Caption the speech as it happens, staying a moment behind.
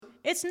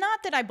It's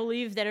not that I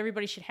believe that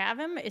everybody should have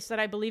him. It's that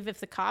I believe if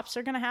the cops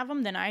are going to have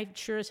him, then I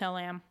sure as hell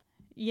am.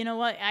 You know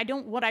what?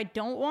 What I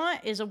don't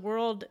want is a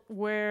world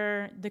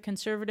where the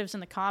conservatives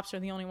and the cops are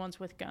the only ones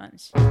with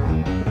guns.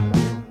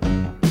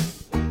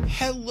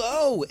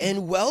 Hello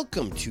and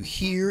welcome to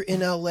Here in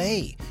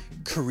LA,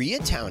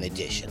 Koreatown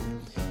edition.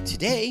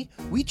 Today,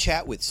 we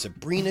chat with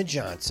Sabrina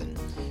Johnson.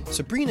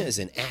 Sabrina is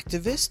an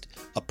activist,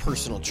 a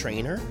personal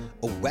trainer,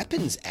 a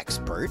weapons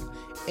expert,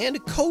 and a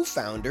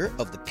co-founder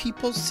of the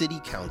People's City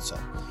Council.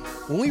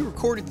 When we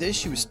recorded this,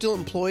 she was still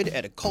employed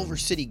at a Culver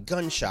City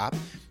gun shop,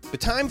 but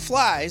time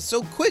flies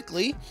so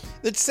quickly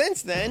that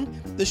since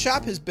then, the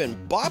shop has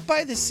been bought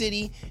by the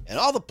city and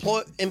all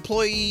the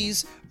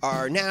employees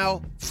are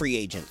now free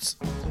agents.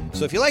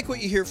 So if you like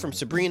what you hear from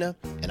Sabrina,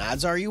 and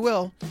odds are you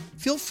will,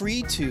 feel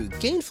free to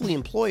gainfully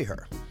employ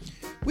her.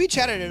 We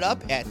chatted it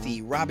up at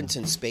the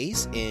Robinson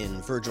Space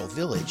in Virgil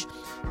Village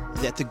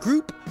that the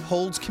group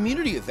holds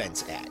community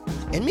events at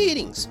and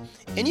meetings.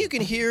 And you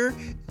can hear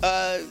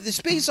the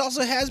space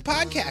also has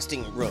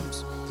podcasting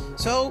rooms.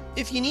 So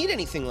if you need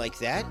anything like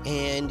that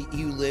and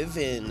you live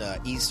in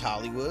East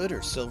Hollywood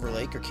or Silver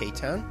Lake or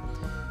K-Town,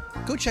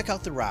 go check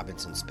out the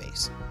Robinson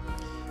Space.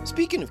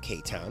 Speaking of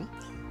K-Town,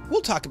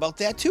 we'll talk about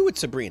that too with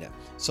Sabrina.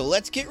 So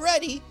let's get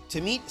ready to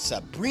meet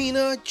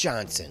Sabrina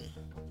Johnson.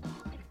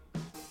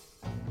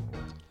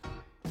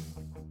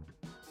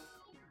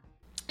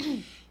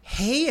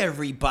 Hey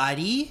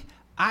everybody,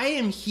 I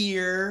am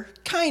here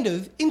kind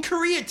of in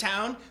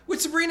Koreatown with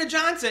Sabrina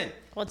Johnson.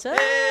 What's up?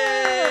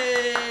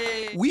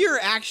 Hey! We are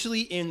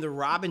actually in the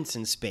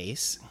Robinson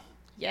Space.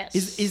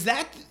 Yes. Is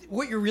that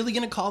what you're really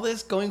going to call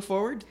this going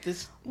forward?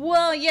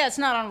 Well, yeah, it's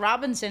not on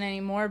Robinson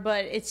anymore,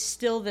 but it's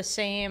still the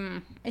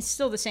same. It's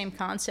still the same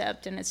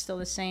concept, and it's still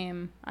the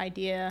same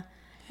idea.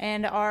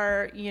 And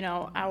our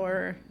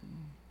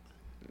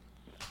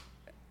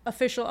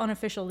official,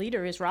 unofficial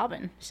leader is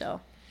Robin. So,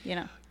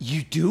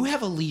 You do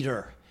have a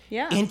leader.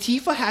 Yeah.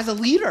 Antifa has a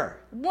leader.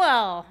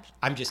 Well,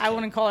 I'm just I kidding.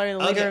 Wouldn't call her the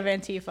leader of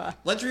Antifa.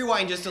 Let's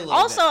rewind just a little bit.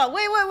 Also,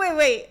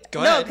 wait.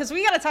 Go ahead. No, because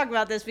we got to talk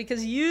about this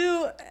because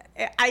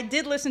I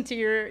did listen to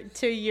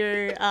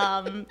your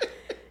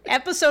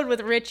episode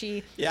with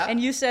Richie. Yeah. And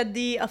you said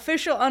the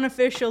official,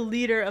 unofficial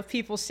leader of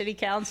People's City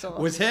Council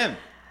was him.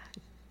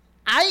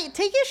 I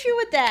take issue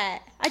with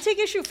that. I take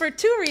issue for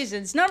two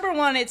reasons. Number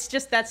one, it's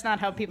just that's not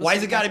how people. Why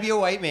has it got to be a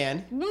white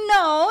man?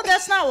 No,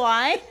 that's not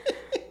why.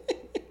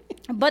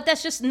 But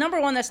that's just, number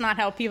one, that's not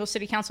how People's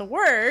City Council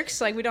works.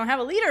 Like, we don't have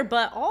a leader.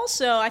 But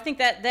also, I think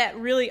that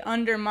really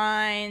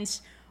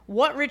undermines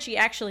what Richie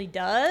actually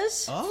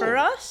does for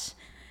us.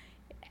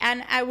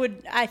 And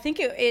I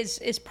think it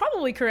is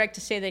probably correct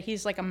to say that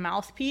he's like a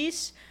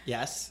mouthpiece.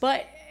 Yes.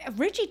 But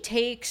Richie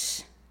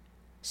takes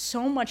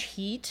so much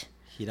heat.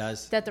 He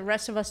does. That the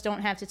rest of us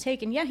don't have to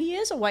take. And yeah, he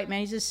is a white man.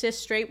 He's a cis,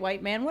 straight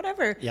white man,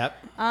 whatever. Yep.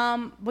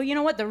 But you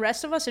know what? The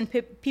rest of us in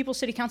People's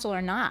City Council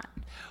are not.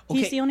 Okay.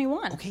 He's the only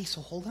one. Okay,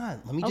 so hold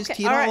on. Let me just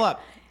tee it all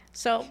up.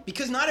 So,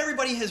 because not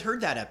everybody has heard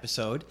that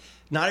episode.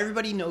 Not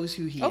everybody knows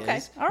who he is.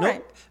 Okay, all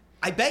right.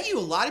 I bet you a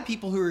lot of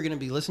people who are going to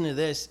be listening to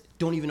this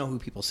don't even know who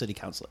People's City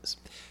Council is.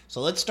 So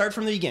let's start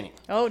from the beginning.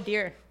 Oh,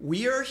 dear.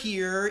 We are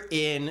here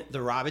in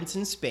the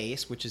Robinson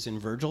Space, which is in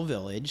Virgil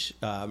Village,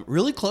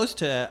 really close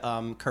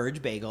to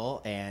Courage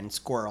Bagel and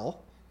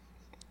Squirrel.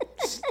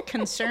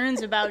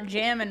 Concerns about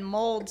jam and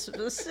mold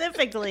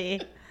specifically.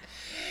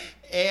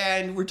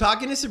 And we're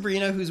talking to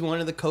Sabrina, who's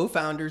one of the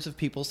co-founders of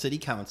People's City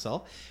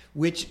Council,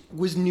 which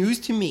was news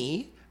to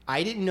me.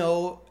 I didn't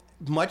know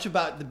much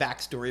about the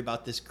backstory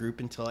about this group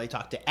until I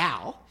talked to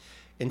Al.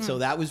 And so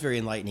that was very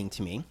enlightening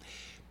to me.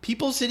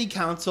 People's City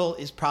Council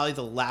is probably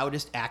the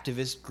loudest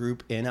activist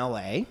group in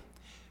LA.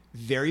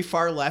 Very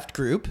far left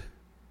group.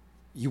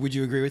 Would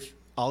you agree with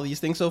all these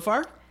things so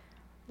far?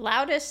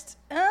 Loudest?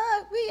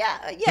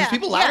 Yeah. There's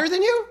people louder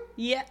than you?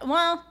 Yeah,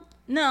 well,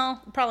 no,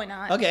 probably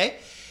not. Okay.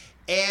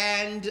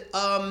 And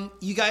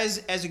you guys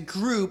as a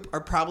group are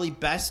probably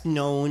best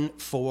known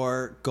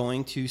for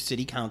going to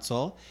city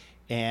council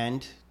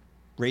and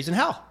raising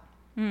hell,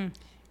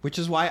 which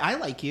is why I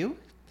like you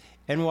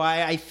and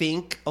why I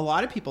think a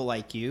lot of people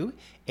like you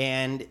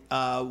and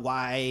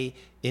why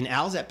in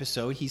Al's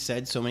episode he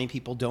said so many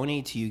people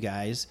donate to you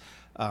guys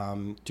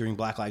during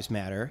Black Lives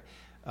Matter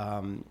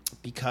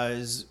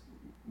because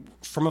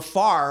from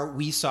afar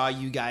we saw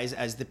you guys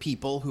as the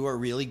people who are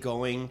really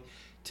going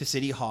to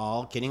City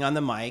Hall, getting on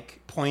the mic,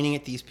 pointing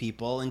at these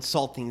people,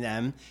 insulting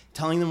them,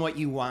 telling them what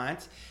you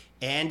want,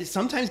 and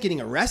sometimes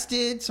getting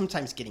arrested,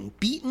 sometimes getting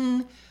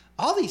beaten,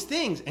 all these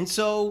things. And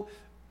so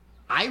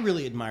I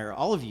really admire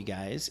all of you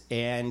guys,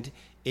 and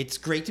it's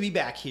great to be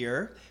back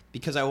here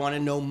because I want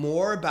to know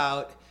more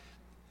about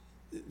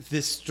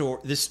this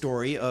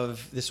story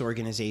of this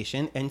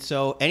organization. And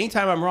so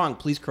anytime I'm wrong,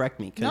 please correct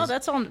me. No,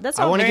 that's all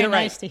very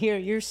nice to hear.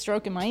 You're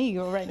stroking my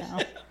ego right now.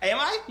 Am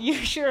I? You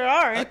sure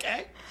are.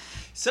 Okay.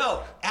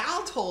 So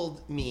Al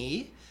told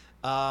me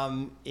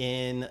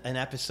in an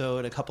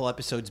episode, a couple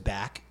episodes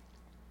back,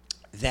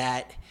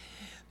 that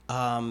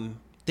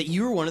that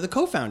you were one of the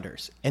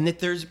co-founders and that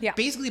there's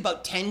basically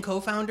about 10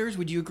 co-founders.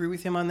 Would you agree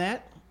with him on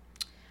that?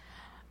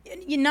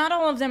 Not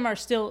all of them are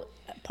still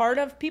part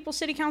of People's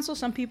City Council.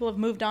 Some people have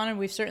moved on, and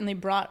we've certainly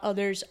brought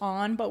others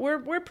on. But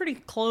we're a pretty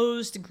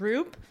closed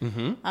group,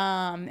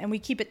 and we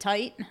keep it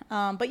tight.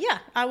 But yeah,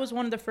 I was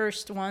one of the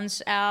first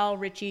ones. Al,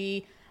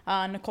 Richie,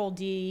 Nicole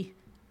D,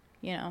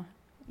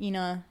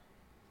 Ina.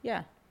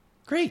 Yeah.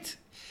 Great.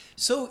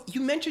 So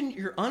you mentioned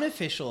your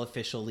unofficial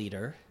official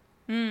leader.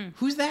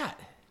 Who's that?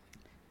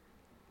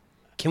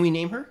 Can we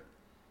name her?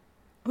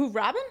 Who,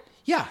 Robin?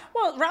 Yeah.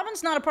 Well,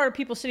 Robin's not a part of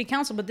People's City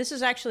Council, but this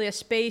is actually a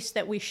space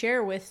that we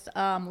share with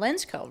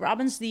Lensco.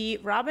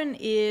 Robin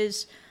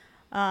is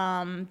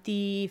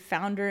the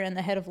founder and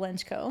the head of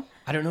Lensco.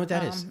 I don't know what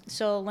that is.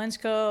 So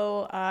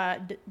Lensco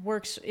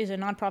is a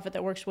nonprofit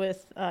that works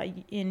with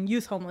in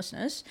youth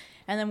homelessness,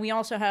 and then we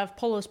also have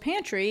Polo's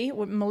Pantry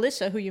with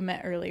Melissa, who you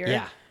met earlier.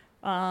 Yeah.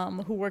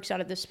 Who works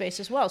out of this space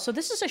as well. So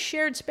this is a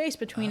shared space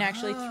between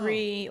actually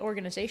 3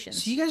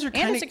 organizations. So you guys are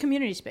and it's a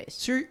community space.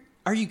 So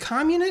are you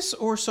communists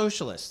or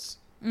socialists?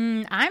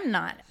 I'm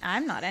not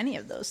any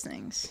of those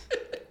things,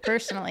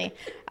 personally.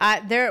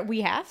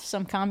 We have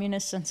some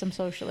communists and some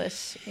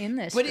socialists in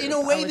this. But group, in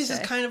a way, this say. is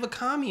kind of a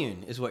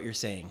commune, is what you're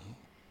saying.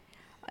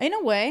 In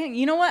a way,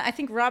 you know what? I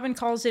think Robin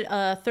calls it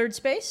a third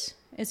space.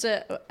 It's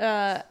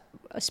a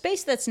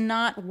space that's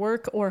not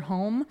work or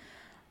home,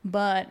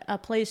 but a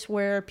place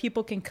where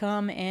people can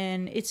come,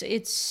 and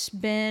it's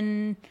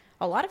been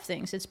a lot of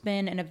things. It's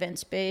been an event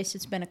space.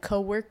 It's been a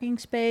co-working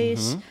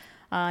space.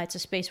 It's a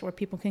space where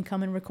people can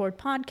come and record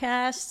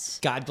podcasts.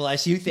 God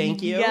bless you.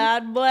 Thank you.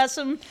 God bless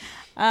them.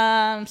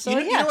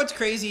 You know what's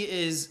crazy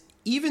is,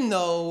 even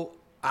though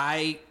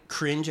I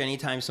cringe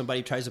anytime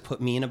somebody tries to put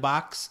me in a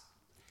box,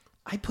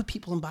 I put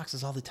people in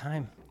boxes all the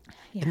time.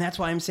 Yeah. And that's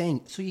why I'm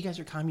saying, so you guys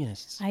are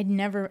communists. I'd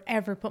never,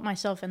 ever put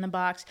myself in the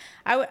box.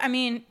 I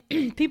mean,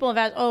 people have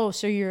asked, oh,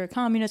 so you're a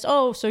communist.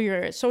 Oh, so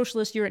you're a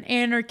socialist. You're an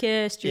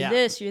anarchist. You're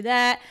this, you're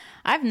that.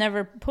 I've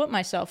never put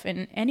myself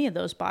in any of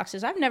those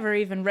boxes. I've never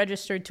even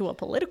registered to a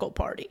political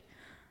party.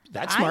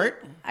 That's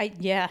smart.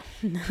 Yeah.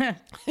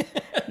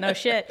 No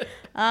shit.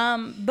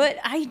 But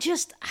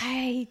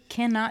I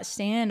cannot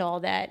stand all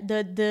that.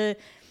 The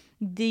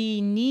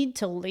need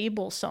to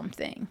label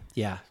something.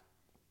 Yeah.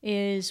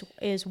 is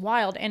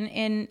wild,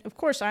 and of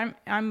course I'm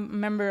a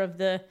member of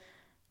the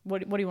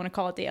what do you want to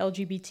call it, the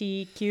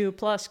LGBTQ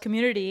plus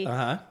community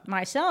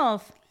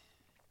myself,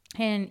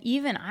 and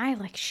even I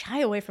shy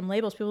away from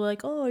labels. People are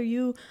like, oh, are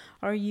you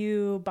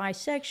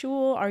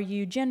bisexual, are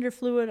you gender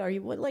fluid, are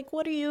you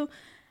what are you?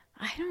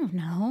 I don't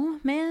know,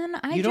 man.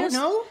 You don't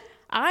know?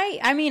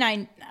 I mean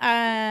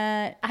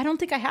I don't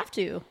think I have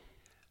to.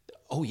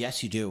 Oh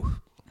yes, you do.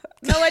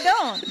 No, I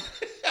don't.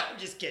 I'm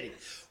just kidding.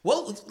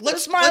 Well,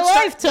 let's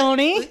life,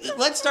 Tony.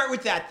 Let's start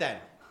with that then.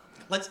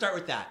 Let's start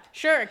with that.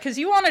 Sure, because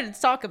you wanted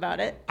to talk about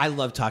it. I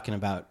love talking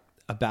about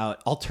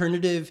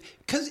alternative,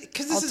 because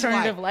this is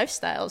alternative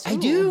lifestyles. I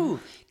do,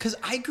 because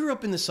I grew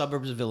up in the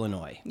suburbs of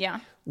Illinois.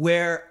 Yeah.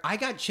 Where I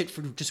got shit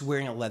for just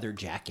wearing a leather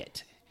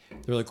jacket.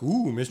 They're like,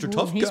 "Ooh, Mr.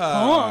 Tough he's Guy,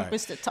 punk,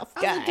 Mr. Tough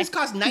Guy." Like, this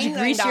cost $99. Did you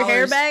grease your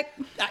hair back?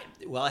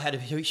 I had a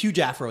huge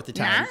afro at the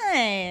time.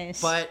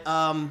 Nice.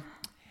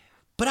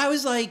 But I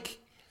was like,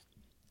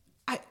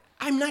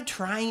 I'm not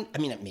trying. I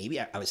mean, maybe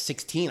I was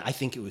 16. I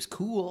think it was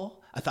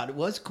cool. I thought it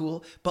was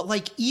cool.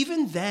 But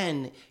even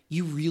then,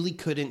 you really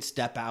couldn't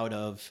step out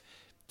of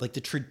the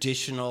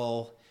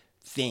traditional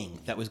thing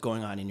that was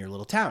going on in your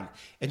little town.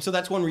 And so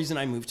that's one reason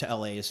I moved to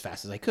LA as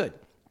fast as I could.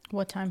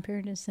 What time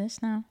period is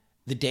this now?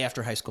 The day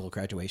after high school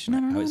graduation.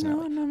 No, I was in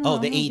LA. Oh,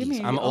 the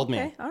 80s. I'm an old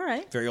man. All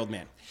right. Very old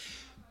man.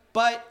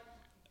 But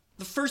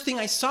the first thing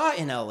I saw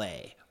in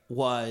LA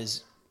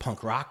was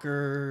punk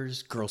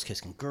rockers, girls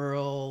kissing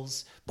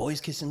girls,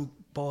 boys kissing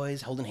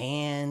boys, holding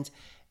hands.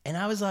 And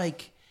I was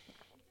like,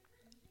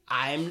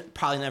 I'm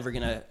probably never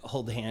going to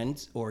hold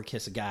hands or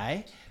kiss a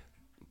guy.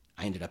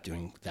 I ended up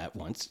doing that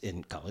once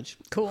in college.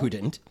 Cool. Who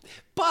didn't?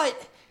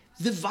 But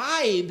the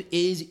vibe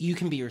is you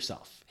can be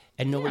yourself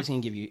and nobody's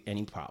going to give you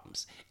any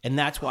problems. And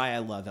that's why I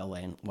love LA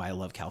and why I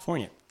love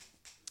California.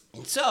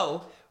 And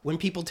so when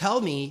people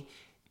tell me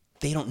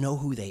they don't know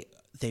who they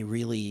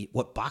really,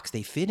 what box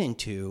they fit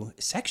into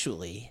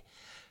sexually,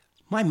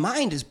 my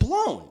mind is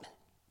blown,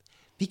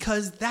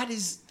 because that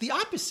is the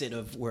opposite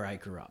of where I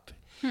grew up.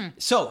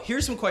 So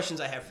here's some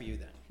questions I have for you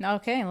then.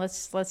 Okay,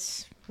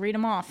 let's read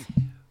them off.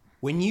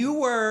 When you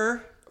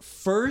were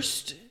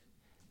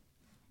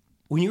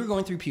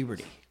going through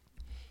puberty,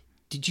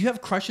 did you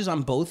have crushes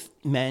on both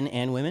men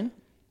and women?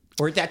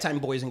 Or at that time,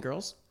 boys and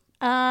girls?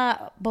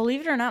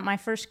 Believe it or not, my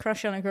first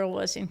crush on a girl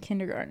was in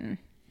kindergarten.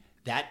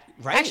 That,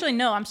 right? Actually,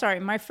 no, I'm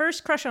sorry. My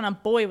first crush on a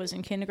boy was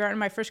in kindergarten.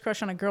 My first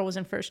crush on a girl was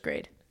in first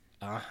grade.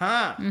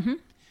 Uh-huh. Mm-hmm.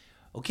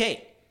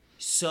 Okay.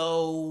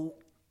 So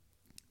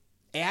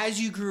as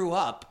you grew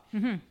up,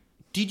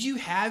 did you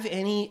have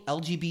any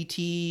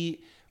LGBT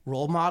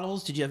role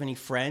models? Did you have any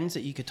friends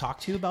that you could talk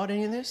to about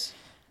any of this?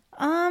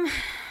 I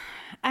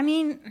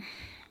mean,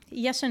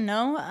 yes and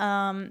no.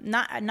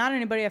 Not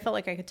anybody I felt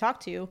like I could talk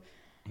to.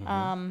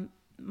 I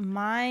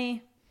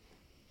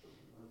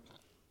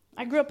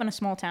grew up in a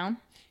small town.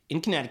 In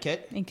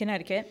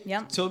Connecticut.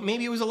 Yeah. So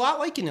maybe it was a lot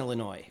like in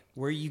Illinois,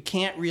 where you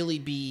can't really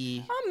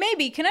be...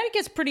 Maybe.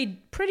 Connecticut's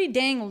pretty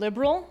dang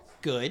liberal.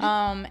 Good.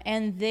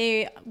 And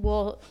they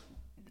will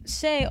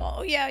say,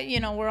 oh yeah,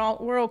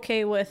 we're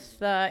okay with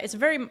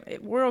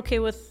we're okay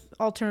with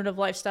alternative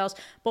lifestyles,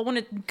 but when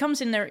it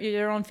comes in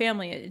their own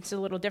family, it's a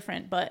little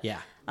different. But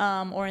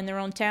or in their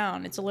own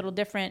town, it's a little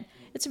different.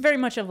 It's very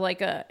much of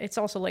it's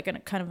also like a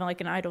kind of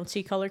like an I don't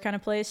see color kind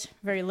of place.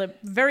 Very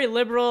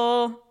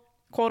liberal,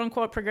 quote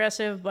unquote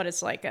progressive, but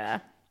it's like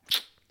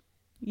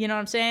you know what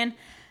I'm saying?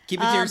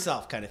 Keep it to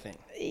yourself kind of thing.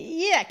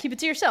 Yeah, keep it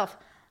to yourself.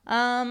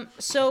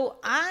 So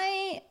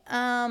I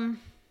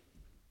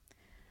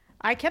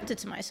kept it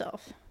to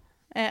myself.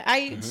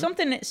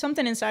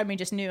 Something inside me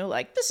just knew,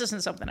 like, this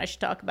isn't something I should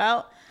talk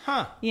about.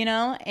 Huh.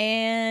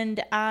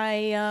 And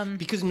I...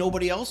 because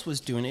nobody else was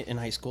doing it in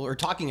high school or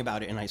talking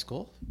about it in high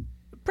school?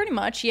 Pretty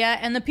much, yeah.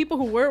 And the people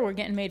who were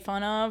getting made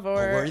fun of,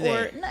 or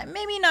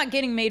maybe not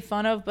getting made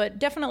fun of, but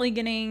definitely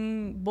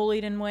getting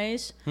bullied in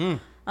ways.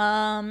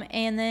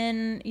 And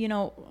then,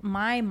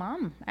 my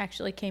mom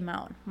actually came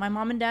out. My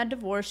mom and dad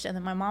divorced, and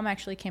then my mom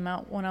actually came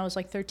out when I was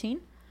like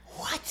 13.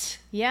 What?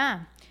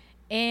 Yeah.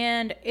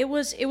 And it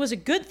was a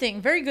good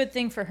thing, very good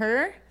thing for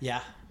her.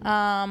 Yeah.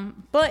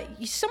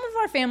 But some of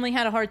our family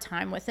had a hard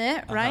time with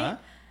it, right?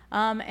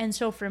 And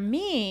so for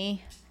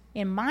me,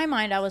 in my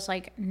mind, I was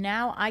like,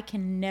 now I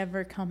can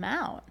never come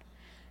out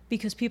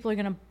because people are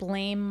going to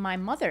blame my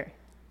mother.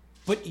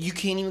 But you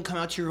can't even come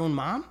out to your own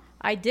mom?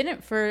 I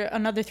didn't for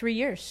another 3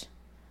 years.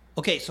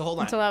 Okay, so hold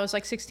on. Until I was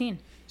like 16.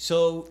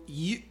 So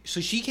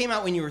she came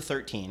out when you were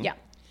 13. Yeah.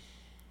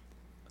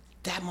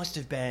 That must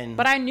have been...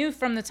 But I knew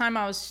from the time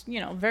I was,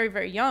 very,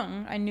 very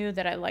young, I knew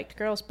that I liked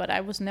girls, but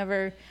I was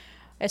never,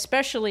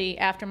 especially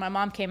after my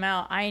mom came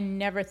out, I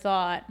never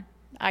thought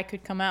I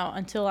could come out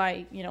until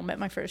I, met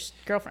my first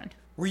girlfriend.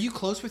 Were you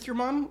close with your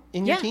mom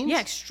in your teens? Yeah,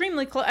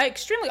 extremely close.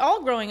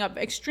 All growing up,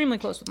 extremely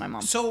close with my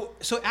mom. So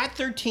at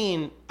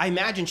 13, I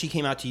imagine she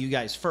came out to you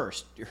guys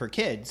first, her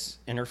kids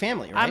and her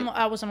family, right?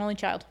 I was an only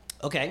child.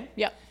 Okay.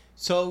 Yep.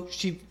 So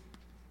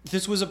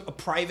this was a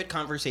private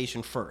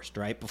conversation first,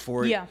 right?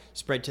 Before it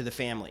spread to the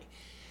family.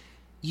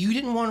 You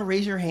didn't want to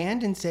raise your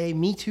hand and say,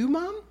 "Me too,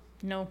 Mom"?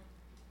 No.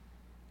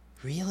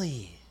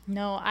 Really?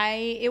 No,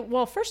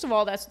 well, first of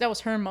all, that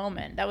was her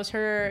moment. That was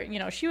her,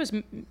 she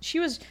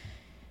was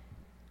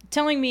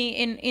telling me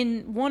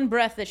in one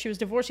breath that she was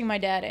divorcing my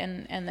dad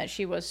and that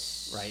she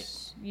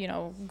was,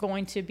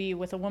 going to be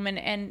with a woman.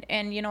 And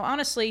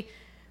honestly,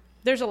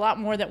 there's a lot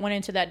more that went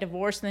into that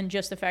divorce than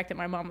just the fact that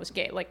my mom was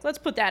gay. Like, let's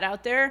put that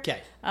out there.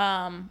 Okay.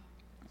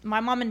 My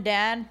mom and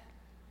dad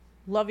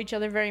love each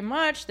other very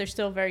much. They're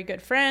still very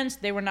good friends.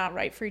 They were not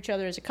right for each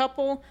other as a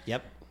couple.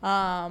 Yep.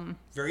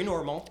 Very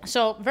normal.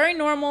 So very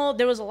normal.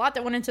 There was a lot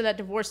that went into that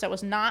divorce that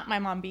was not my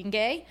mom being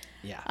gay.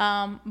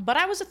 Yeah. But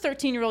I was a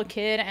 13-year-old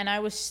kid, and I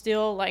was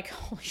still like,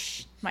 holy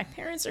shit, my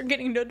parents are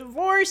getting a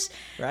divorce.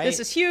 Right. This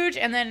is huge.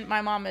 And then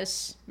my mom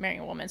is marrying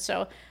a woman.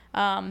 So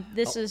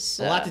this is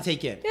a lot to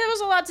take in. It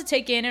was a lot to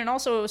take in, and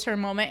also it was her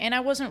moment, and I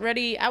wasn't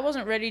ready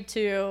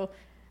to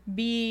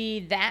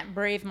be that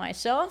brave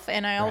myself,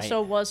 and I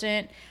also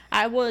wasn't.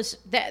 I was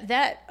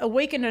that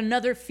awakened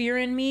another fear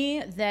in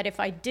me that if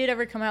I did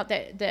ever come out,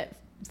 that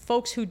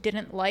folks who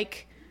didn't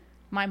like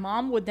my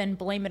mom would then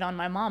blame it on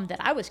my mom that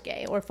I was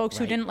gay, or folks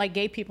who didn't like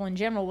gay people in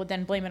general would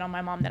then blame it on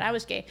my mom that I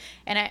was gay.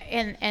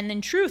 And in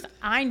truth,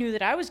 I knew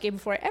that I was gay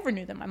before I ever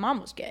knew that my mom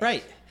was gay.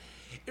 Right.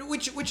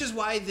 Which is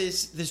why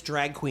this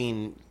drag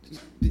queen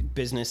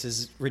business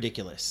is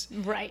ridiculous.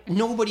 Right.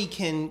 Nobody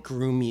can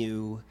groom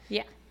you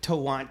to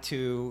want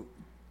to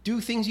do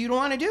things you don't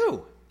want to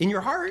do in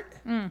your heart.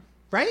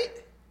 Right?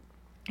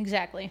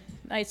 Exactly.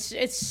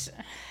 It's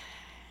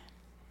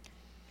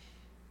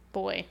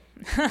boy.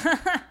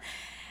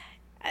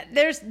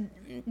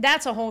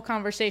 That's a whole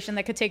conversation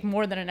that could take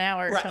more than an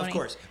hour, right, Tony. Of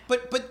course.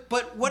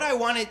 But what I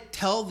want to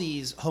tell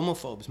these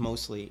homophobes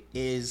mostly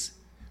is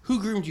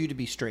who groomed you to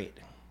be straight?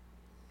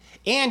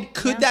 And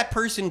could that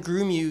person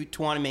groom you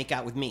to want to make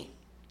out with me?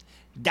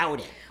 Doubt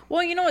it.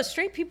 Well, you know what?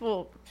 Straight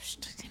people,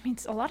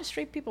 a lot of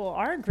straight people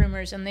are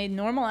groomers, and they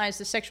normalize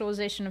the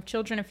sexualization of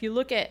children. If you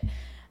look at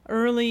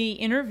early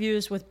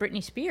interviews with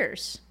Britney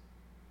Spears,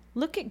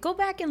 go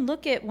back and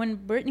look at when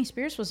Britney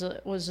Spears was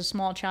a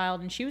small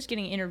child and she was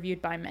getting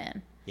interviewed by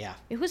men. Yeah.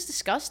 It was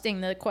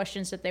disgusting, the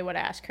questions that they would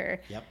ask her.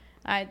 Yep.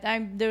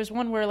 There was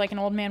one where like an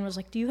old man was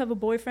like, "Do you have a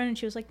boyfriend?" And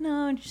she was like,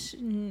 "No."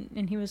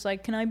 And he was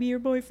like, "Can I be your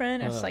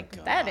boyfriend?" And it's like,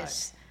 God.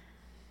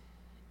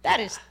 That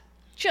is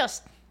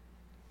just,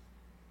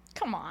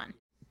 come on.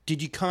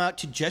 Did you come out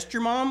to just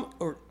your mom,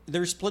 or they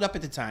were split up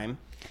at the time?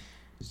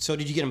 So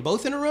did you get them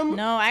both in a room?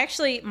 No,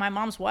 actually, my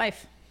mom's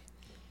wife.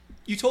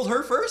 You told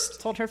her first?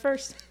 Told her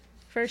first.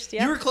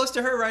 Yeah. You were close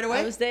to her right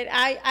away? I was dating.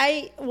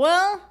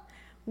 Well,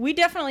 we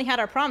definitely had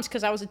our problems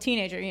because I was a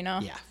teenager, Yeah,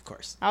 of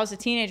course. I was a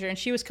teenager, and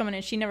she was coming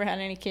in. She never had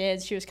any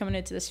kids. She was coming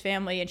into this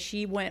family, and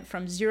she went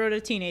from 0 to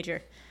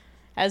teenager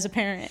as a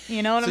parent.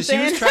 You know what I'm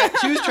saying?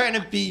 She was trying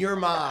to be your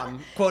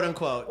mom, quote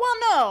unquote. Well,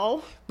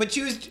 no. But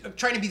she was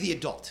trying to be the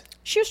adult.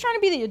 She was trying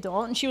to be the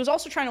adult, and she was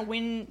also trying to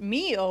win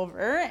me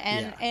over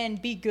and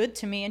be good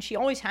to me, and she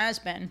always has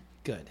been.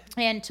 Good.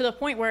 And to the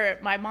point where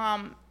my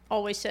mom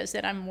always says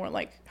that I'm more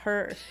like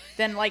her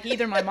than like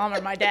either my mom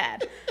or my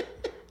dad.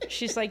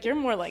 She's like, you're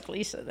more like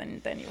Lisa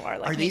than you are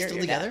like me. Are they still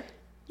together?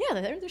 Yeah,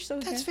 they're still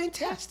together. That's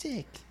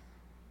fantastic.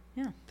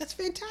 Yeah. That's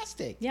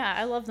fantastic. Yeah,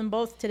 I love them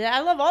both to death.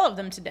 I love all of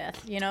them to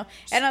death, you know.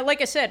 And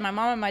like I said, my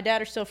mom and my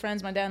dad are still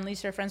friends. My dad and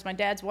Lisa are friends. My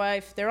dad's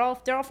wife, they're all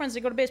friends.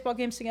 They go to baseball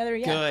games together.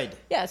 Yeah. Good.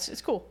 Yeah,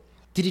 it's cool.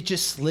 Did it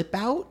just slip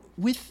out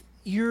with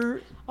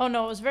your... Oh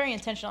no, it was very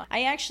intentional.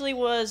 I actually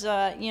was,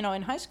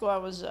 in high school, I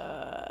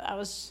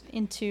was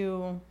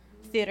into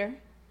theater.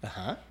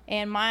 Uh-huh.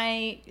 And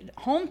my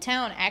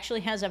hometown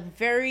actually has a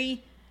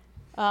very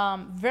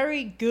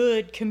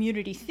good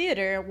community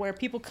theater where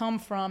people come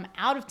from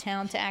out of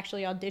town to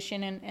actually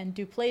audition and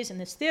do plays in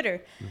this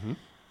theater.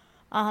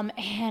 Mm-hmm.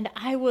 And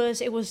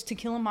it was To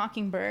Kill a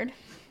Mockingbird.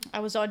 I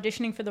was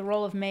auditioning for the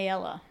role of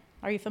Mayella.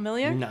 Are you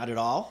familiar? Not at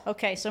all.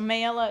 Okay, so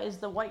Mayella is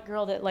the white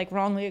girl that like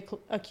wrongly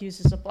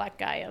accuses a black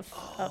guy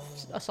of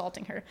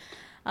assaulting her.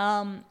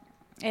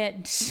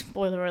 And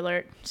spoiler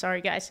alert, sorry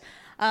guys.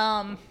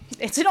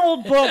 It's an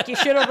old book. You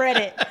should have read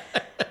it.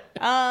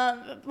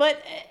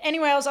 But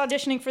anyway, I was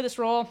auditioning for this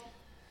role,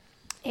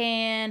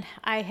 and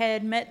I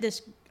had met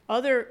this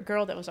other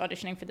girl that was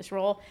auditioning for this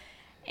role,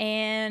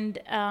 and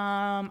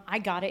I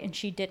got it, and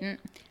she didn't.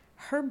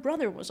 Her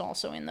brother was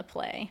also in the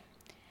play,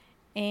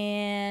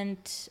 and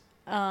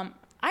I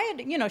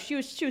had, she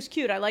was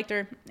cute. I liked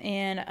her,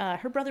 and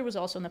her brother was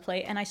also in the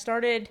play, and I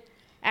started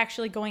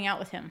actually going out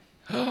with him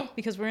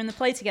because we're in the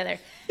play together,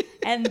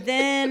 and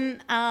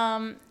then.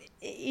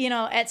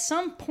 At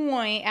some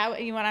point,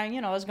 when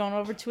I was going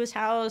over to his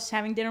house,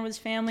 having dinner with his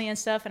family and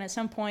stuff, and at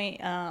some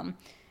point,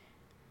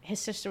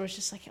 his sister was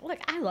just like, look,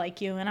 I like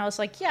you. And I was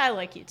like, yeah, I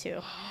like you too.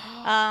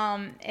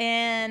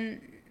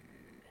 And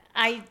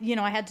I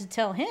had to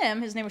tell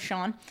him, his name was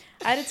Sean.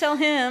 I had to tell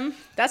him,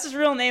 that's his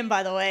real name,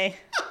 by the way.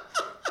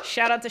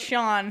 Shout out to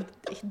Sean.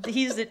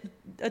 He's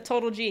a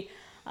total G.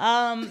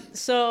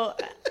 So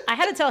I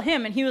had to tell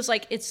him, and he was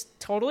like, it's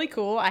totally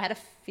cool. I had a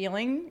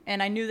feeling,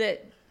 and I knew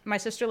that my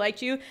sister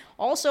liked you.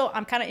 Also,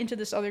 I'm kind of into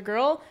this other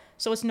girl,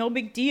 so it's no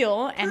big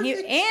deal. And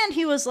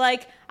he was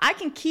like, I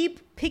can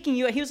keep picking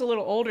you up. He was a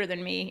little older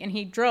than me, and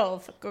he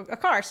drove a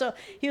car. So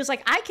he was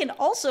like, I can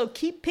also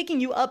keep picking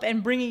you up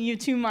and bringing you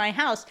to my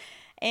house.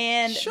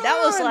 And Sean!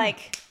 that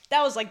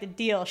was like the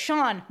deal.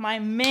 Sean, my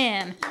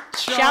man.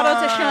 Sean. Shout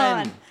out to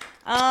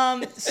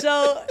Sean.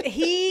 So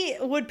he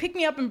would pick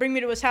me up and bring me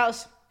to his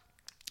house.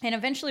 And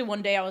eventually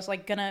one day I was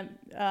like gonna,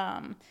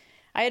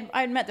 I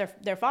had met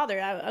their father.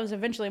 I was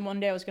eventually one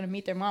day I was going to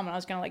meet their mom, and I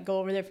was going to like go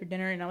over there for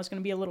dinner, and I was going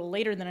to be a little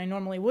later than I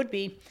normally would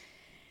be.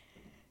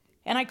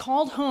 And I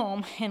called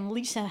home, and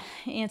Lisa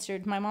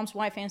answered, my mom's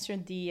wife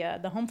answered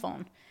the home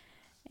phone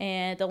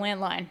and the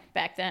landline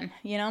back then,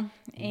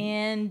 Mm-hmm.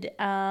 And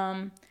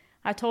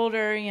I told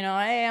her,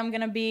 hey, I'm going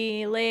to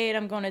be late.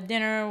 I'm going to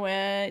dinner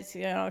with,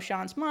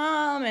 Sean's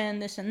mom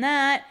and this and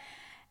that.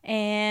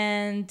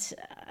 And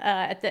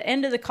at the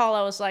end of the call,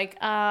 I was like,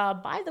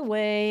 by the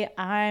way,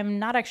 I'm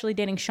not actually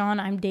dating Sean.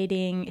 I'm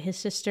dating his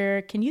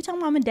sister. Can you tell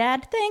mom and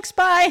dad? Thanks,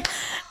 bye.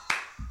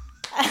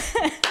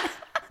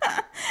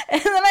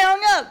 And then I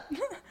hung up.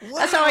 Wow.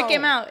 That's how I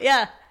came out.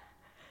 Yeah.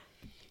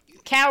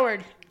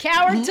 Coward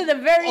to the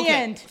very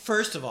end.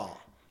 First of all,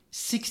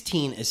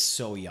 16 is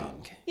so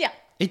young. Yeah.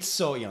 It's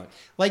so young.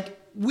 Like,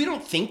 we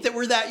don't think that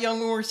we're that young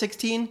when we're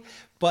 16.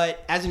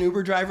 But as an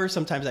Uber driver,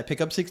 sometimes I pick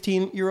up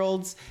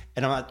 16-year-olds,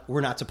 and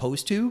we're not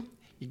supposed to.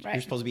 You're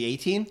supposed to be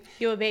 18.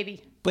 You're a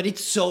baby. But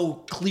it's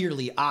so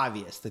clearly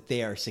obvious that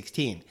they are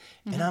 16.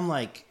 Mm-hmm. And I'm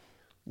like,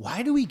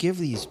 why do we give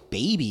these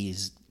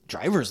babies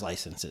driver's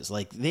licenses?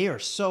 Like, they are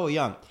so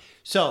young.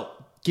 So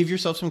give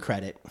yourself some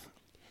credit.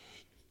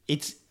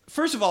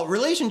 First of all,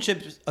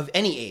 relationships of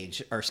any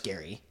age are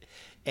scary.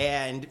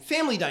 And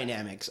family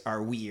dynamics are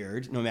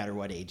weird no matter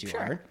what age you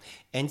are.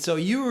 And so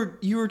you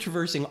were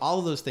traversing all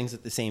of those things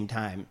at the same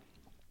time.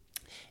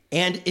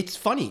 And it's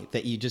funny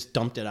that you just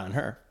dumped it on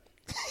her.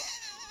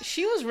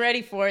 She was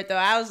ready for it, though.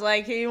 I was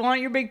like, hey, you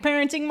want your big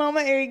parenting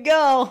moment? Here you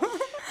go.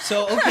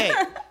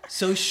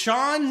 So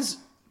Sean's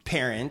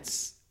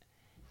parents,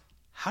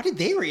 how did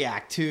they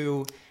react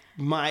to,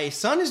 my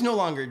son is no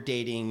longer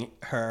dating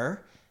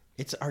her,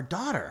 it's our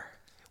daughter?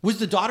 Was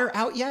the daughter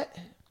out yet?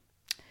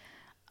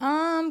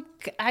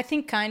 I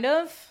think kind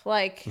of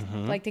like,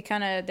 Mm-hmm. like they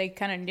kind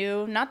of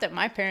knew. Not that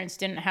my parents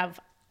didn't have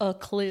a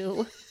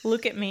clue.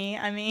 Look at me.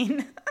 I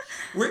mean,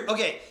 we're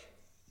a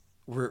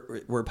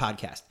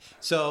podcast.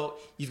 So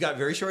you've got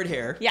very short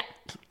hair. Yeah.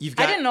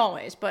 I didn't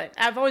always, but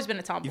I've always been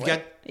a tomboy.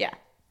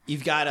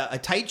 You've got a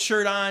tight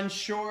shirt on,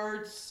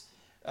 shorts,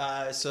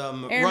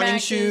 some Air running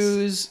Maxes.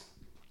 shoes.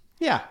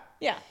 Yeah.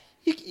 Yeah.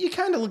 You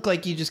kind of look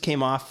like you just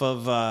came off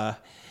of,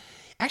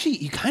 actually,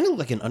 you kind of look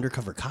like an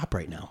undercover cop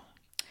right now.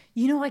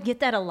 I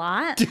get that a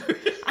lot.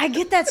 I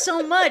get that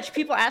so much.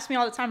 People ask me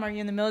all the time, are you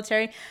in the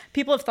military?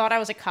 People have thought I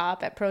was a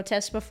cop at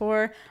protests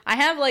before. I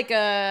have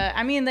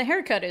the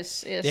haircut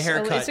is it's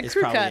a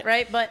crew cut,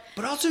 right? But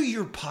also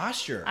your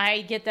posture.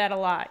 I get that a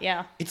lot,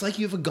 yeah. It's like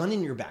you have a gun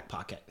in your back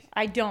pocket.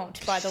 I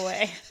don't, by the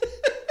way.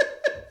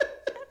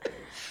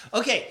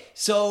 Okay,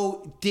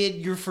 so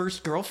did your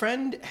first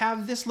girlfriend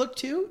have this look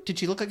too? Did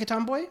she look like a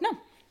tomboy? No,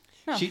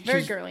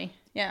 very girly.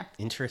 Yeah.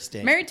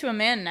 Interesting. Married to a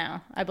man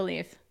now, I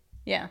believe.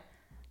 Yeah.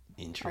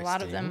 Interesting. A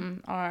lot of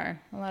them are.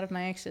 A lot of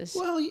my exes.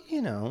 Well,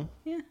 you know.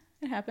 Yeah,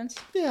 it happens.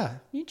 Yeah.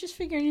 You're just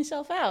figuring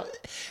yourself out.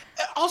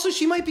 Also,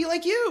 she might be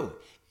like you.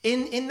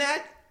 In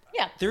that,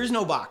 yeah. There is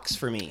no box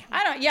for me.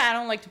 I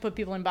don't like to put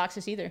people in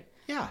boxes either.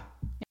 Yeah.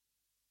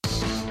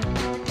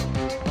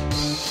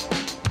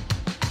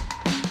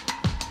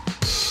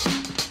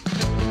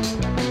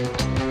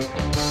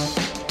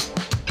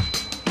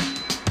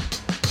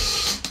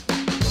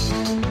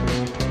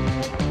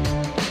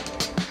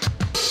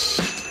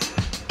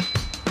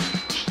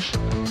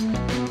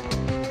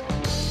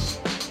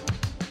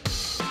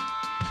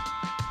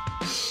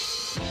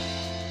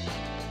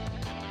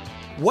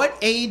 What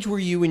age were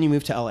you when you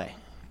moved to LA?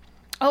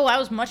 Oh, I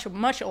was much,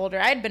 much older.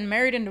 I had been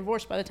married and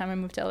divorced by the time I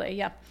moved to LA.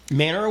 Yeah.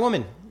 Man or a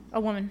woman? A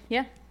woman.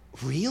 Yeah.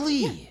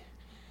 Really? Yeah.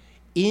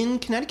 In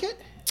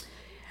Connecticut?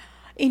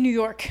 In New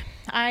York.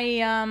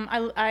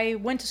 I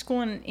went to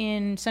school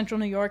in central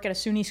New York at a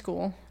SUNY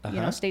school,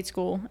 state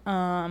school.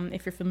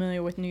 If you're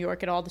familiar with New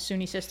York at all, the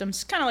SUNY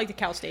systems, kind of like the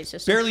Cal State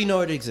system. Barely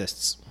know it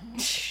exists.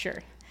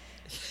 Sure.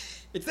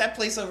 It's that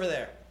place over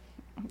there.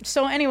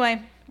 So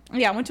anyway,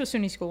 yeah, I went to a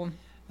SUNY school.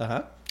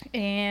 Uh-huh.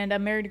 And I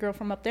married a girl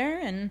from up there,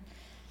 and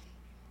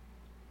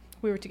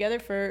we were together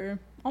for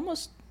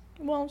almost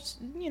 8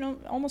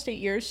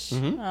 years.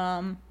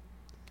 Mm-hmm.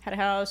 Had a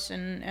house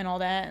and all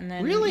that, and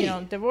then really?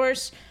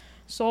 Divorce,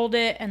 sold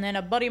it, and then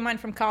a buddy of mine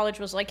from college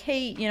was like,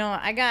 "Hey,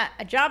 I got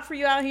a job for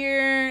you out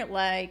here.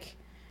 Like,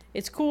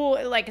 it's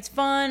cool. Like, it's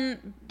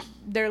fun.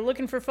 They're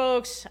looking for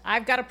folks.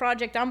 I've got a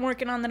project I'm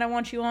working on that I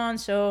want you on.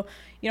 So,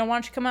 why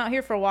don't you come out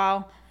here for a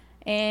while?"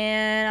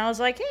 And I was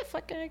like, "Hey,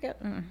 fuck it, I got."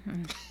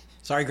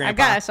 Sorry,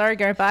 Grandpa. Sorry,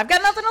 Grandpa. I've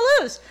got nothing to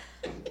lose.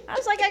 I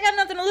was like, I got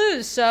nothing to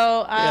lose.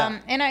 So,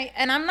 and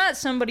I'm not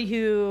somebody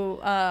who,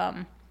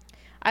 I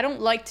don't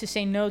like to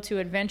say no to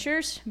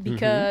adventures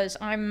because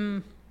my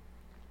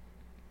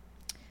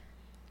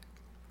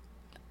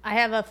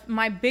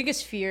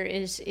biggest fear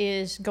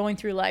is going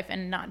through life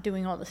and not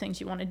doing all the things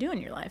you want to do in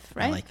your life,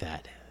 right? I like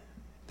that.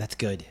 That's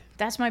good.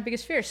 That's my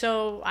biggest fear.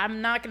 So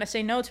I'm not going to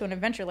say no to an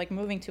adventure like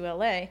moving to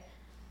LA.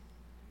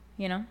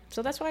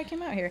 So that's why I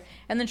came out here.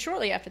 And then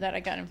shortly after that, I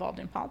got involved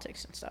in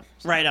politics and stuff.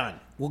 So. Right on.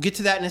 We'll get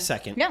to that in a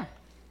second. Yeah.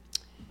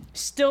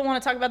 Still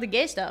want to talk about the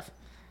gay stuff.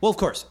 Well, of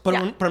course, but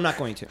I'm not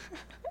going to.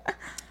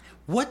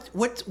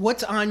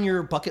 What's on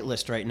your bucket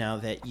list right now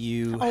that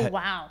you?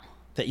 Wow.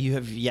 That you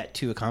have yet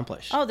to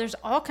accomplish? Oh, there's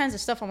all kinds of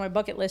stuff on my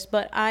bucket list,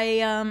 but I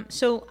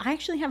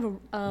actually have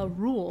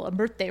a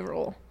birthday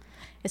rule.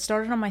 It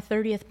started on my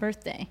 30th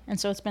birthday, and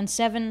so it's been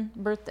 7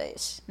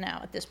 birthdays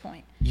now at this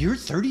point. You're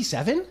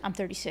 37? I'm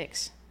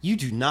 36. You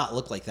do not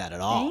look like that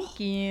at all. Thank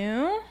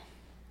you.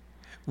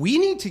 We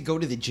need to go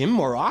to the gym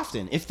more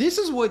often. If this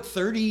is what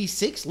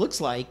 36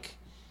 looks like,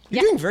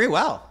 you're doing very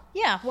well.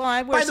 Yeah, well,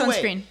 I wear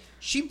sunscreen.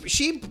 Way,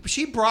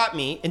 she brought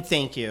me, and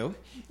thank you,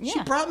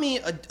 she brought me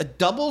a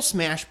double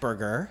smash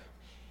burger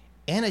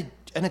and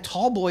a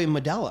tall boy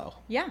Modelo.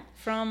 Yeah,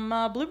 from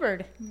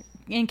Bluebird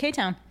in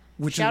Koreatown.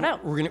 Shout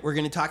out. We're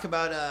gonna talk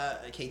about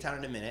Koreatown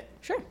in a minute.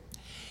 Sure.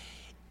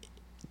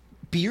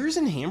 Beers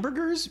and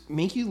hamburgers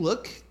make you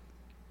look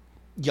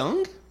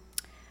young?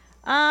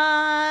 Yeah.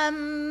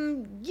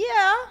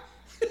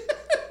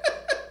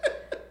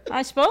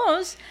 I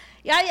suppose.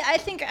 Yeah, I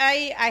think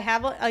I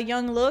have a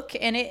young look,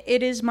 and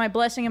it is my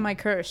blessing and my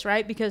curse,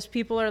 right? Because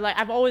people are like,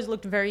 I've always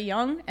looked very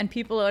young, and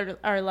people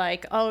are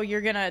like, oh,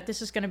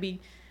 this is gonna be.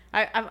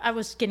 I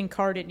was getting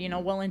carded,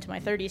 well into my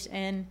 30s,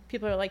 and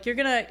people are like, you're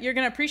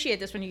gonna appreciate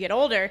this when you get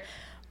older.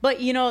 But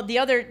the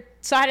other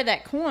side of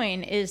that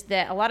coin is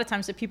that a lot of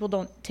times the people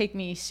don't take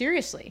me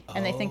seriously,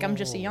 and they think I'm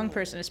just a young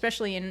person,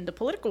 especially in the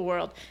political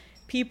world.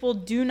 People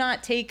do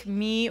not take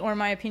me or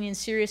my opinions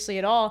seriously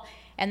at all.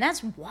 And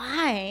that's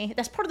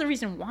part of the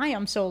reason why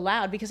I'm so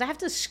loud, because I have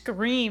to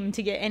scream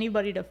to get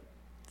anybody to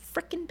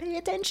freaking pay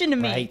attention to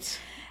me. Right.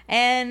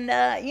 And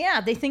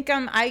they think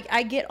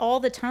I get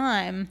all the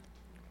time,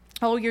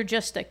 oh, you're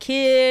just a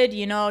kid,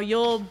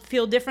 you'll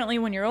feel differently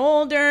when you're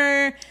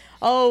older.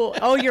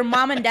 Oh, your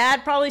mom and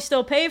dad probably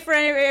still pay for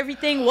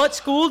everything. What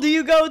school do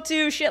you go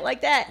to? Shit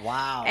like that.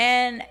 Wow.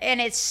 And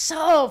it's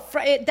so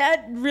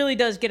that really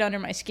does get under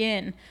my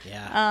skin.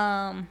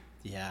 Yeah.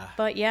 Yeah.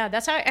 But yeah,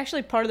 that's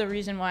actually part of the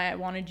reason why I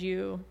wanted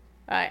you.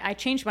 I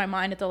changed my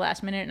mind at the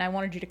last minute, and I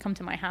wanted you to come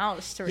to my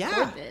house to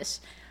record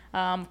this.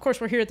 Of course,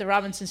 we're here at the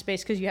Robinson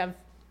space because you have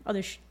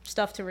other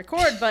stuff to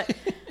record, but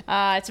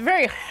it's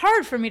very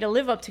hard for me to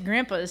live up to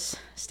Grandpa's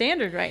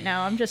standard right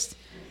now. I'm just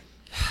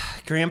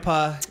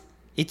Grandpa.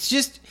 It's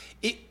just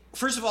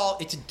first of all,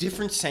 it's a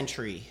different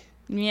century.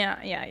 Yeah.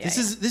 This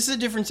is a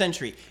different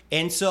century,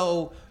 and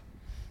so.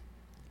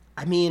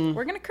 I mean,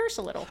 we're going to curse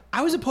a little.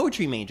 I was a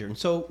poetry major, and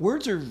so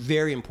words are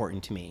very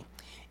important to me.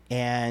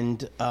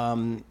 And,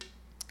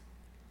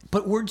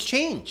 but words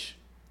change.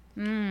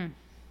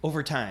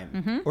 over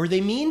time, or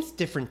they mean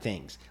different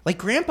things. Like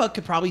Grandpa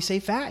could probably say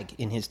fag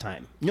in his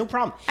time, no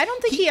problem. I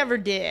don't think he ever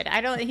did.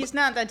 He's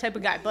not that type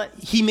of guy, but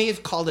he may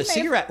have called a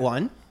cigarette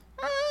one.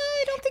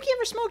 I don't think he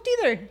ever smoked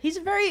either. He's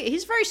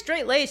very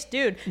straight-laced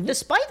dude,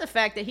 despite the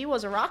fact that he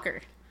was a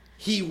rocker.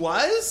 He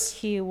was?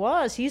 He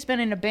was. He's been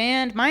in a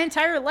band. My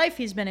entire life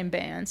he's been in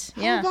bands.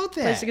 How about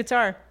that? Plays the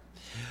guitar.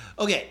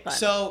 Okay, but,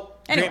 so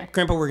anyway.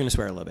 Grandpa, we're going to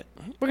swear a little bit.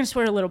 We're going to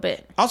swear a little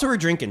bit. Also, we're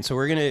drinking, so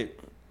we're going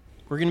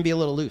to be a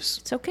little loose.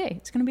 It's okay.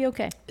 It's going to be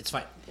okay. It's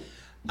fine.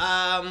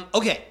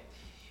 Okay.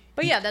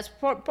 But yeah, that's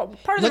part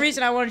of the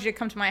reason I wanted you to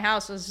come to my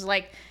house was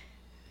like,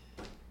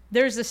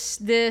 there's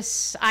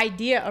this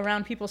idea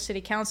around People's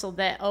City Council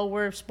that, oh,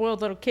 we're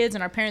spoiled little kids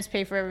and our parents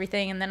pay for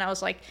everything. And then I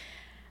was like,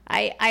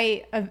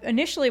 I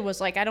initially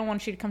was like, I don't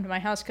want you to come to my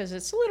house because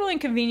it's a little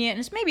inconvenient and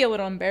it's maybe a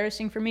little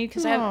embarrassing for me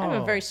because I have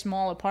a very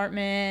small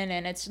apartment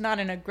and it's not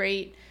in a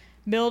great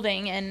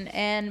building.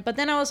 But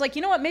then I was like,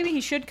 you know what? Maybe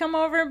he should come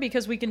over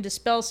because we can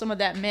dispel some of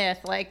that myth.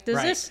 Like,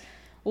 does this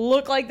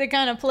look like the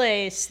kind of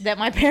place that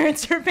my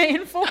parents are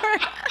paying for?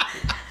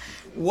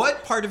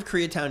 What part of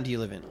Koreatown do you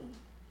live in?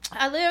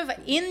 I live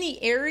in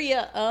the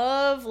area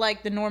of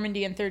like the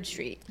Normandy and 3rd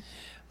Street.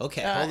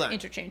 Okay, hold on.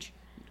 Interchange.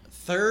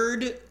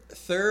 Third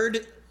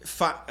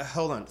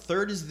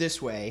is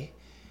this way.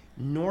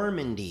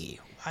 Normandy.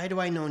 Why do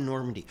I know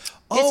Normandy?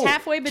 It's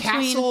halfway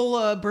between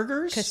Castle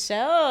Burgers?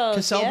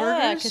 Cassell's.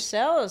 Burgers?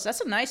 Cassell's.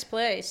 That's a nice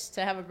place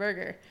to have a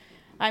burger.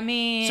 I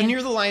mean, so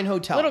near the Lion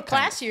Hotel. A little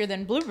classier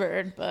than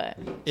Bluebird, but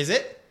is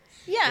it?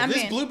 Yeah,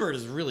 this Bluebird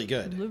is really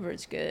good.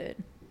 Bluebird's good.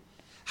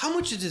 How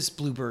much does this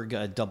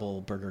Bluebird double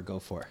burger go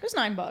for? It's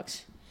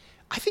 $9.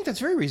 I think that's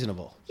very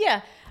reasonable.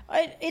 Yeah,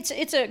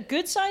 it's a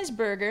good sized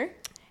burger.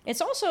 It's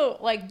also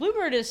like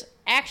Bluebird is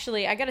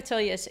actually, I got to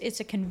tell you, it's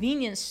a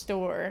convenience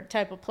store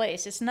type of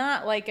place. It's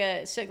not like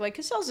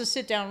Cassell's a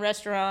sit down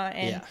restaurant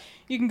and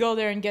you can go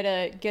there and get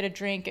a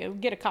drink,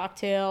 get a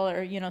cocktail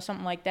or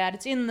something like that.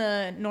 It's in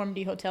the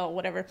Normandy Hotel,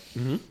 whatever.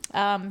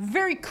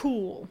 Very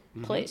cool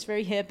place,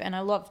 very hip, and I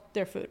love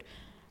their food.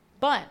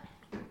 But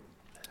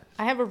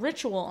I have a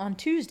ritual on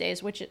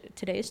Tuesdays, which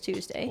today is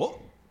Tuesday. Whoa.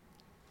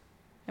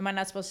 Am I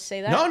not supposed to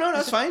say that? No,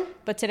 that's fine.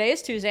 But today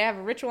is Tuesday. I have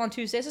a ritual on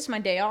Tuesdays. It's my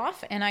day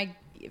off, and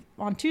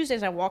on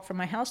Tuesdays I walk from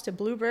my house to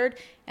Bluebird,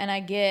 and I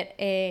get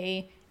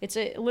it's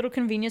a little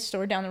convenience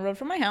store down the road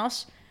from my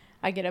house.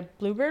 I get a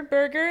Bluebird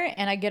burger,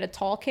 and I get a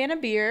tall can of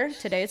beer.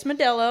 Today it's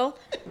Modelo.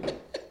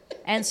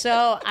 And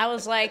so I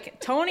was like,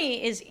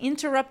 Tony is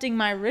interrupting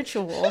my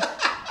ritual.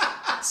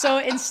 So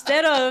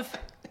instead of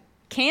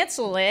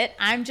cancel it,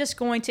 I'm just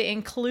going to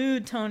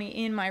include Tony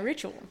in my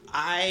ritual.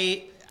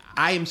 I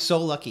am so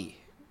lucky.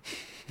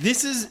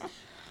 This is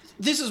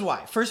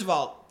why. First of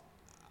all,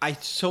 I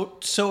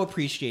so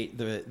appreciate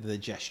the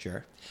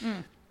gesture.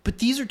 But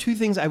these are two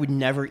things I would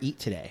never eat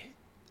today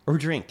or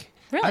drink.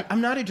 Really? I'm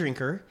not a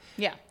drinker.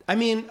 Yeah. I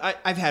mean,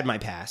 I've had my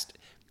past.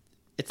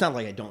 It's not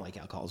like I don't like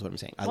alcohol is what I'm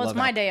saying. Well, it's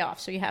my day off,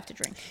 so you have to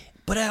drink.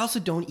 But I also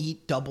don't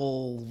eat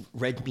double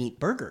red meat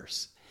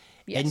burgers.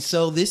 Yes. And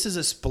so this is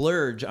a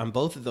splurge on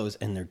both of those,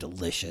 and they're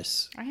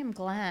delicious. I am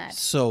glad.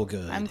 So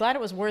good. I'm glad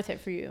it was worth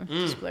it for you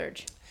to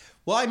splurge.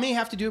 Well, I may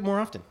have to do it more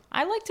often.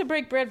 I like to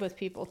break bread with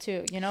people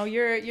too.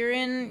 You're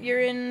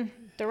in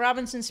the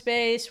Robinson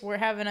space. We're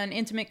having an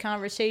intimate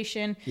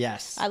conversation.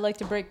 Yes. I like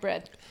to break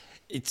bread.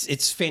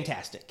 It's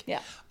fantastic.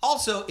 Yeah.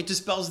 Also, it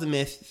dispels the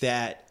myth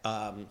that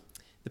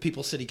the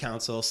People's City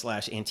Council /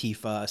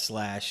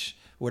 Antifa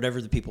 /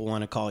 whatever the people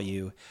want to call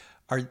you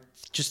are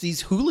just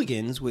these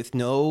hooligans with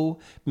no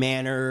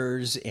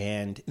manners,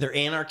 and they're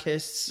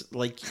anarchists,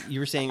 like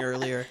you were saying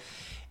earlier.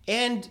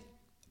 And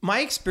my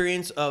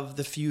experience of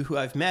the few who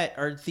I've met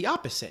are the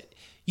opposite.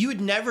 You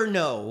would never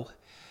know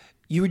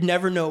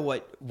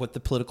what the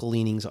political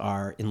leanings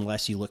are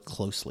unless you look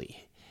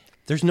closely.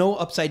 There's no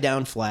upside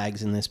down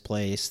flags in this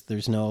place.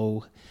 There's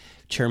no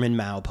Chairman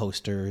Mao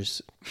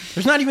posters.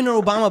 There's not even an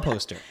Obama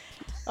poster.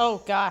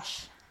 Oh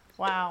gosh.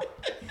 Wow.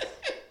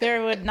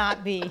 There would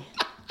not be.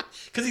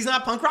 Because he's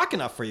not punk rock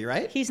enough for you,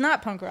 right? He's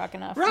not punk rock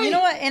enough. Right. You know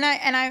what? And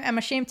I'm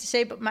ashamed to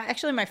say, but my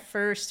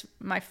first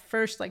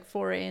like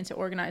foray into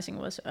organizing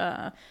was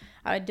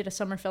I did a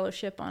summer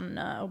fellowship on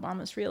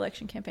Obama's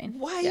re-election campaign.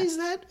 Why is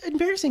that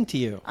embarrassing to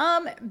you?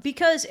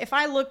 Because if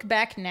I look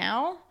back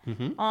now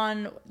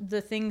on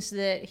the things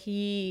that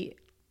he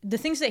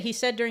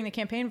said during the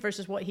campaign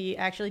versus what he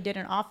actually did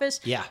in office,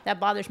 that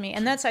bothers me.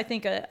 And that's, I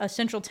think, a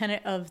central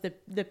tenet of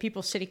the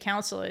People's City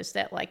Council is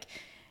that, like,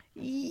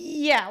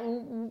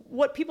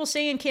 what people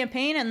say in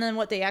campaign and then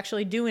what they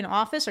actually do in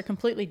office are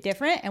completely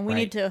different, and we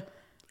need to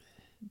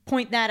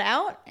point that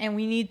out, and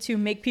we need to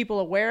make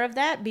people aware of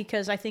that,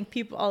 because I think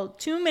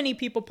too many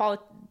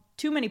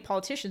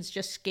politicians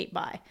just skate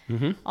by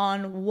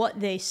on what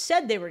they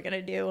said they were going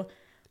to do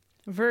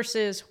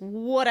versus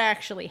what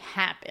actually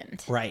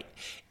happened. Right.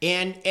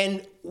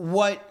 And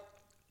what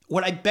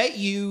I bet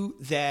you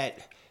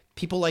that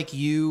people like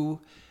you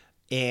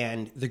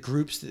and the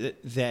groups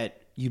that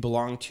you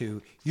belong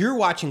to, you're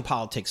watching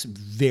politics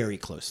very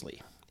closely.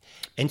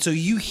 And so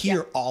you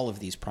hear all of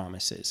these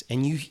promises,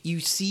 and you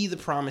see the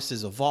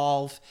promises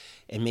evolve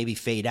and maybe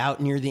fade out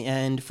near the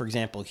end. For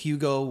example,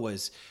 Hugo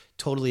was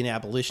totally an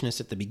abolitionist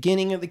at the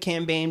beginning of the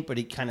campaign, but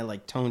he kind of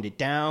like toned it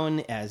down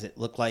as it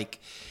looked like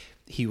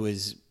he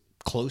was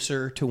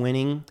closer to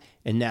winning.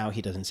 And now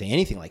he doesn't say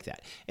anything like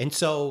that. And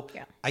so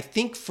I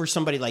think for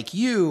somebody like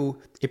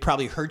you, it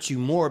probably hurts you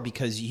more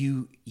because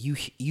you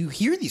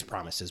hear these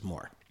promises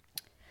more.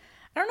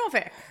 I don't know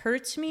if it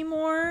hurts me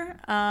more.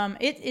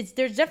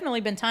 There's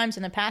definitely been times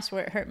in the past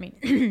where it hurt me,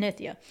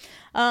 Nithya.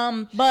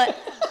 But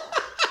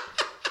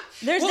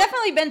there's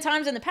definitely been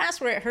times in the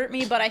past where it hurt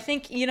me. But I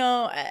think,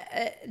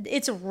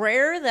 it's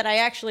rare that I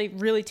actually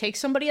really take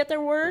somebody at their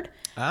word.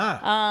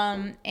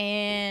 And,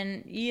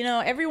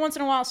 every once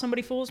in a while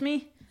somebody fools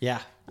me.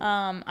 Yeah.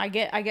 I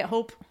get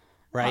hope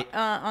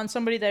on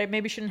somebody that I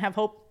maybe shouldn't have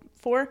hope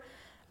for.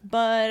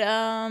 But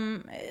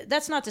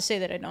that's not to say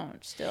that I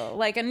don't still.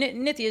 Like,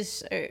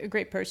 Nithya's a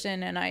great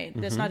person, and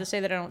that's not to say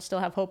that I don't still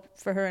have hope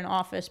for her in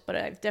office, but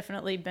I've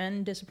definitely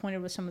been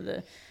disappointed with some of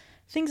the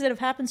things that have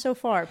happened so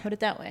far, put it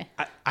that way.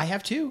 I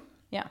have too.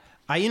 Yeah.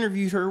 I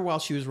interviewed her while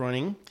she was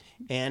running,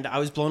 and I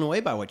was blown away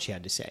by what she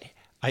had to say.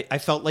 I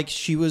felt like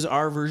she was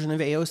our version of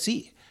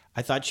AOC.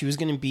 I thought she was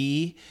going to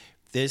be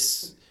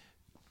this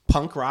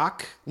punk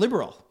rock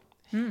liberal.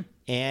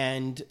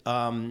 And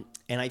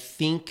I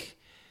think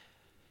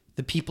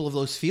the people of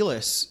Los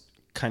Feliz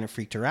kind of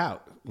freaked her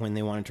out when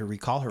they wanted to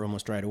recall her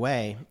almost right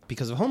away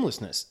because of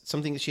homelessness,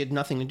 something that she had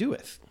nothing to do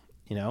with,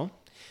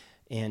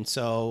 And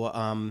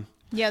so...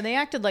 they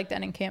acted like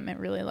that encampment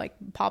really like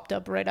popped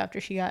up right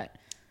after she got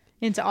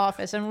into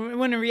office. And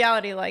when in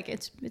reality, like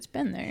it's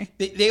been there.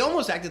 They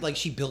almost acted like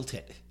she built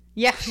it.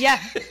 Yeah.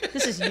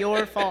 This is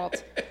your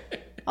fault.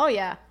 Oh,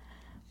 yeah.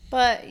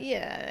 But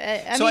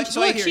yeah,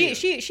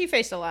 she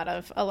faced a lot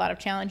of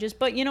challenges.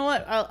 But you know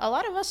what? A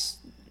lot of us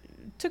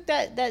took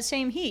that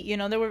same heat.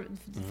 There were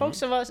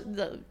folks of us.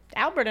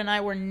 Albert and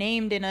I were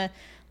named in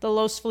the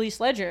Los Feliz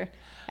Ledger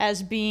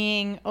as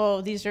being,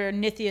 these are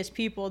Nithya's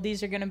people.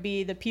 These are going to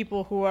be the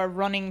people who are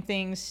running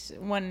things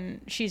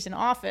when she's in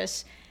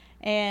office.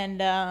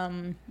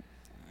 And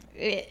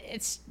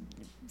it's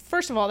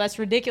first of all, that's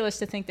ridiculous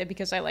to think that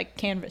because I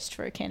canvassed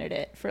for a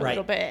candidate for a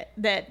little bit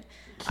that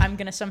I'm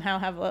going to somehow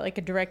have a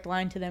direct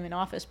line to them in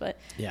office. But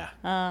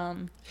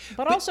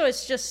but also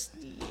it's just,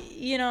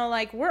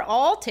 we're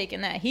all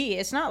taking that heat.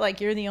 It's not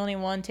like you're the only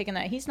one taking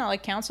that heat. It's not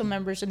like council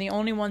members are the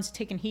only ones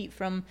taking heat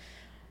from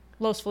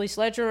Los Feliz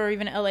Ledger or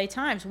even LA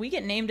Times. We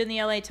get named in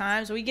the LA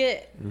Times. We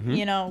get,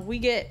 we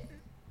get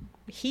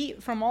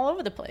heat from all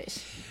over the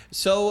place.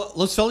 So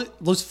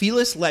Los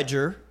Feliz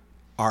Ledger,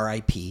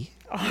 R.I.P.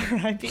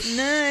 R.I.P.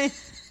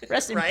 Nice.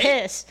 Rest in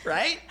piss.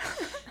 Right?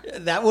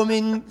 That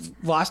woman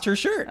lost her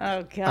shirt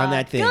on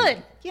that thing.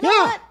 Good. You know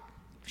what?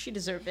 She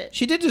deserved it.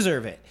 She did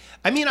deserve it.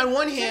 I mean, on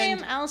one hand... Her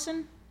name,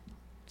 Allison?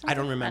 I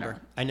don't remember.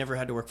 I never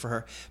had to work for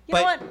her. You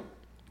know what?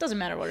 Doesn't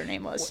matter what her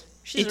name was.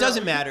 It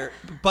doesn't matter.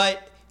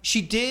 But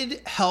she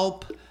did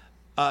help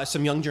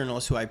some young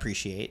journalists who I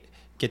appreciate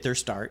get their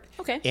start.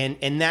 Okay.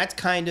 And that's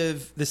kind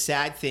of the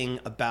sad thing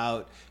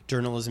about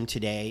journalism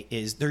today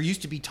is there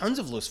used to be tons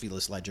of Los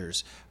Feliz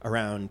Ledgers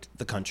around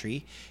the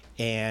country.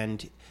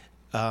 And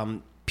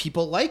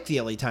people like the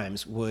LA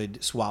Times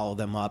would swallow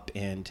them up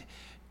and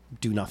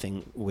do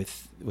nothing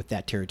with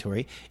that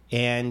territory.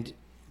 And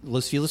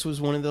Los Feliz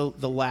was one of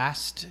the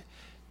last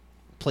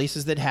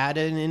places that had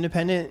an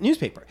independent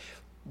newspaper.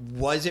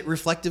 Was it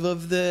reflective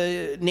of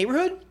the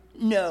neighborhood?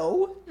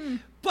 No.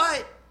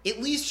 But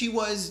at least she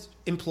was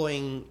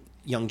employing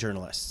young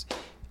journalists.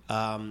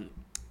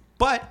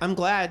 But I'm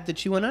glad that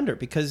she went under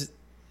because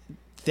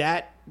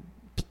that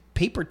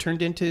paper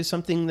turned into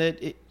something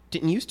that it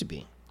didn't used to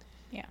be.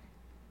 Yeah.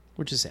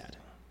 Which is sad.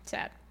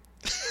 Sad.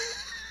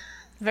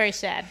 Very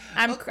sad.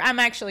 I'm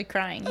actually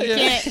crying.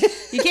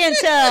 You can't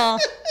tell.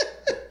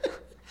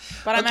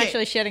 But I'm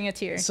actually shedding a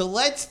tear. So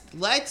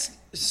let's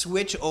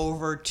switch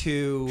over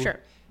to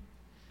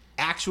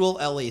actual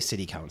LA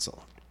City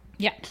Council.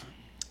 Yeah.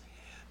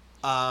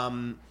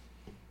 I'm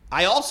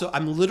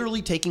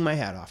literally taking my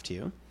hat off to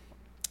you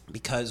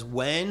because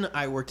when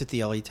I worked at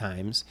the LA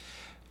Times,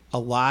 a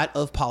lot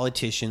of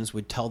politicians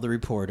would tell the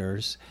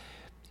reporters,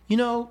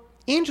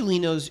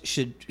 Angelenos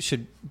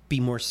should be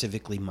more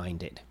civically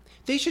minded.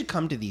 They should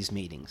come to these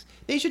meetings.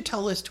 They should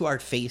tell us to our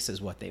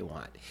faces what they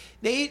want.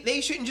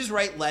 They shouldn't just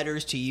write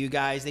letters to you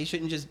guys. They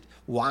shouldn't just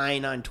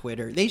whine on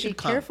Twitter. They should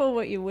come. Be careful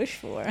what you wish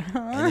for.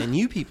 And then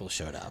you people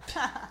showed up.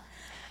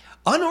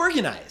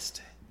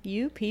 Unorganized.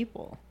 You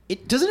people.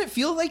 Doesn't it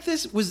feel like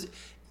this was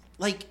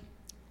like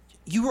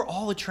you were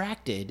all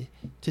attracted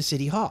to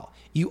City Hall.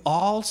 You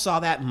all saw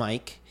that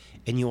mic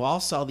and you all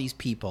saw these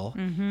people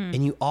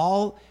and you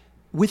all,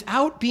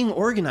 without being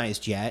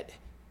organized yet,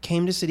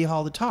 came to City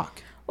Hall to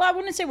talk. Well, I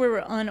wouldn't say we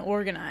were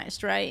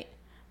unorganized, right?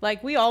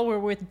 Like, we all were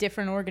with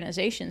different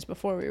organizations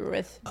before we were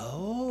with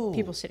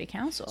People's City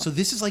Council. So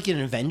this is like an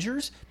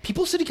Avengers?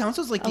 People's City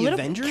Council is like the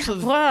Avengers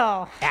of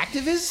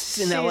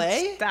activists in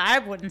LA? I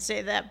wouldn't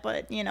say that,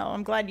 but,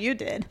 I'm glad you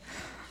did.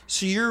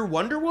 So you're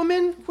Wonder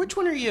Woman? Which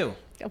one are you?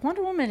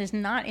 Wonder Woman is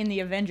not in the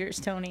Avengers,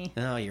 Tony.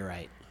 Oh, you're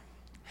right.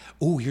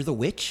 Oh, you're the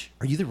witch?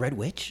 Are you the Red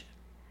Witch?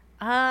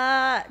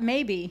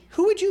 Maybe.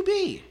 Who would you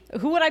be?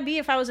 Who would I be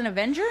if I was an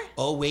Avenger?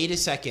 Oh, wait a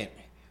second.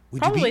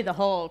 Would Probably you be... the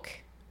Hulk.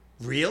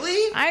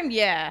 Really?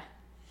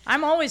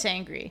 I'm always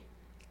angry.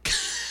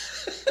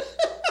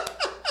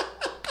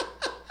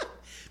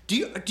 Do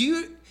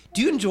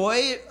you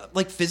enjoy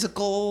like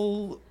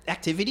physical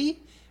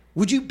activity?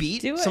 Would you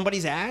beat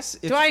somebody's ass?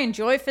 Do I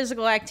enjoy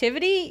physical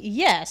activity?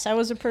 Yes, I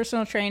was a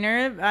personal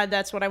trainer.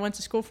 That's what I went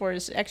to school for,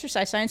 is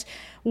exercise science.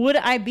 Would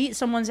I beat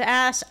someone's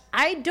ass?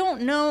 I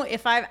don't know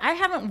if I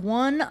haven't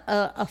won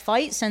a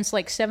fight since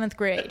like 7th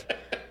grade.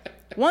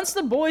 Once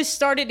the boys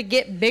started to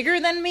get bigger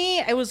than me,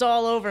 it was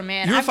all over,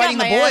 man. You were fighting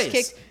the boys. Ass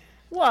kicked.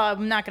 Well,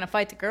 I'm not going to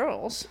fight the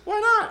girls. Why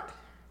not?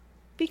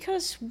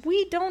 Because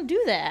we don't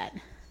do that.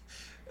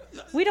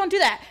 We don't do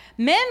that.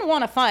 Men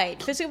want to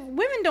fight.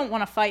 Women don't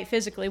want to fight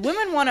physically.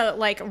 Women want to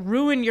like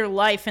ruin your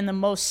life in the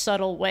most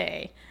subtle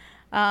way.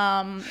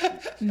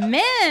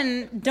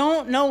 Men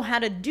don't know how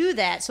to do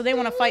that, so they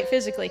want to fight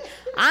physically.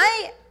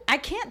 I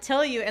can't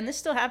tell you, and this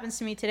still happens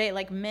to me today,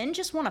 like men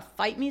just want to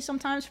fight me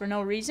sometimes for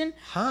no reason.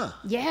 Huh.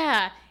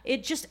 Yeah.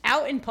 It just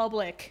out in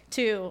public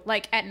too,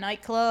 like at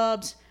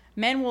nightclubs.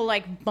 Men will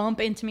like bump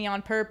into me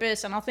on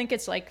purpose, and I'll think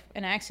it's like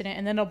an accident,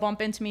 and then they'll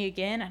bump into me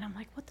again, and I'm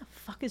like, what the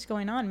fuck is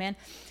going on, man?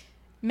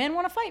 Men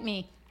want to fight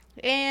me.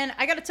 And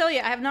I got to tell you,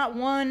 I have not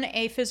won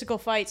a physical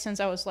fight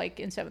since I was like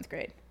in 7th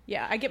grade.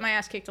 Yeah, I get my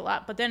ass kicked a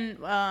lot, but then,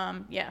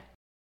 yeah.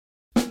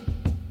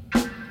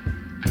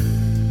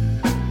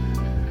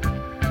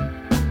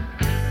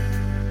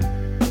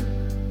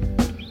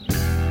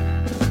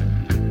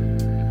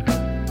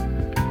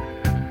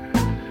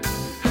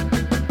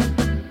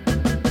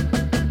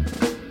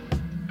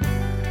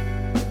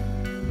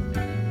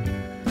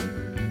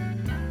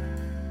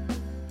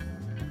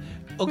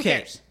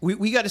 Okay,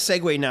 we got to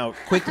segue now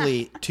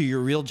quickly to your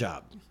real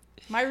job.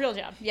 My real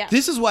job, yeah.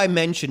 This is why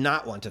men should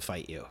not want to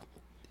fight you.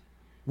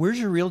 Where's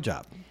your real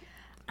job?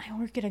 I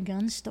work at a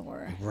gun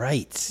store.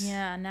 Right.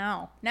 Yeah,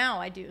 now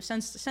I do.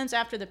 Since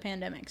after the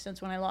pandemic,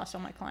 since when I lost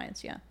all my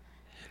clients, yeah.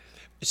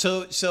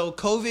 So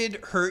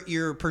COVID hurt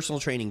your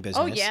personal training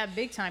business. Oh yeah,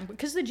 big time.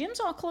 Because the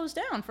gyms all closed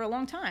down for a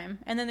long time,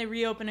 and then they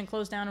reopened and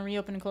closed down and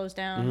reopened and closed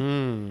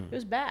down. It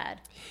was bad.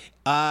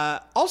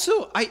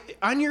 Also,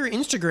 on your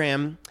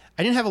Instagram,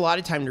 I didn't have a lot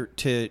of time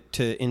to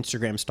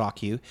Instagram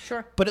stalk you.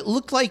 Sure. But it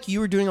looked like you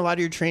were doing a lot of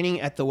your training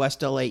at the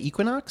West LA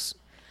Equinox.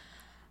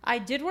 I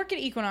did work at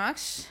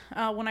Equinox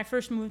when I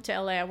first moved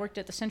to LA. I worked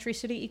at the Century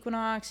City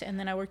Equinox, and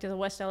then I worked at the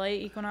West LA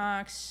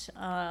Equinox,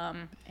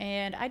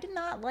 and I did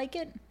not like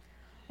it.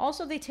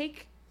 Also,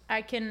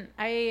 I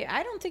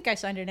don't think I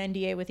signed an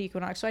NDA with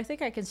Equinox, so I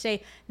think I can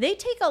say they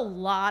take a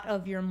lot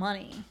of your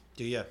money.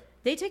 Do you?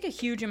 They take a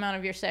huge amount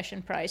of your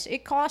session price.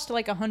 It cost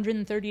like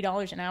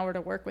 $130 an hour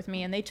to work with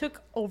me, and they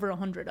took over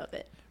 $100 of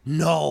it.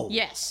 No.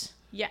 Yes.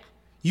 Yeah.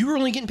 You were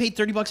only getting paid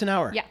 $30 an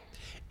hour. Yeah.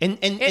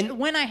 And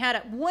when I had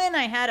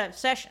a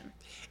session.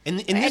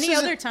 And any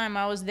other time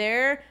I was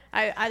there,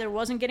 I either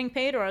wasn't getting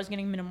paid or I was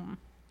getting minimum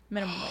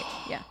wage.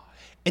 Yeah.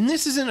 And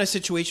this isn't a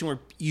situation where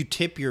you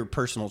tip your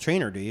personal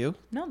trainer, do you?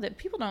 No, that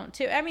people don't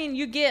tip. I mean,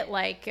 you get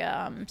like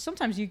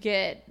sometimes you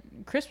get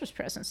Christmas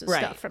presents and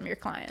stuff from your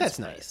clients. That's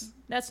nice.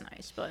 That's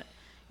nice, but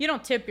you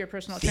don't tip your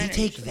personal trainer. They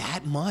take usually.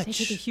 that much. They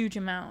take a huge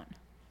amount.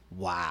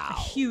 Wow. A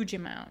huge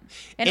amount.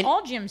 And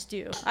all gyms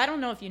do. I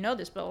don't know if you know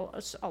this, but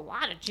a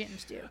lot of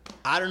gyms do.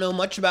 I don't know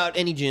much about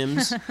any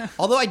gyms.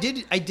 Although I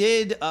did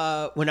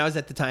when I was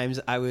at the Times,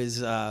 I was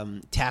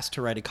tasked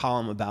to write a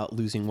column about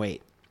losing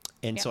weight.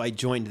 And so I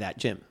joined that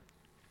gym.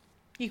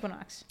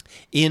 Equinox.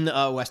 In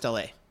West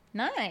LA.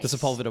 Nice. The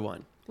Sepulveda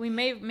one.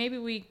 Maybe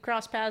we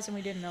crossed paths and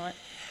we didn't know it.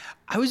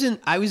 I was in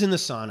the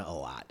sauna a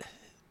lot.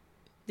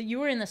 You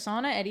were in the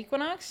sauna at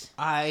Equinox?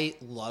 I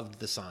loved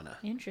the sauna.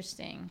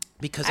 Interesting.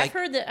 Because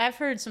I've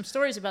heard some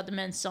stories about the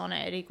men's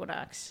sauna at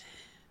Equinox.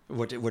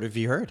 What have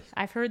you heard?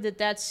 I've heard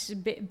that's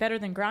better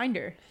than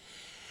Grindr.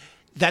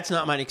 That's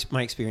not my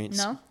experience.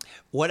 No?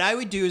 What I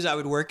would do is I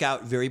would work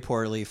out very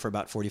poorly for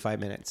about 45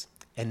 minutes.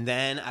 And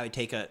then I would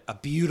take a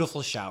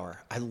beautiful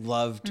shower. I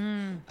loved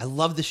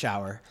the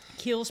shower.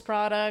 Kiehl's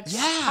products.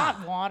 Yeah.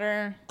 Hot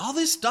water. All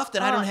this stuff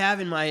that I don't have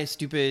in my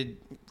stupid,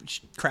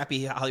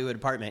 crappy Hollywood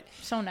apartment.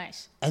 So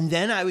nice. And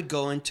then I would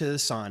go into the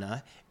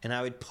sauna and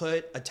I would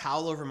put a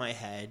towel over my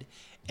head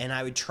and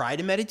I would try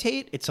to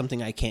meditate. It's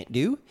something I can't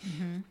do.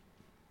 Mm-hmm.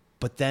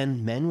 But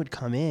then men would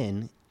come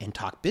in and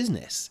talk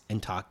business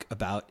and talk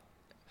about,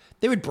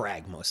 they would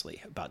brag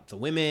mostly about the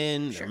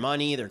women, their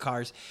money, their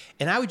cars.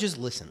 And I would just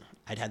listen.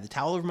 I'd have the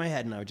towel over my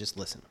head and I would just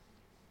listen.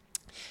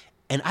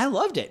 And I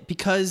loved it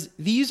because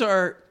these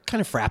are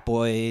kind of frat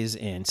boys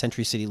and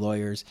Century City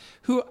lawyers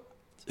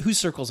whose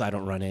circles I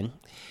don't run in.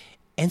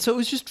 And so it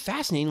was just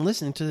fascinating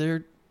listening to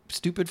their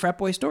stupid frat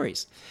boy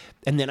stories.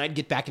 And then I'd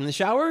get back in the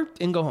shower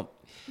and go home.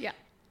 Yeah.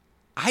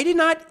 I did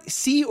not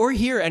see or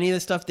hear any of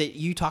the stuff that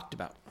you talked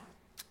about.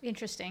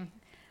 Interesting.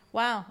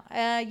 Wow.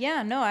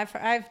 Yeah, no,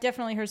 I've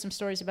definitely heard some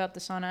stories about the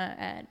sauna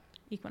at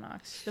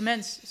equinox. The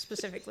men's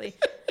specifically.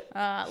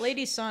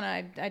 Ladies'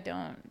 sauna, I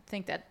don't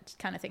think that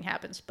kind of thing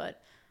happens,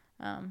 but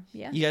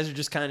yeah. You guys are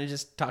just kind of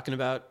just talking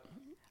about...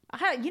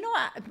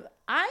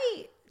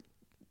 I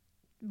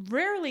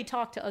rarely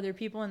talk to other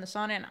people in the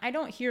sauna, and I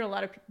don't hear a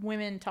lot of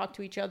women talk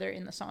to each other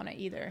in the sauna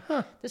either.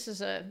 Huh. This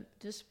is a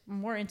just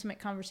more intimate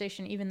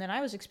conversation even than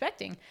I was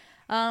expecting.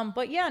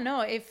 But yeah,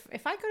 no, if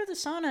I go to the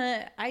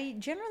sauna,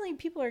 generally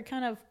people are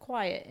kind of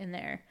quiet in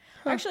there.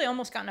 I actually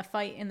almost got in a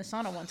fight in the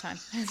sauna one time.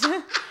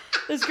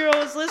 This girl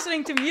was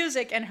listening to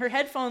music and her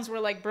headphones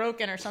were like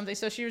broken or something,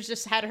 so she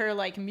had her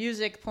like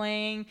music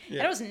playing.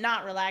 Yeah. And it was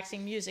not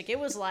relaxing music. It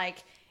was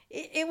like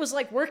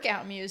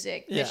workout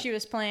music that she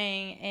was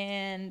playing,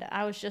 and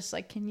I was just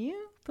like, can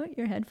you put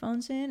your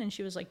headphones in? And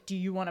she was like, do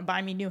you want to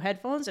buy me new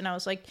headphones? And I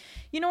was like,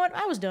 you know what?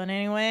 I was done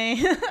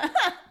anyway.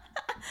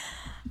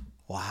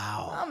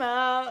 Wow. I'm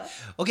out.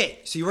 Okay,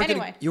 so you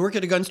work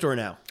at a gun store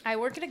now. I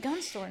work at a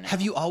gun store now.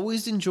 Have you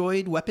always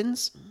enjoyed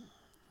weapons?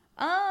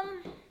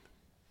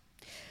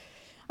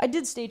 I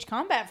did stage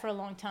combat for a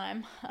long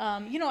time.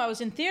 I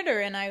was in theater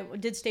and I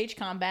did stage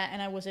combat,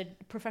 and I was a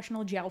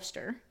professional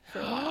jouster for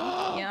a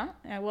while. Yeah,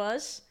 I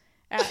was.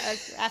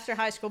 After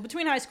high school,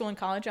 between high school and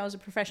college, I was a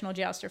professional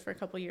jouster for a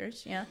couple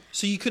years. Yeah.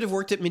 So you could have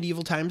worked at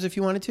medieval times if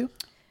you wanted to?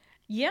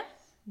 Yeah,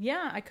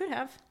 I could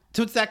have.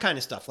 So it's that kind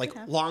of stuff, like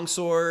long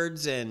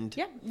swords and...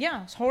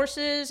 Yeah,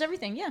 horses,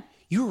 everything, yeah.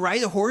 You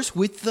ride a horse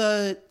with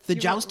the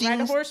jousting?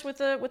 Ride a horse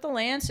with a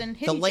lance and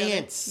hit each other. The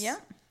lance.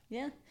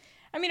 Yeah.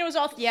 I mean, it was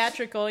all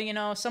theatrical,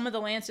 Some of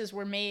the lances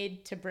were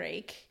made to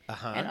break,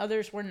 and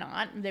others were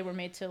not. They were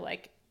made to,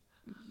 like,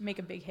 make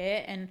a big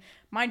hit. And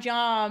my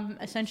job,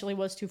 essentially,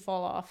 was to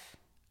fall off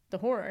the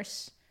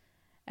horse.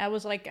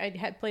 I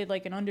had played,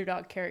 like, an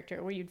underdog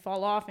character where you'd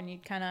fall off and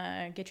you'd kind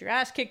of get your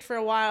ass kicked for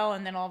a while,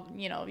 and then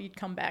you'd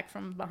come back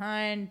from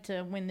behind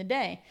to win the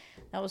day.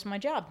 That was my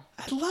job.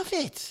 I love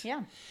it.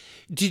 Yeah.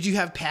 Did you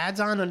have pads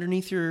on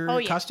underneath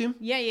your costume?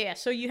 Yeah.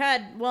 So you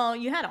had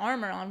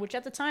armor on, which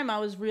at the time I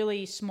was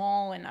really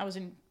small and I was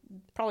in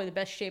probably the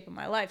best shape of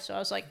my life. So I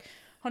was like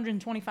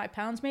 125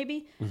 pounds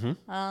maybe,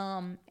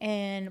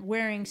 and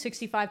wearing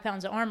 65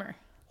 pounds of armor.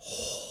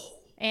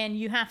 And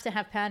you have to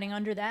have padding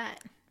under that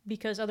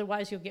because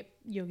otherwise you'll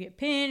get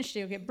pinched,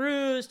 you'll get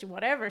bruised,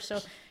 whatever.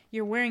 So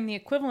you're wearing the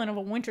equivalent of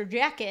a winter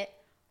jacket,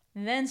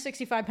 and then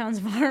 65 pounds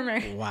of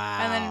armor. Wow.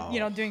 And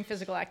then doing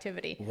physical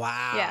activity.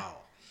 Wow. Yeah.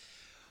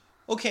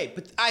 Okay,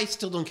 but I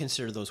still don't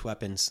consider those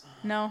weapons.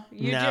 No?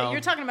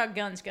 You're talking about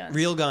guns.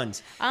 Real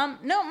guns.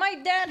 No, my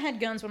dad had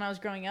guns when I was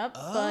growing up,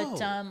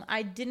 but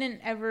I didn't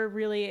ever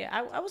really...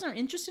 I wasn't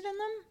interested in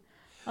them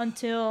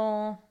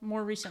until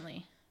more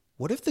recently.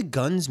 What if the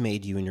guns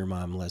made you and your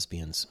mom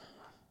lesbians?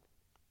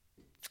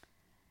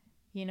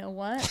 You know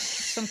what?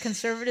 Some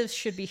conservatives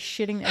should be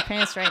shitting their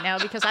pants right now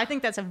because I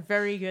think that's a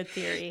very good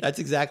theory. That's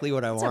exactly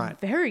what I want.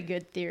 It's a very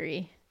good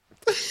theory.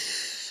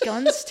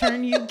 Guns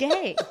turn you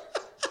gay.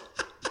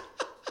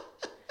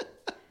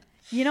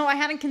 I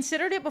hadn't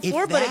considered it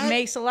before, but it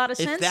makes a lot of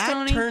sense,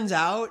 Tony. If that turns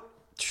out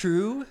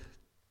true...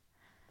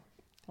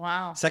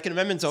 Wow. Second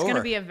Amendment's over. It's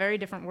going to be a very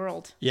different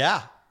world.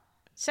 Yeah.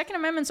 Second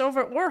Amendment's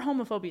over or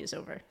homophobia is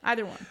over.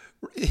 Either one.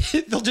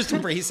 They'll just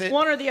embrace it.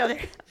 One or the other.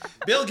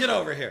 Bill, get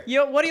over here.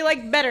 What do you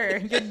like better?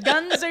 Your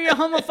guns or your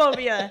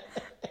homophobia?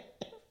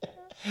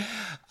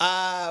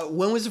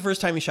 When was the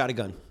first time you shot a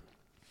gun?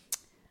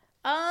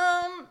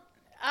 It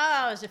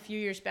was a few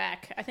years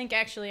back. I think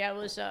actually it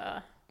was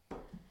a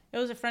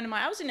friend of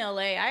mine. I was in LA.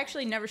 I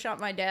actually never shot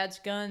my dad's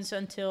guns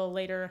until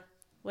later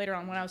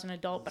on when I was an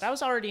adult, but I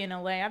was already in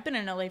LA. I've been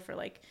in LA for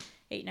like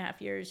 8.5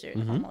 years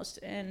almost.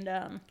 And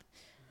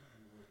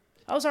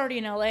I was already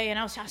in LA and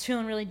I was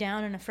feeling really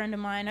down, and a friend of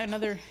mine,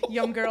 another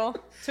young girl,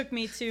 took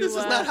me to... This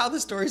is not how the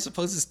story's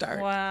supposed to start.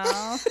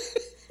 Wow.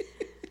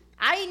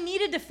 I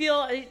needed to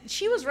feel...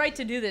 She was right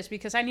to do this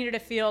because I needed to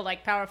feel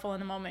like powerful in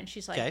the moment.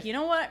 She's like, You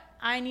know what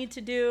I need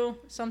to do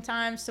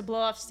sometimes to blow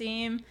off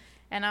steam?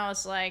 And I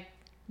was like,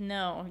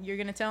 no, you're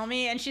going to tell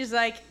me? And she's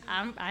like,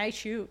 I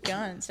shoot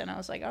guns. And I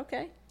was like,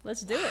 okay,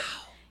 let's do it.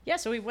 Yeah,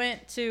 so we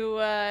went to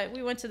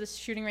this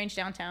shooting range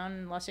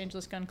downtown, Los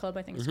Angeles Gun Club,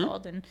 I think it's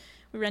called, and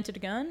we rented a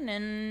gun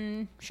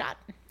and shot,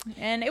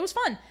 and it was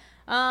fun.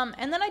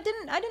 And then I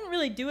didn't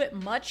really do it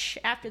much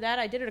after that.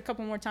 I did it a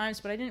couple more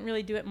times, but I didn't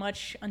really do it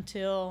much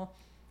until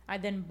I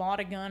then bought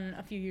a gun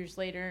a few years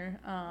later,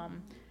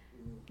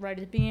 right at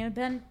the beginning of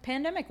the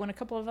pandemic, when a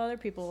couple of other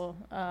people,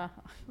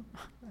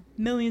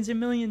 millions and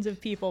millions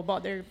of people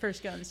bought their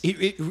first guns.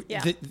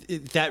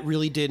 That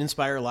really did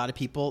inspire a lot of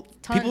people.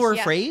 Tons, people were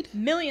afraid?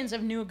 Millions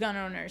of new gun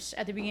owners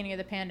at the beginning of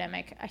the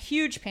pandemic. A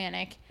huge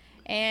panic.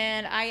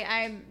 And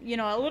I'm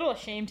a little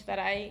ashamed that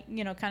I,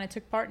 kind of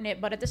took part in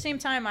it. But at the same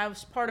time, I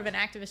was part of an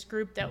activist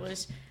group that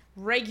was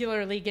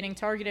regularly getting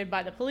targeted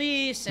by the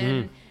police.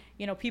 And,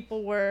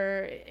 people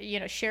were,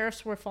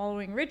 sheriffs were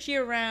following Richie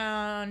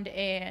around.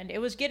 And it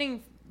was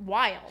getting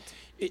wild.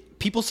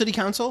 People City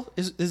Council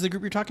is the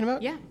group you're talking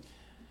about? Yeah.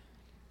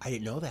 I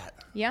didn't know that.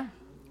 Yeah.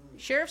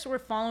 Sheriffs were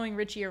following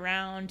Richie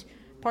around,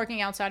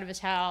 parking outside of his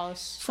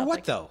house. For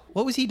what, though?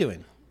 What was he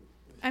doing?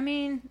 I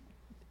mean...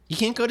 You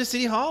can't go to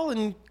City Hall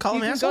and call him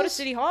You can assholes? go to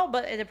City Hall,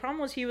 but the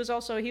problem was he was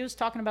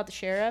talking about the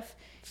sheriff.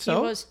 So?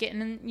 He was getting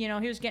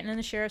in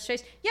the sheriff's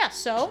face. Yeah,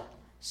 so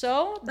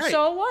Right.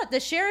 so what? The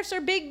sheriffs are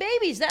big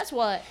babies. That's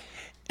what.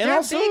 And They're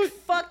also- big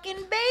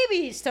fucking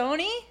babies,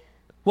 Tony.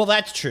 Well,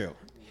 that's true.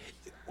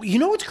 You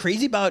know what's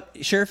crazy about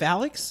Sheriff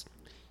Alex?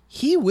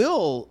 He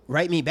will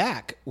write me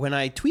back when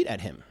I tweet at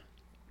him.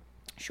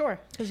 Sure,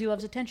 because he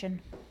loves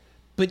attention.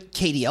 But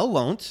KDL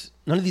won't.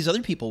 None of these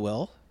other people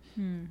will.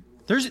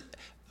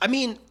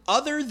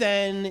 Other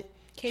than...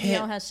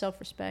 KDL has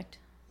self-respect.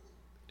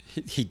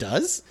 He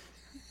does?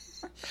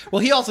 Well,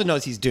 he also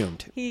knows he's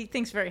doomed. He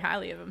thinks very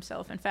highly of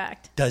himself, in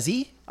fact. Does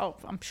he? Oh,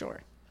 I'm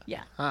sure.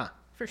 Yeah. Huh.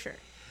 For sure.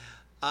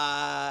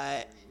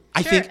 I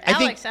Sure,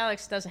 think...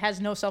 Alex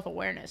has no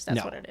self-awareness. That's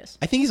no. what it is.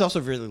 I think he's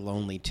also really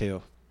lonely,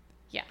 too.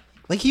 Yeah.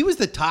 Like, he was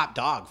the top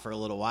dog for a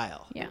little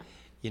while. Yeah.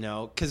 You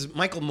know, because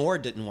Michael Moore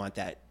didn't want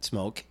that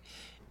smoke,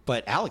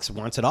 but Alex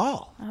wants it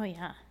all. Oh,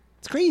 yeah.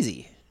 It's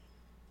crazy.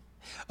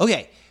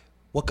 Okay,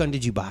 what gun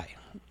did you buy?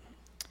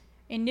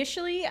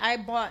 Initially,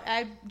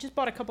 I just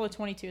bought a couple of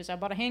 22s. I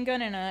bought a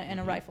handgun and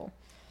a rifle.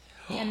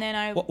 And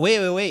then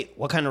Wait.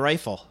 What kind of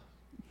rifle?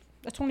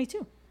 a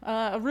 22.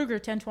 A Ruger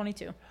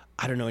 1022.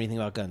 I don't know anything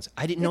about guns.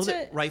 I didn't know It's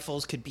that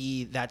rifles could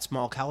be that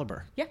small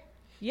caliber. Yeah.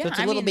 Yeah. So it's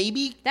a little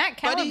baby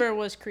That buddy? caliber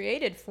was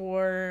created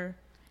for...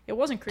 It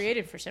wasn't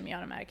created for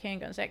semi-automatic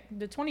handguns.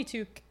 The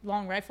 22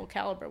 long rifle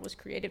caliber was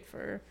created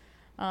for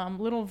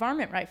little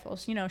varmint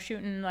rifles,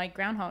 shooting like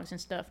groundhogs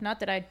and stuff. Not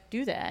that I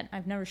do that.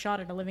 I've never shot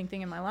at a living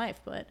thing in my life,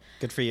 but...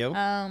 Good for you.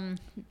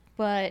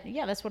 But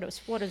yeah, that's what it was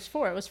for.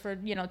 It was for,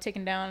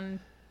 taking down...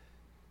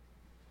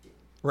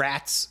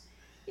 Rats.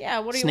 Yeah,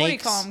 what do you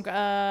Snakes. call them?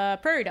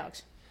 Prairie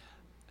dogs.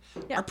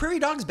 Yeah. Are prairie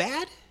dogs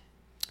bad?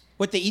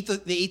 What, they eat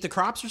the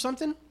crops or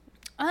something?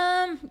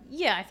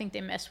 Yeah, I think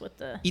they mess with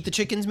the... Eat the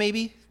chickens,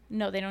 maybe?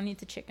 No, they don't eat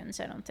the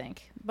chickens, I don't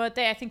think. But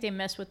I think they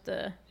mess with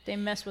the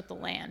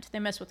land. They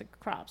mess with the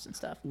crops and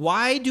stuff.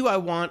 Why do I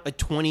want a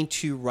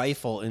 22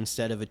 rifle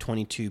instead of a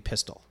 22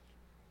 pistol?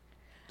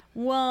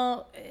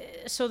 Well,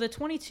 so the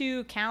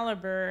 22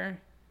 caliber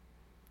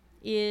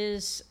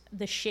is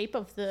the shape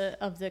of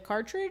the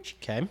cartridge.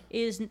 Okay.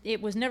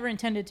 It was never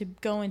intended to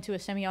go into a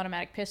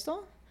semi-automatic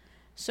pistol,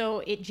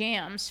 so it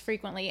jams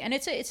frequently, and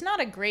it's not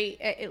a great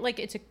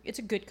it's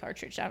a good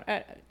cartridge.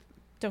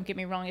 Don't get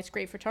me wrong, it's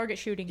great for target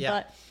shooting,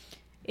 but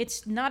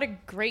it's not a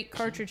great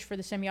cartridge for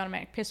the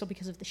semi-automatic pistol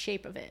because of the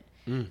shape of it.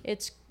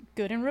 It's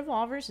good in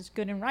revolvers, it's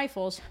good in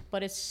rifles,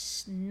 but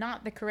it's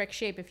not the correct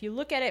shape. If you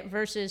look at it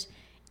versus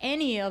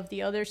any of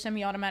the other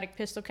semi-automatic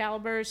pistol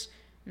calibers,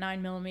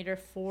 9mm,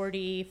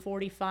 40,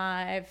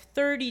 45,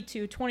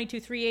 32, 22,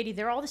 380,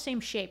 they're all the same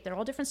shape. They're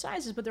all different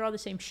sizes, but they're all the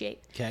same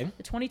shape. Okay.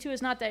 The 22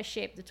 is not that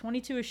shape. The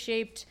 22 is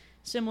shaped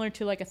similar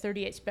to like a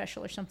 38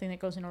 Special or something that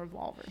goes in a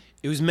revolver.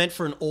 It was meant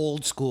for an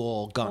old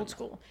school gun. Old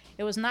school.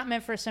 It was not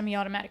meant for a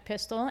semi-automatic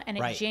pistol, and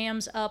it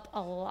jams up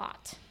a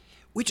lot.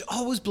 Which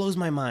always blows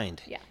my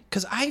mind. Yeah.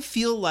 Because I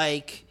feel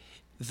like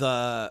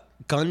the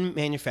gun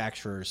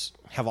manufacturers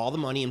have all the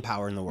money and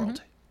power in the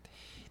world.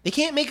 They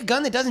can't make a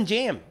gun that doesn't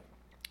jam.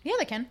 Yeah,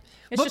 they can.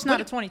 It's just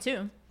not a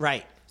 22.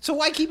 Right. So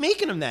why keep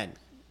making them then?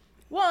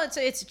 Well,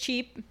 it's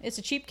cheap. It's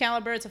a cheap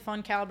caliber. It's a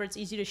fun caliber. It's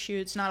easy to shoot.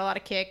 It's not a lot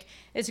of kick.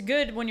 It's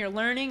good when you're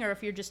learning or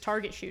if you're just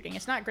target shooting.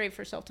 It's not great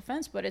for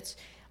self-defense, but it's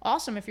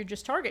awesome if you're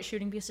just target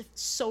shooting because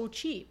it's so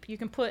cheap. You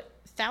can put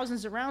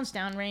thousands of rounds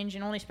downrange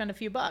and only spend a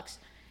few bucks,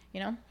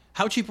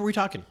 How cheap are we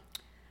talking?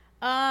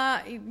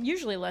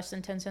 Usually less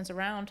than 10 cents a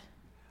round.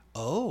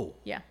 Oh.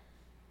 Yeah.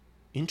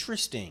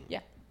 Interesting.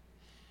 Yeah.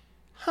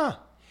 Huh.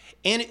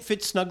 And it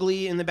fits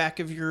snugly in the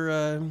back of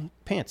your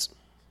pants.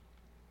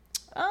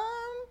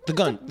 The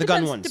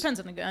gun ones. Depends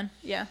on the gun.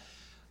 Yeah.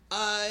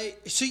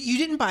 So you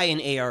didn't buy an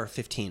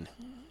AR-15?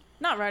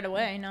 Not right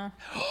away, no.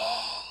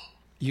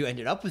 You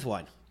ended up with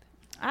one.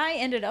 I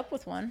ended up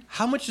with one.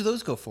 How much do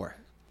those go for?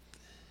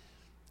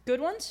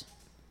 Good ones?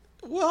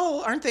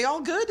 Well, aren't they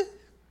all good?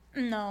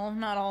 No,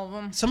 not all of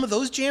them. Some of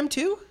those jam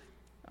too?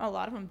 A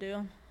lot of them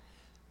do.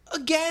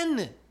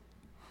 Again,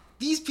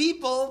 these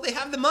people, they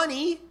have the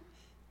money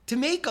to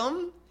make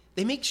them.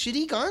 They make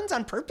shitty guns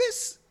on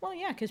purpose? Well,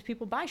 yeah, because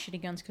people buy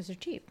shitty guns because they're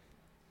cheap.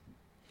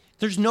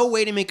 There's no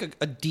way to make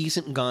a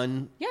decent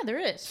gun Yeah, there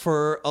is.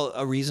 for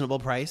a reasonable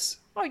price?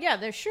 Oh, yeah,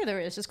 there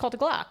is. It's called a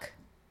Glock.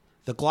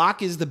 The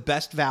Glock is the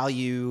best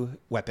value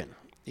weapon,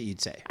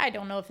 you'd say. I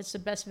don't know if it's the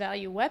best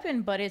value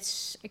weapon, but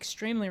it's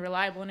extremely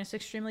reliable and it's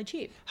extremely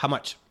cheap. How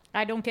much?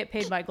 I don't get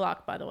paid by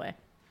Glock, by the way.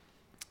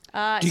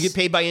 Do you get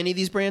paid by any of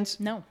these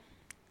brands? No.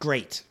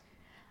 Great.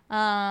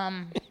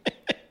 The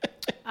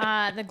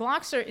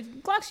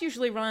Glocks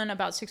usually run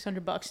about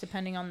 $600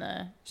 depending on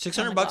the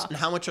 $600, Glock. and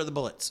how much are the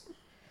bullets?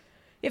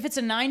 If it's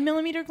a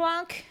 9mm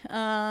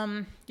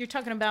Glock, you're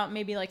talking about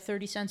maybe like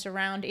 30 cents a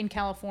round in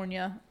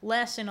California,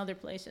 less in other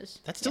places.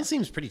 That still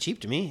seems pretty cheap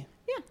to me.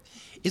 Yeah.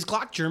 Is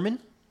Glock German?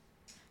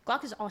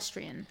 Glock is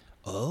Austrian.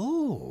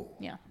 Oh.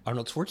 Yeah.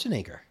 Arnold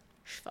Schwarzenegger.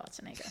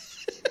 Schwarzenegger.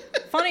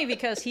 funny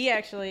because he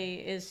actually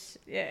is.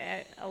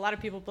 A lot of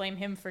people blame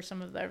him for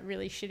some of the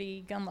really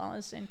shitty gun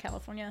laws in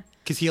California.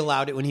 Because he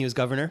allowed it when he was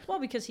governor. Well,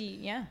 because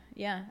yeah.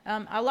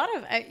 A lot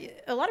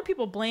of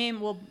people blame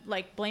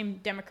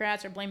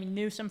Democrats or blame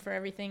Newsom for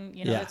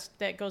everything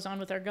that goes on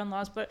with our gun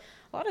laws. But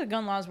a lot of the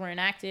gun laws were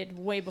enacted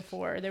way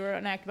before. They were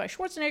enacted by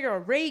Schwarzenegger or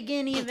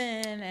Reagan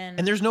even.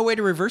 And there's no way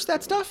to reverse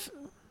that stuff?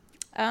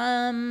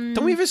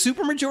 Don't we have a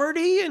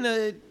supermajority and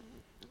a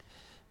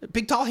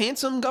big, tall,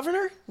 handsome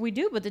governor? We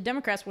do, but the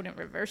Democrats wouldn't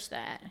reverse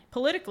that.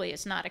 Politically,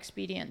 it's not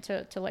expedient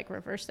to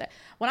reverse that.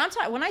 When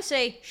I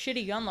say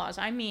shitty gun laws,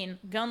 I mean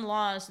gun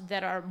laws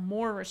that are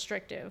more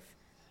restrictive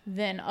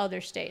than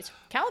other states.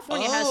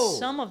 California has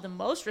some of the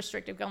most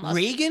restrictive gun laws.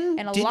 Reagan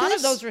and a did lot this?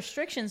 of those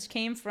restrictions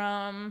came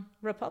from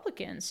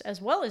Republicans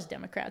as well as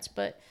Democrats.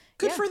 But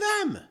good for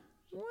them.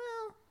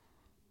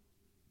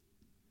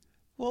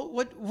 Well,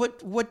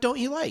 what don't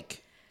you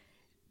like?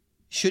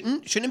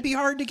 Shouldn't it be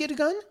hard to get a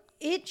gun?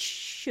 It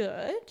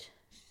should.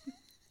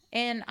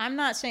 And I'm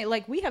not saying,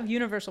 we have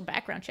universal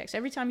background checks.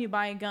 Every time you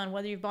buy a gun,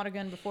 whether you've bought a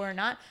gun before or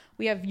not,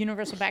 we have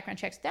universal background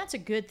checks. That's a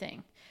good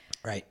thing.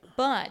 Right.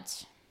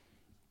 But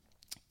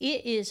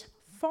it is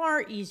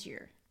far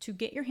easier to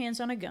get your hands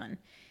on a gun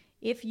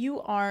if you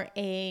are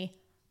a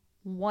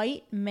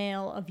white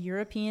male of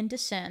European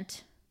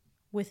descent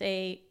with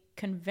a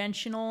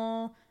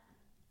conventional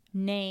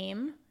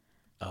name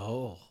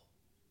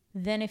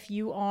than if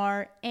you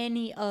are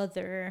any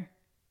other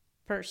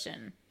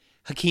person.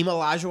 Hakeem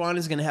Olajuwon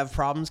is going to have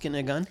problems getting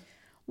a gun?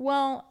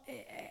 Well,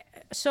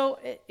 so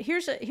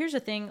here's a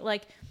thing.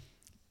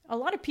 A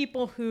lot of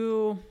people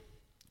who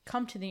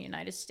come to the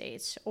United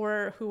States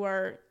or who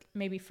are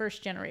maybe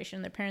first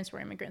generation, their parents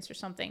were immigrants or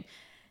something,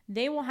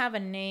 they will have a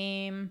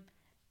name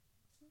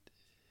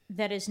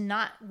that is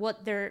not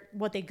what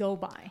they go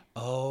by.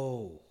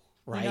 Oh,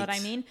 right. You know what I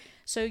mean?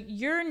 So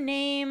your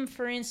name,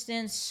 for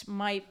instance,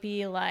 might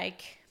be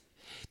like...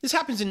 This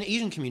happens in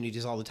Asian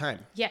communities all the time.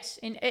 Yes.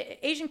 In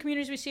Asian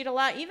communities, we see it a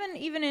lot. Even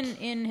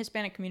in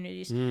Hispanic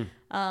communities.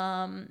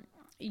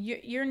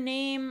 Your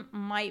name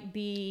might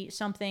be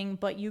something,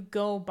 but you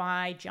go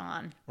by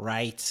John.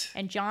 Right.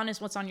 And John is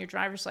what's on your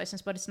driver's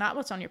license, but it's not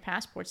what's on your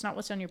passport. It's not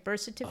what's on your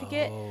birth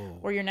certificate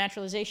or your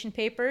naturalization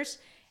papers.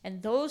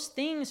 And those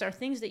things are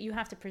things that you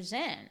have to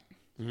present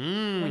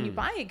when you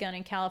buy a gun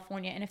in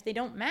California. And if they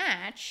don't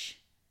match...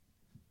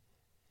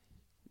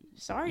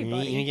 Sorry,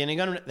 buddy. You ain't getting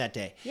a gun that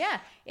day. Yeah,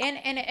 and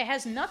it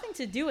has nothing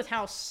to do with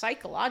how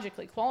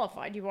psychologically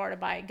qualified you are to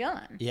buy a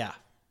gun. Yeah.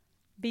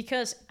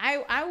 Because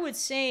I would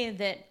say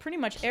that pretty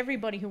much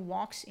everybody who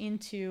walks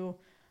into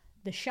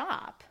the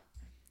shop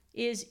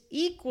is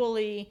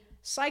equally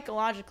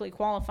psychologically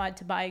qualified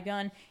to buy a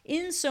gun,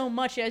 in so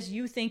much as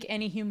you think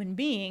any human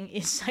being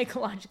is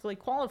psychologically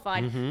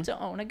qualified to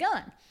own a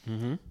gun.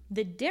 Mm-hmm.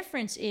 The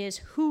difference is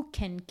who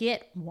can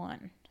get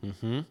one.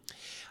 Mm-hmm.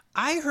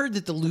 I heard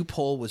that the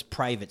loophole was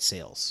private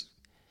sales.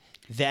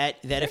 That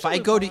if I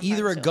go to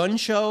either a gun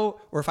show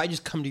or if I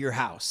just come to your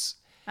house.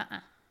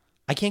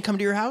 I can't come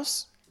to your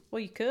house? Well,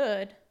 you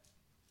could,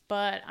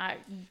 but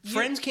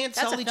friends can't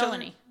sell each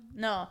other?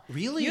 No.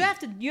 Really? You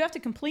have to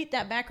complete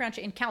that background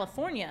check in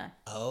California.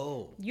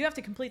 Oh. You have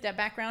to complete that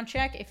background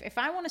check. If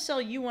I want to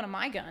sell you one of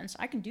my guns,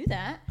 I can do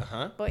that.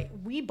 But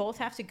we both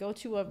have to go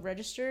to a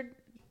registered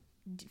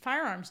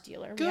firearms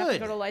dealer. We have to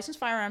go to a licensed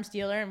firearms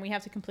dealer, and we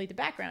have to complete the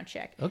background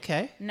check.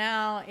 Okay.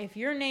 Now, if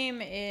your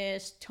name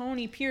is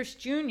Tony Pierce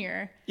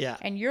Jr.,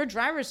 and your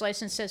driver's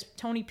license says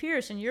Tony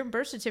Pierce, and your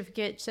birth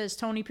certificate says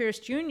Tony Pierce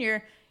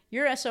Jr.,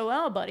 you're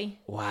SOL, buddy.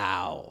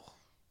 Wow.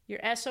 You're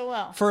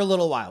SOL. For a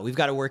little while. We've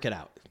got to work it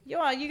out.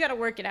 Well, you got to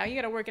work it out. You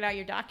got to work it out,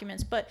 your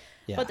documents. But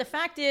the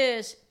fact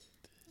is,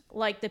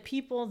 the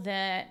people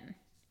that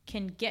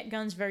can get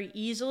guns very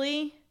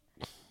easily,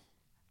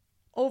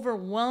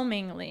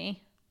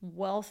 overwhelmingly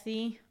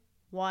wealthy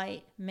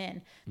white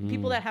men.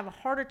 People that have a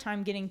harder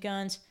time getting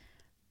guns,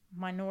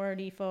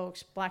 minority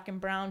folks, black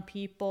and brown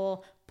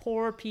people,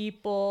 poor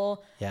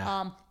people,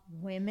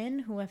 women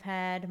who have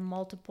had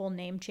multiple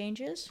name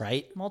changes,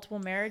 multiple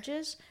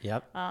marriages.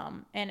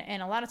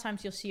 And a lot of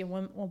times you'll see a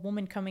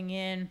woman coming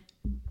in,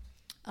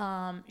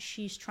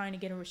 she's trying to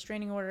get a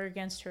restraining order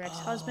against her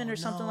ex-husband or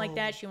something like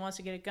that. She wants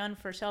to get a gun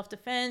for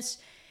self-defense.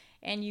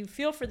 And you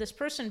feel for this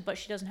person, but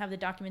she doesn't have the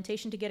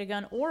documentation to get a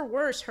gun. Or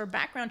worse, her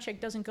background check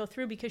doesn't go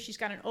through because she's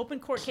got an open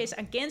court case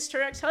against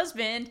her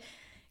ex-husband.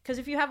 Because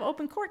if you have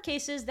open court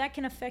cases, that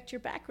can affect your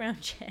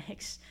background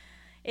checks.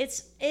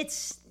 It's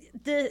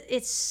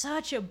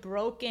such a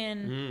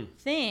broken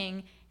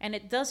thing, and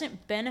it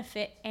doesn't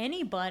benefit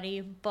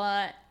anybody.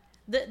 But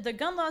the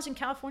gun laws in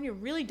California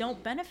really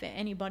don't benefit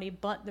anybody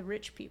but the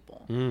rich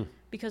people,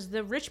 because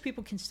the rich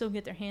people can still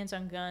get their hands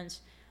on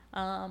guns,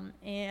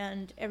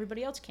 and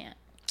everybody else can't.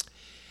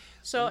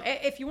 So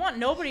if you want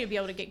nobody to be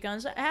able to get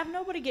guns, have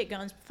nobody get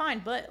guns,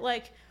 fine. But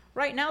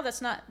right now, that's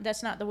not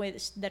the way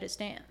that it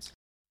stands.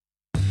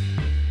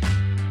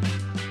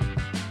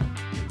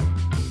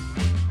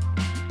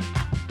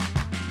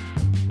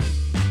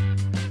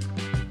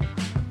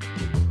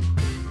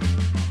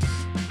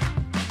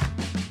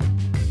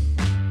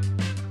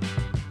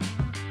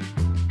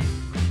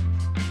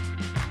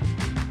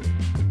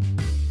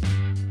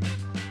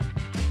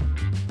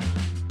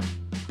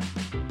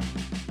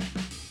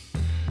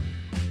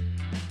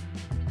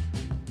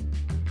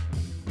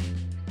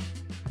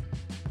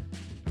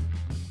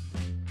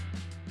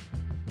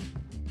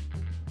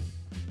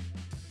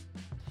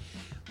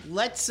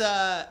 let's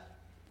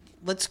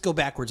go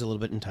backwards a little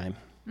bit in time.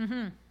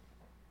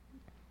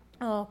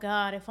 Oh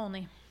God, if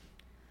only.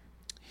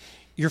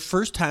 Your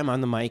first time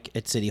on the mic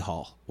at City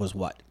Hall was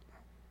what?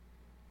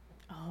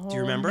 Oh, do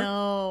you remember?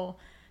 No,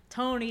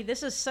 Tony,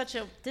 this is such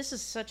a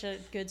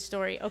good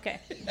story. Okay.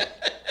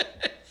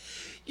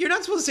 You're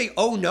not supposed to say,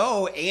 "Oh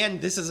no," and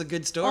this is a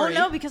good story. Oh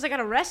no, because I got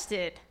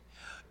arrested.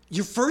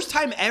 Your first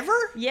time ever?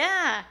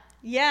 Yeah,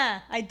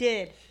 I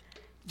did.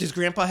 Does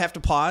Grandpa have to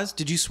pause?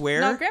 Did you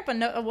swear? No, Grandpa,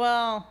 no.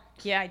 Well,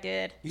 yeah, I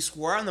did. You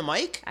swore on the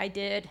mic? I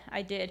did.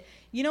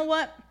 You know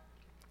what?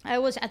 I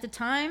was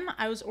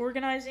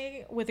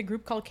organizing with a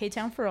group called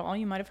Koreatown for All.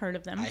 You might have heard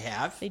of them. I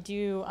have. They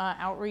do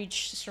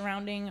outreach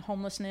surrounding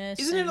homelessness.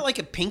 Isn't it like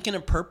a pink and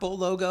a purple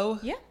logo?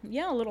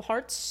 Yeah, little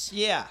hearts.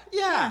 Yeah.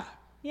 Yeah.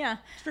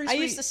 It's very I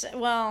sweet. used to say,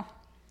 well,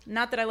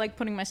 not that I like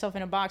putting myself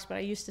in a box, but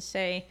I used to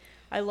say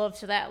I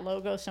loved that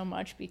logo so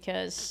much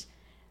because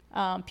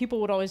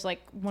people would always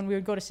when we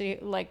would go to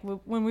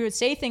when we would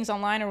say things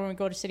online or when we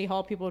go to City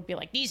Hall, people would be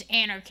like, "These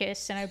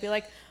anarchists," and I'd be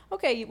like,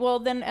 okay, well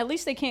then at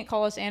least they can't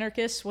call us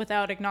anarchists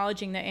without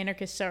acknowledging that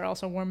anarchists are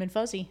also warm and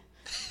fuzzy.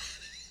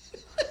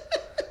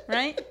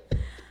 Right?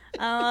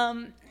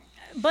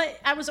 But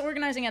I was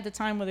organizing at the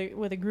time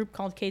with a group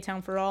called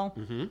Koreatown for All.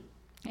 Mm-hmm.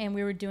 And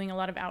we were doing a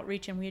lot of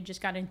outreach, and we had just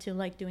got into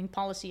doing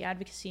policy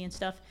advocacy and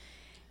stuff.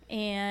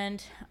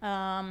 And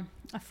a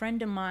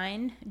friend of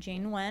mine,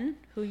 Jane Wen,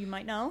 who you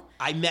might know.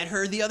 I met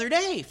her the other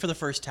day for the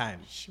first time.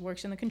 She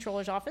works in the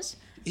controller's office.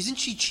 Isn't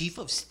she chief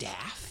of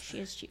staff? She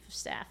is chief of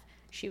staff.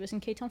 She was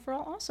in Koreatown for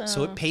All also.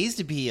 So it pays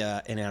to be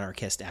an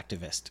anarchist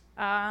activist.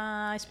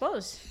 I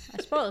suppose.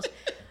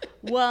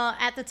 Well,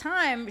 at the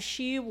time,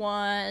 she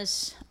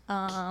was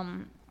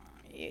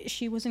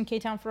in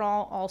Koreatown for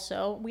All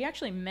also. We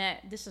actually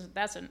met.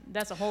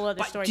 That's a whole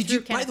other story.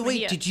 By the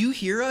way, did you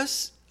hear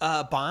us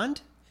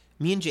bond?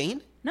 Me and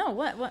Jane? No,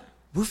 what?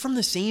 We're from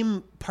the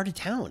same part of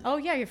town. Oh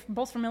yeah, you're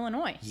both from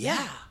Illinois.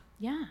 Yeah.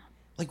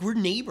 Like we're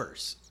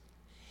neighbors.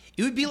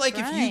 It would be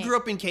if you grew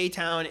up in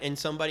K-Town and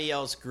somebody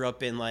else grew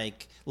up in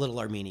Little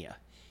Armenia.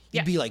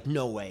 You'd be like,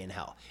 no way in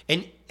hell.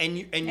 And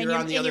you're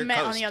on the other coast.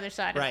 On the other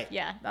side. Right.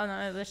 On the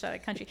other side of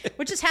the country,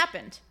 which has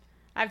happened.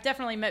 I've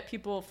definitely met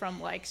people from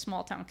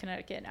small town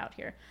Connecticut out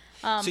here.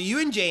 So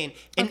you and Jane,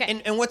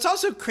 and what's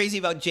also crazy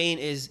about Jane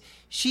is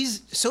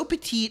she's so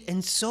petite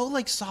and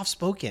so soft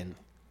spoken.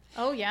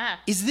 Oh yeah.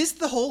 Is this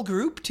the whole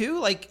group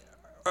too?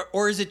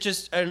 Or is it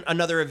just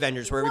another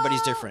Avengers where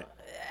everybody's different?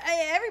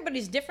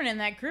 Everybody's different in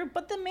that group,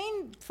 but the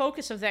main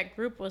focus of that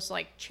group was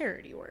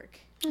charity work.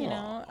 You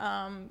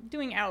know,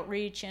 doing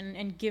outreach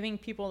and giving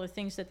people the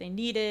things that they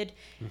needed.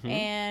 Mm-hmm.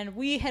 And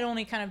we had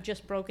only kind of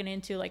just broken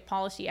into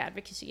policy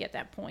advocacy at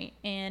that point.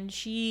 And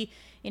she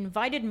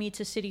invited me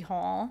to City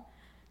Hall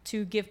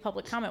to give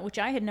public comment, which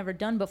I had never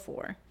done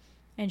before.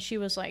 And she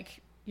was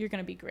like, "You're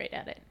going to be great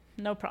at it.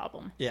 No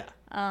problem." Yeah.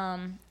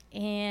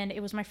 And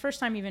it was my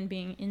first time even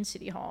being in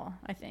City Hall,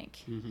 I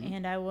think. Mm-hmm.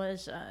 And I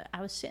was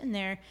sitting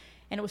there,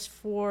 and it was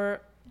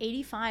for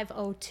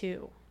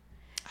 8502.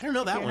 I don't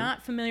know that one. You're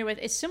not familiar with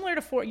it's similar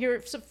to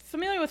you're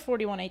familiar with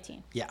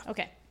 4118. Yeah.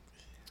 Okay.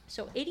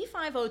 So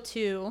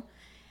 8502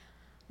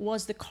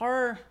 was the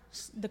car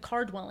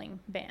dwelling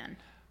ban.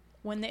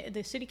 When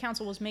the city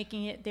council was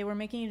making it, they were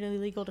making it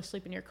illegal to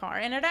sleep in your car.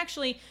 And it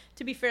actually,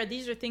 to be fair,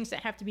 these are things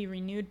that have to be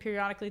renewed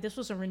periodically. This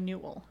was a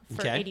renewal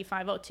for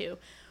 8502,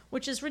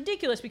 which is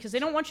ridiculous because they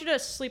don't want you to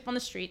sleep on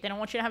the street. They don't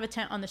want you to have a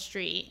tent on the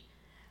street.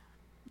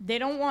 They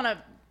don't want to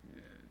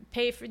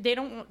pay for. They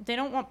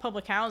don't want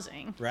public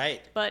housing.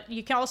 Right. But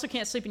you also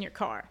can't sleep in your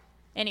car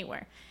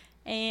anywhere.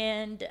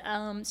 And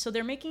so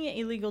they're making it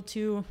illegal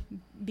to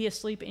be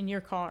asleep in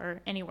your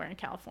car anywhere in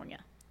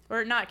California.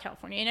 Or not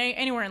California,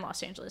 anywhere in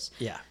Los Angeles.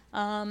 Yeah.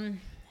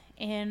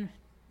 And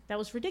that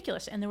was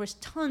ridiculous. And there was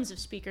tons of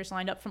speakers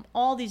lined up from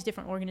all these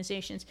different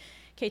organizations.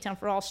 Koreatown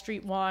for All,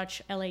 Street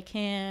Watch, LA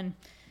Can,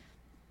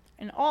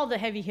 and all the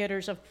heavy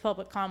hitters of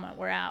public comment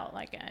were out.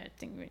 I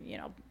think,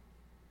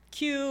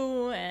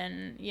 Q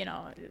and,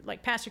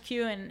 Pastor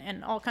Q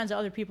and all kinds of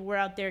other people were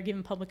out there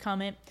giving public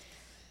comment.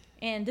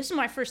 And this is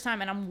my first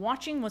time, and I'm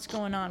watching what's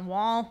going on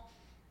while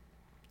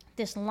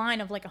this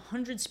line of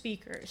 100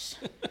 speakers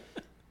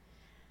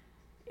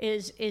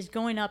is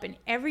going up, and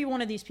every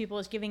one of these people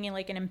is giving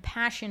an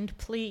impassioned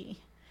plea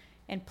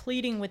and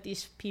pleading with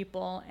these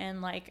people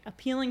and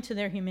appealing to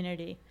their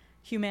humanity.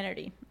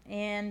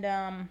 And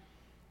I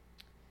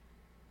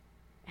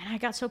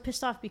got so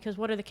pissed off because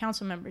what are the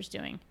council members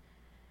doing?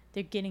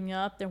 They're getting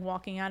up, they're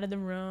walking out of the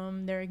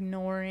room, they're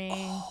ignoring.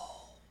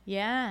 Oh.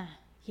 Yeah.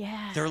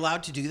 They're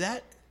allowed to do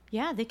that?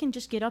 Yeah, they can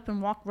just get up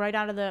and walk right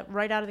out of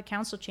the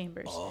council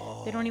chambers.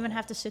 Oh. They don't even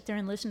have to sit there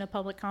and listen to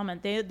public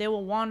comment. They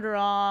will wander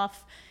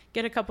off,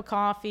 get a cup of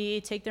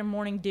coffee, take their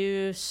morning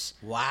deuce.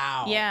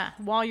 Wow. Yeah,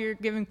 while you're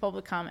giving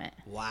public comment.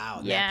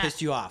 Wow. Yeah. That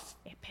pissed you off.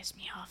 It pissed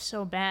me off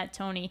so bad,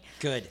 Tony.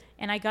 Good.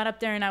 And I got up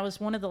there and I was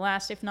one of the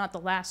last, if not the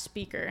last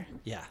speaker.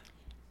 Yeah.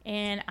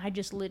 And I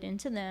just lit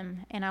into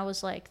them. And I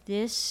was like,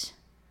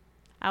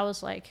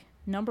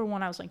 number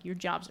one, I was like, your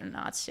jobs are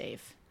not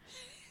safe.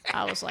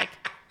 I was like,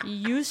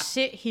 you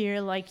sit here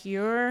like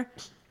you're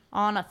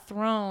on a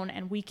throne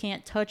and we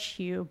can't touch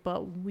you,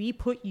 but we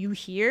put you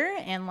here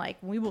and like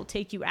we will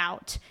take you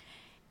out.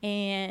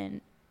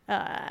 And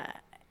I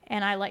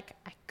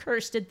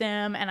cursed at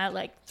them and I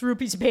like threw a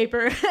piece of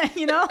paper,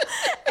 you know,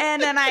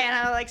 and then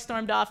I like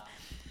stormed off.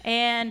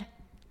 And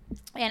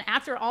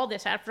after all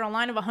this, after a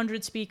line of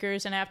 100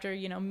 speakers and after,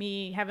 you know,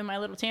 me having my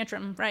little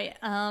tantrum, right,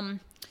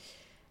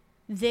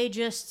 they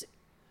just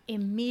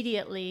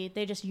unanimously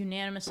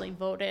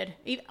voted,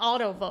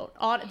 auto vote.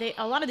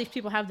 A lot of these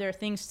people have their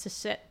things to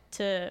set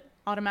to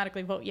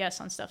automatically vote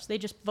yes on stuff. So they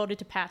just voted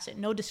to pass it.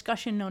 No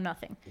discussion, no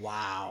nothing.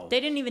 Wow.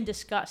 They didn't even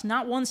discuss.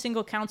 Not one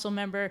single council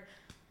member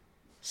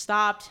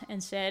stopped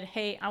and said,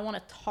 hey, I want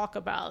to talk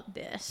about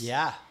this.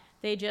 Yeah.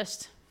 They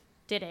just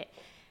did it.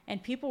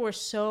 And people were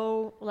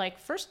so, like,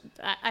 first,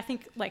 I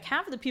think, like,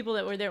 half of the people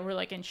that were there were,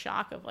 like, in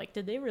shock of, like,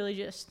 did they really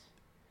just,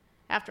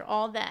 after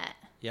all that,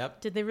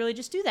 did they really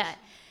just do that?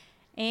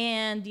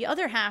 And the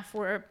other half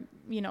were,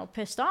 you know,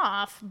 pissed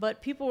off,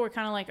 but people were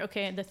kind of like,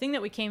 okay, the thing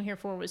that we came here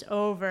for was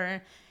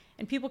over.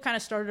 And people kind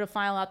of started to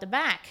file out the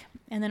back.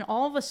 And then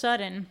all of a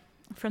sudden,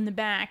 from the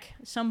back,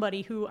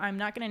 somebody who I'm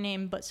not going to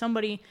name, but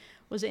somebody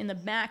was in the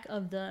back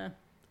of the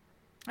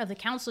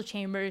council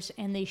chambers,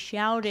 and they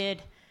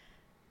shouted,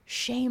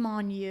 "Shame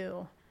on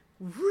you,"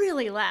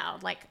 really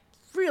loud, like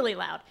really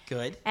loud.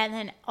 Good. And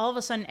then all of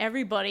a sudden,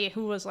 everybody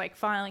who was like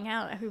filing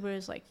out, everybody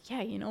was like,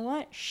 yeah, you know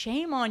what?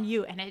 Shame on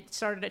you. And it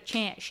started a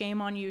chant,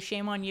 shame on you,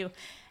 shame on you.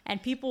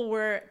 And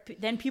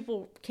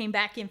people came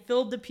back and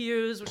filled the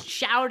pews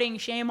shouting,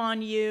 shame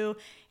on you.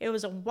 It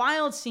was a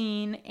wild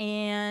scene.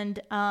 And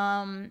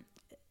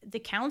the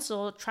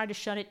council tried to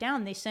shut it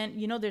down. They sent,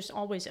 you know, there's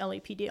always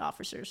LAPD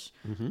officers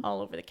all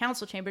over the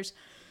council chambers.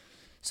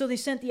 So they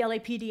sent the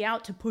LAPD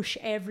out to push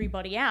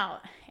everybody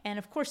out. And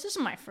of course, this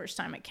is my first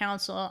time at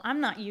council. I'm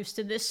not used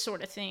to this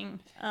sort of thing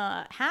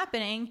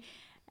happening.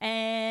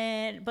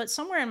 But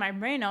somewhere in my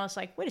brain, I was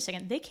like, wait a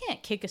second, they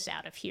can't kick us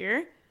out of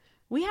here.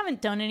 We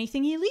haven't done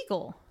anything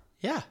illegal.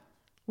 Yeah.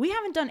 We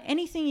haven't done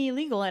anything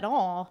illegal at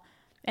all.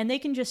 And they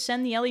can just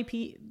send the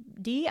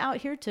LAPD out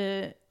here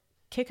to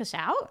kick us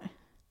out?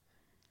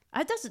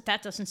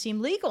 That doesn't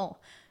seem legal.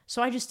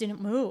 So I just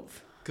didn't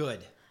move. Good.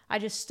 I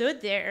just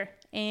stood there,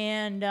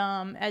 and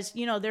as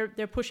you know,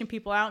 they're pushing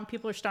people out and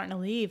people are starting to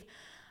leave.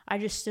 I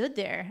just stood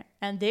there,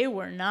 and they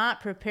were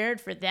not prepared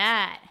for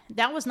that.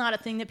 That was not a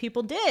thing that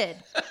people did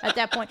at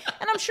that point.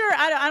 And I'm sure,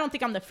 I don't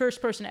think I'm the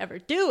first person to ever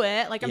do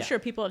it. Like, I'm sure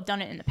people have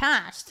done it in the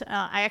past.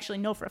 I actually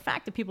know for a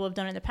fact that people have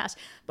done it in the past,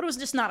 but it was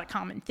just not a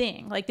common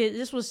thing. Like,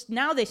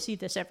 now they see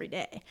this every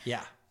day.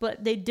 Yeah.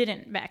 But they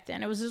didn't back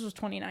then. This was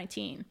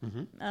 2019.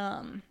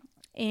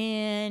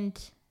 And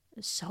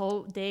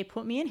so they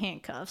put me in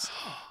handcuffs,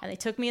 and they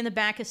took me in the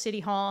back of City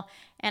Hall,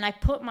 and I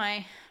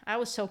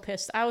was so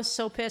pissed.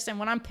 And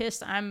when I'm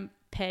pissed, I'm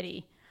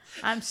petty.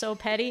 I'm so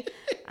petty.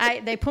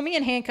 They put me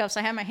in handcuffs.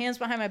 I had my hands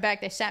behind my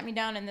back. They sat me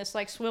down in this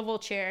like swivel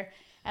chair,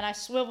 and I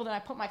swiveled and I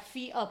put my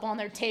feet up on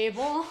their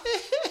table.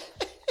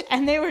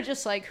 And they were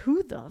just like,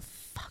 who the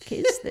fuck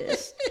is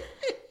this?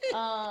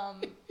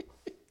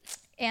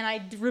 And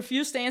I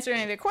refused to answer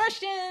any of the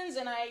questions.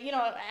 And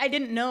I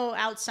didn't know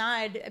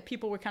outside.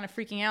 People were kind of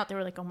freaking out. They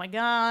were like, oh my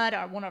God,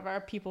 one of our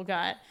people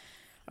got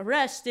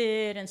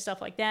arrested and stuff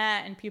like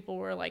that. And people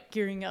were like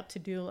gearing up to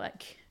do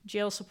like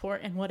jail support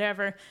and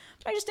whatever.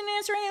 But I just didn't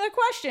answer any of their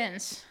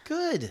questions.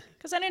 Good.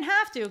 Because I didn't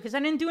have to. Because I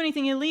didn't do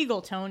anything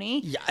illegal, Tony.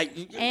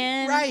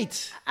 Yeah,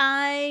 right.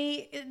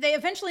 They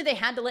eventually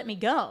had to let me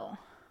go.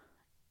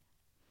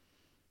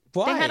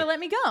 Why? They had to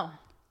let me go.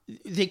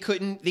 They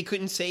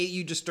couldn't say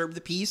you disturbed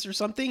the peace or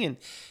something and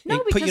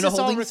put you in a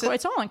holding cell?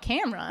 It's all on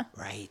camera.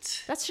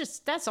 Right.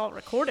 That's all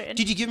recorded.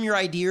 Did you give them your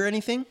ID or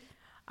anything?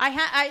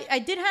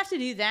 I did have to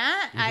do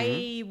that.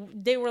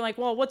 They were like,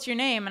 well, what's your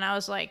name? And I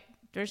was like,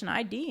 there's an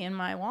ID in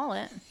my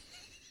wallet.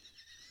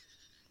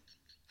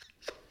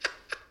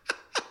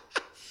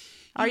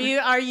 Are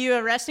you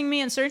arresting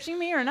me and searching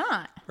me or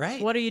not?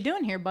 Right. What are you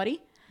doing here, buddy?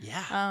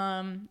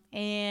 Yeah.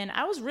 And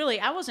I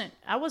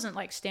wasn't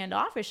like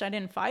standoffish. I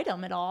didn't fight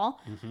him at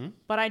all.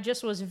 But I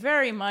just was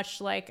very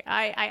much like,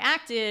 I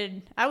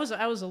was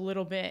a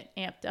little bit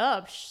amped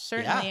up,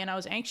 certainly, and I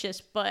was anxious,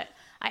 but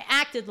I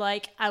acted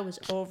like I was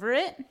over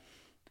it.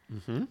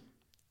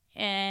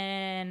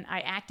 And I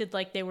acted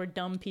like they were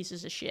dumb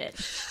pieces of shit.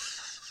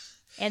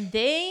 And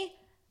they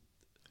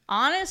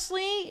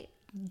honestly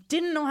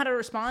didn't know how to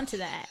respond to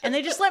that. And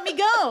they just let me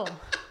go.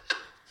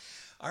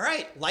 All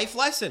right. Life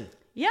lesson.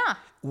 Yeah.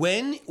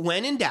 When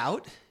in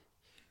doubt,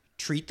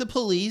 treat the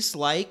police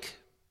like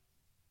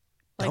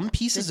dumb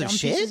pieces of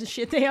shit. Pieces of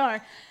shit they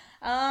are.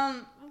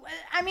 I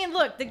mean,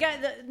 look,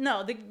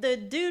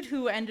 the dude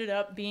who ended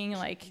up being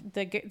like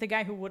the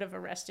guy who would have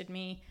arrested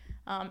me.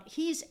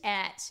 He's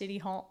at City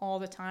Hall all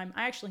the time.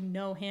 I actually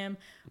know him.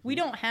 We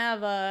don't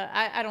have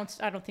I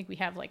don't think we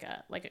have like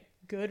a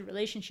good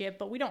relationship,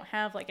 but we don't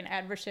have like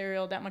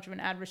that much of an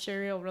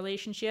adversarial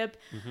relationship.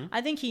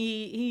 I think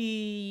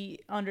he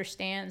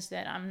understands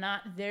that I'm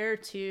not there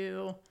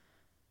to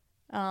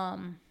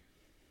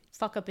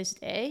fuck up his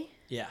day.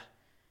 Yeah.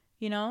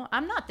 You know,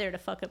 I'm not there to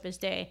fuck up his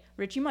day.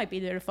 Rich, you might be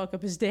there to fuck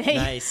up his day.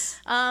 Nice.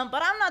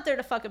 But I'm not there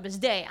to fuck up his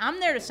day. I'm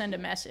there to send a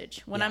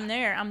message. When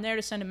Yeah. I'm there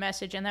to send a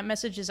message. And that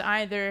message is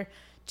either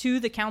to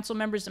the council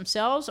members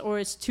themselves or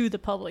it's to the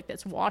public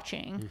that's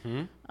watching.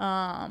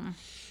 Mm-hmm.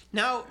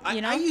 Now,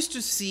 I used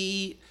to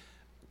see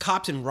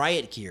cops in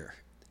riot gear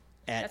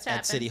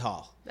at City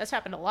Hall. That's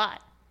happened a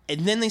lot.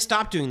 And then they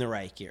stopped doing the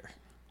riot gear.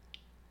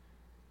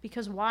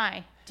 Because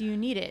why? Do you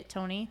need it,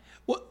 Tony?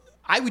 Well,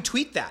 I would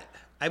tweet that.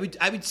 I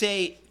would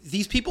say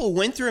these people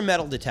went through a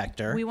metal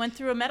detector. We went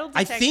through a metal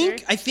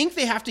detector. I think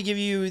they have to give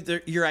you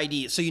your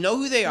ID, so you know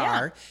who they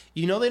are.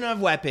 You know they don't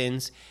have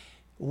weapons.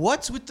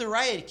 What's with the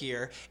riot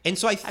gear? And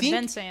so I think,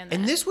 I've been saying that.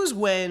 And this was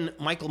when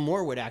Michael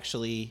Moore would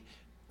actually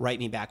write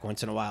me back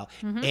once in a while,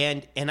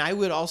 and I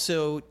would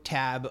also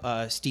tab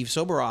Steve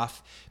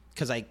Soberoff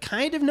because I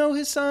kind of know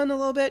his son a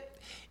little bit,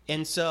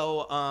 and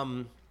so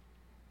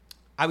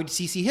I would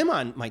CC him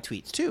on my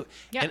tweets too.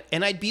 Yeah.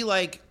 And I'd be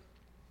like,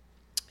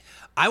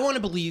 I want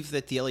to believe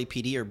that the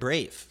LAPD are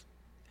brave.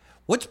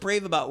 What's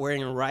brave about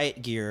wearing a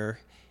riot gear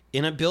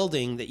in a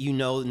building that you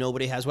know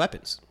nobody has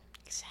weapons?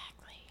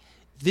 Exactly.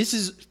 This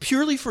is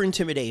purely for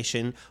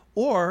intimidation,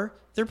 or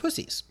they're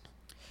pussies.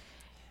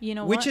 You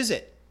know Which what? is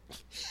it?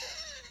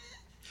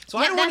 So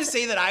I don't want to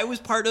say that I was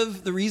part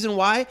of the reason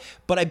why,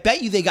 but I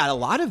bet you they got a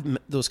lot of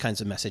those kinds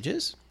of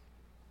messages.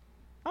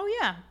 Oh,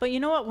 yeah. But you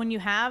know what? When you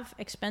have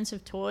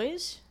expensive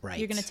toys, Right.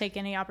 you're going to take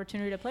any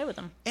opportunity to play with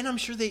them. And I'm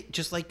sure they,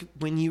 just like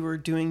when you were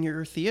doing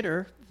your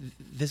theater,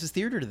 this is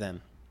theater to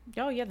them.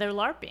 Oh, yeah. They're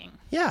LARPing.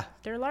 Yeah.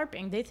 They're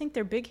LARPing. They think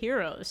they're big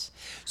heroes.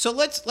 So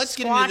let's get into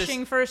Squashing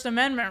this. First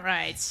Amendment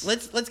rights.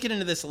 Let's get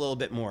into this a little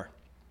bit more.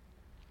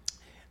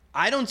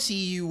 I don't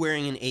see you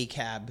wearing an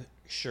ACAB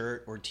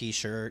shirt or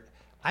T-shirt.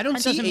 That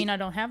doesn't mean I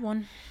don't have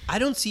one. I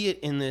don't see it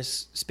in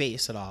this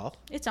space at all.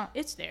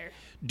 It's there.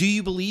 Do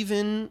you believe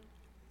in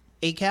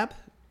ACAB?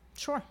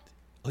 Sure.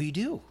 Oh, you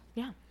do?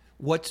 Yeah.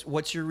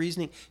 What's your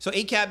reasoning? So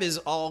ACAB is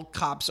all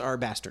cops are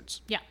bastards.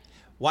 Yeah.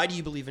 Why do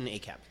you believe in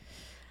ACAB?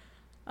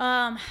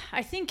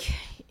 I think,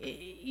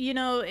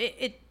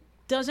 it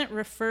doesn't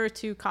refer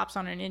to cops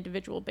on an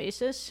individual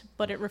basis,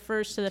 but it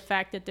refers to the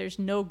fact that there's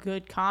no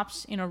good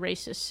cops in a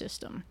racist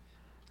system,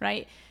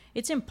 right?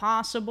 It's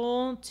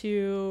impossible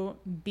to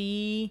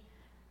be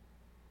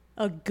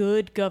a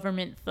good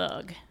government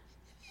thug.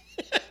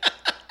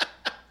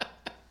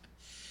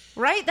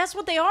 Right? That's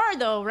what they are,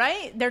 though,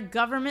 right? They're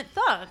government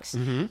thugs.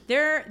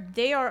 Mm-hmm.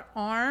 They are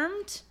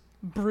armed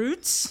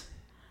brutes,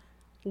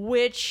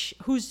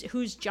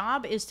 whose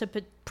job is to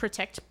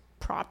protect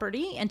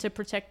property and to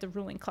protect the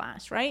ruling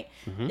class, right?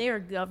 Mm-hmm. They are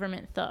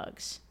government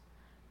thugs,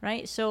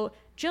 right? So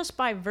just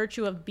by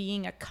virtue of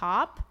being a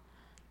cop,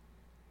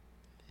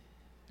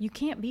 you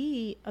can't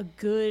be a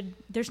good...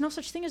 There's no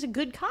such thing as a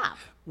good cop.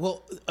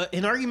 Well,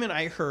 an argument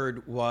I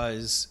heard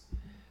was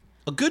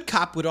a good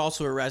cop would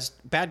also arrest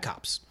bad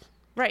cops.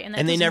 Right,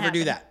 and they never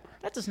do that.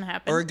 That doesn't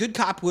happen. Or a good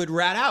cop would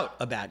rat out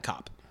a bad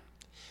cop.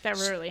 That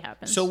rarely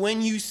happens. So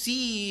when you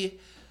see...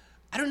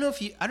 I don't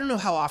know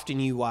how often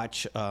you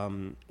watch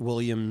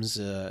William's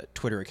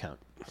Twitter account.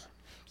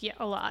 Yeah,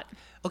 a lot.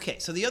 Okay,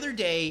 so the other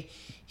day,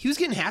 he was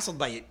getting hassled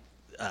by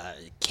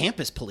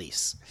campus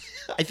police,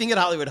 I think at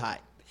Hollywood High.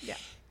 Yeah.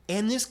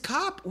 And this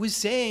cop was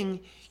saying,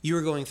 you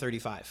were going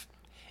 35.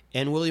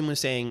 And William was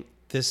saying,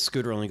 this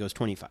scooter only goes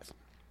 25.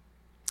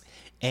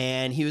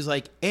 And he was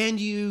like, and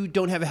you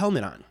don't have a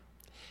helmet on.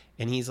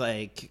 And he's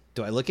like,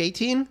 do I look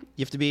 18? You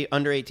have to be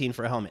under 18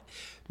 for a helmet.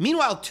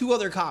 Meanwhile, 2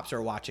 other cops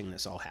are watching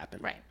this all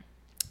happen. Right.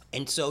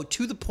 And so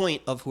to the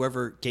point of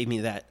whoever gave me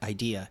that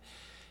idea,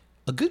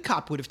 a good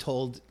cop would have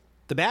told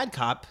the bad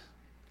cop,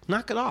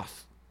 knock it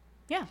off.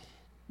 Yeah.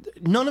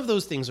 None of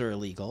those things are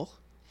illegal.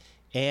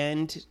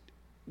 And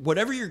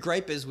whatever your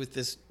gripe is with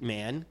this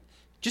man,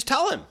 just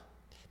tell him.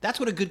 That's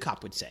what a good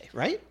cop would say,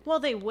 right? Well,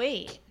 they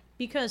wait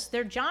because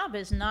their job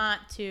is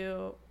not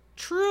to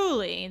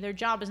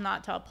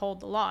uphold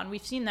the law. And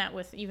we've seen that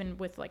even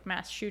with like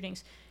mass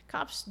shootings.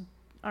 Cops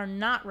are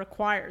not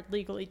required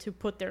legally to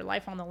put their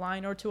life on the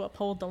line or to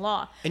uphold the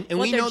law. And what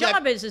we their know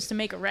job is to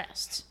make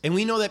arrests. And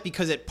we know that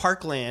because at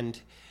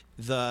Parkland,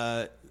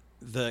 the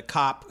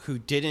cop who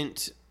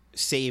didn't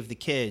save the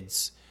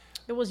kids...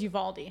 It was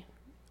Uvalde.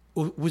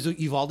 Was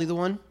Uvalde the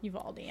one?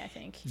 Uvalde, I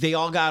think. They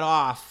all got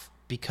off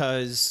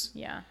because...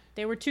 Yeah.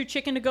 They were too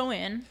chicken to go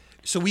in.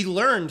 So we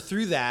learned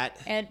through that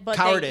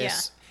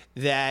cowardice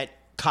that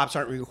cops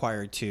aren't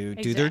required to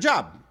do their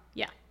job.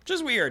 Yeah.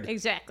 Just weird.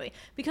 Exactly.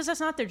 Because that's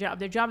not their job.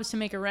 Their job is to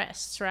make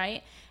arrests,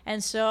 right?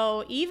 And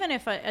so even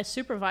if a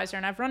supervisor,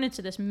 and I've run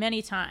into this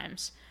many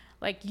times,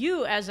 like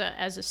you as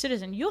a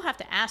citizen, you'll have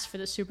to ask for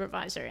the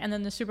supervisor. And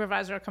then the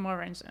supervisor will come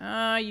over and say,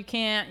 oh, you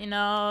can't,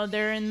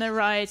 they're in their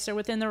rights. They're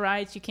within their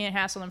rights. You can't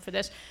hassle them for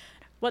this.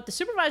 But the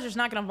supervisor's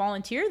not going to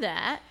volunteer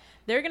that.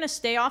 They're going to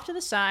stay off to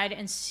the side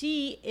and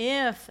see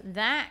if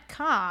that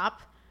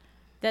cop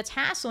that's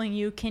hassling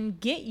you can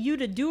get you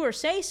to do or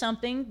say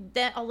something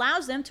that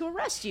allows them to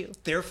arrest you.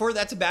 Therefore,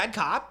 that's a bad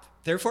cop.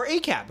 Therefore,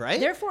 ACAB, right?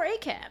 Therefore,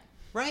 ACAB.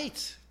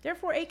 Right.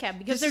 Therefore, ACAB.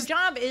 Because their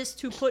job is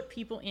to put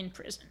people in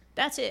prison.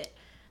 That's it.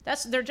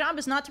 Their job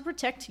is not to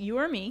protect you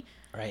or me.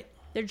 Right.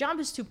 Their job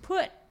is to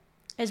put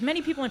as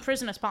many people in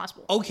prison as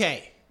possible.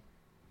 Okay.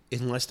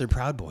 Unless they're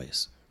Proud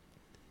Boys.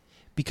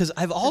 Because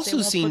I've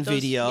also seen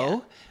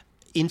video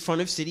in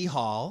front of City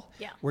Hall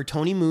where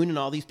Tony Moon and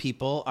all these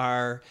people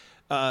are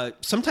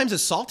sometimes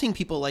assaulting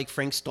people like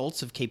Frank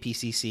Stoltz of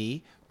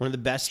KPCC, one of the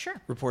best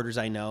reporters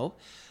I know.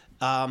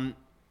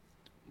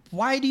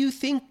 Why do you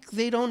think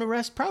they don't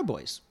arrest Proud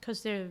Boys?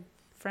 Because they're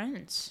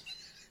friends.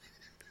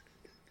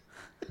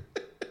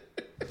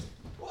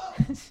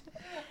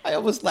 I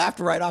almost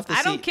laughed right off the seat.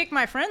 I don't kick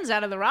my friends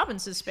out of the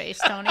Robinson space,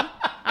 Tony.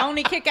 I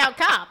only kick out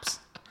cops.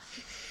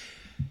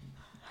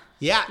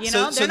 Yeah. They're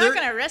not going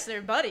to arrest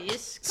their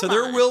buddies.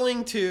 They're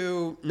willing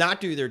to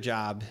not do their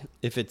job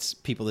if it's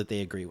people that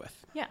they agree with.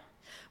 Yeah.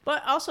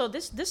 But also,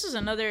 this is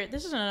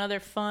another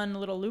fun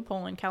little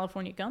loophole in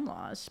California gun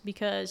laws,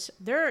 because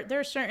there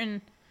are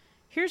certain...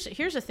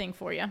 Here's a thing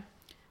for you.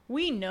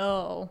 We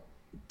know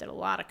that a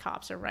lot of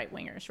cops are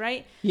right-wingers,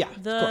 right? Yeah,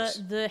 of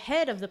course. The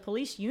head of the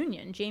police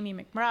union, Jamie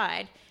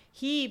McBride,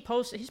 he's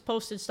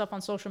posted stuff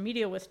on social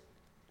media with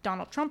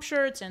Donald Trump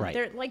shirts, and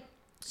they're like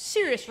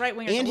serious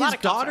right-wingers. And his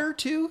daughter,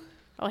 too?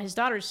 Oh, he's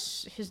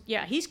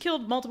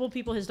killed multiple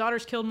people. His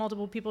daughter's killed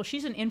multiple people.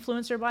 She's an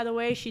influencer, by the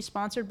way. She's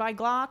sponsored by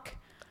Glock.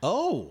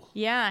 Oh.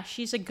 Yeah,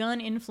 she's a gun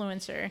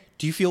influencer.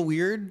 Do you feel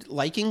weird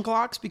liking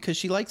Glocks because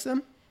she likes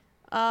them?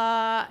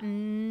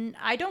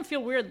 I don't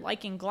feel weird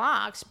liking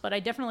Glocks, but I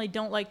definitely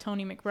don't like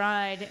Tony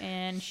McBride,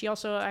 and she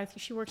also, I think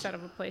she works out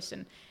of a place,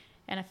 and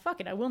I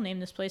will name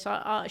this place.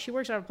 She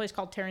works out of a place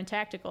called Terran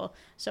Tactical,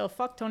 so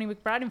fuck Tony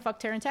McBride and fuck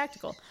Terran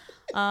Tactical.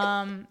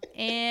 So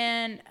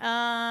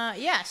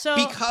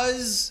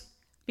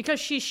because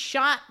she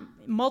shot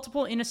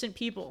multiple innocent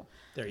people.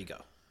 There you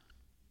go.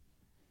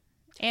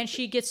 And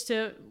she gets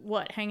to,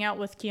 hang out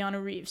with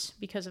Keanu Reeves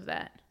because of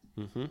that.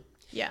 Mm-hmm.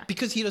 Yeah.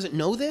 Because he doesn't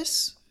know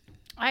this?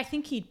 I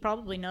think he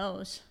probably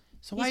knows.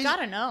 He's got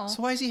to know.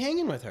 So why is he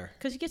hanging with her?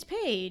 Because he gets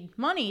paid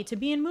money to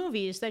be in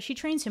movies that she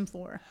trains him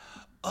for.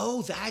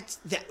 Oh, that's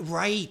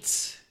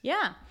right.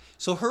 Yeah.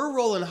 So her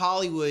role in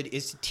Hollywood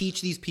is to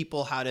teach these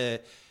people how to...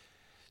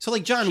 So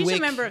like John Wick... She's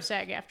a member of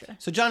SAG-AFTRA.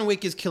 So John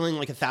Wick is killing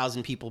like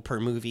 1,000 people per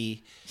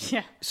movie.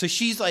 Yeah. So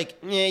she's like,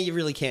 you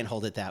really can't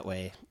hold it that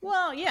way.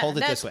 Well, yeah, hold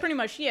it that's this way. Pretty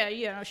much,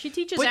 yeah. She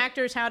teaches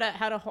actors how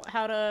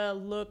to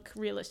look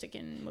realistic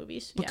in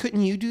movies. But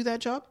couldn't you do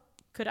that job?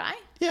 Could I?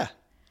 Yeah.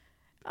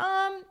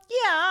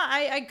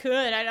 I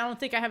could. I don't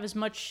think I have as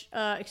much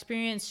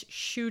experience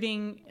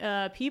shooting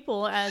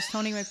people as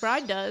Tony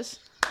McBride does.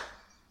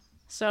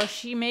 So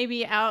she may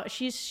be out.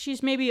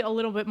 She's maybe a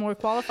little bit more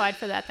qualified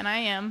for that than I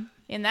am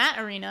in that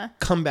arena.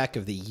 Comeback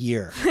of the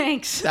year.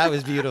 Thanks. That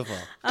was beautiful.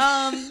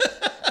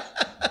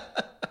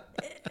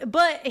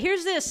 But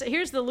here's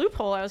the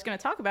loophole I was going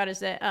to talk about is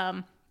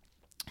that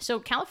so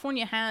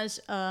California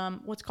has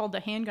what's called the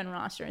handgun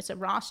roster. It's a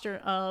roster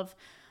of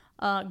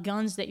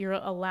guns that you're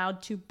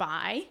allowed to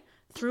buy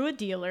through a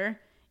dealer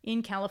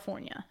in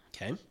California.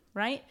 Okay.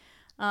 Right?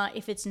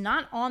 If it's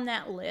not on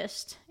that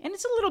list, and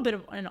it's a little bit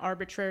of an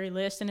arbitrary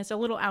list, and it's a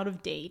little out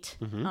of date,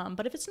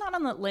 but if it's not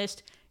on that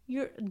list,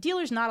 your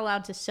dealer's not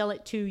allowed to sell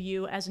it to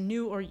you as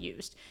new or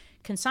used.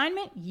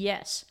 Consignment,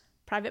 yes.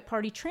 Private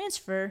party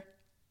transfer,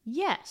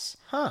 yes.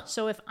 Huh.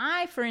 So if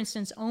I, for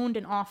instance, owned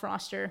an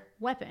off-roster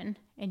weapon,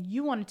 and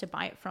you wanted to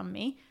buy it from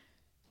me,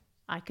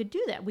 I could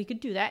do that. We could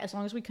do that as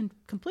long as we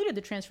completed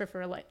the transfer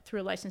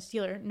through a licensed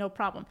dealer, no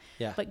problem.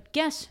 Yeah. But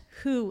guess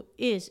who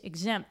is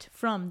exempt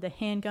from the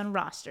handgun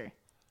roster?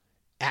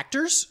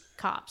 Actors?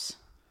 Cops.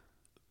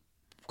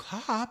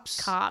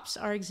 Cops? Cops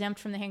are exempt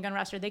from the handgun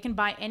roster. They can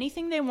buy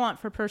anything they want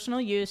for personal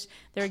use.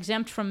 They're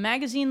exempt from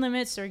magazine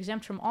limits. They're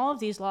exempt from all of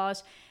these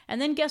laws. And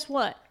then guess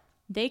what?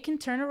 They can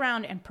turn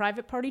around and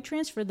private party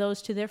transfer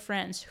those to their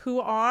friends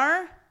who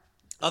are...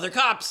 Other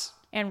cops.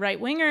 And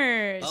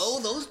right-wingers. Oh,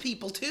 those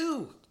people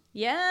too.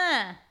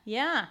 Yeah.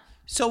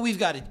 So we've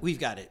got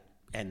to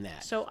end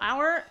that. So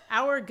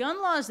our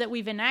gun laws that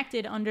we've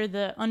enacted under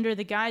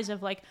the guise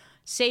of like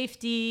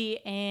safety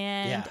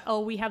and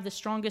we have the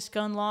strongest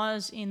gun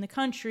laws in the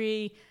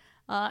country.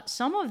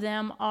 Some of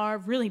them are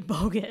really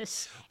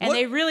bogus, and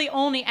they really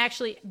only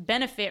actually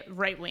benefit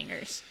right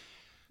wingers,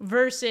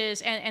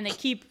 versus and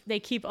they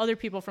keep other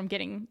people from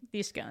getting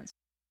these guns.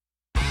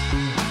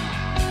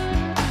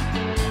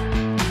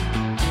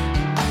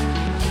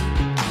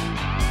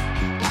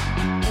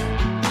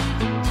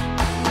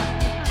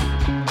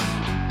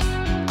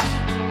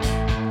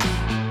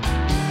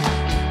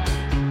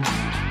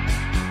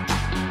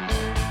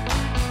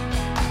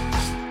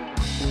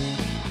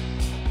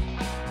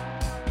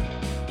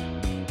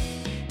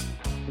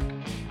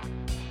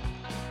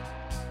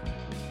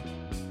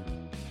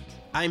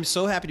 I'm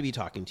so happy to be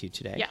talking to you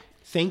today. Yeah.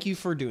 Thank you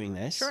for doing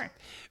this. Sure.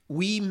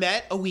 We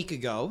met a week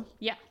ago.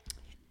 Yeah.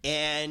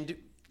 And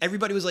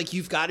everybody was like,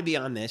 you've got to be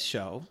on this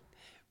show,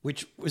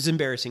 which was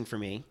embarrassing for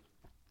me.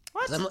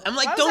 What? I'm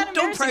like,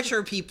 don't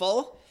pressure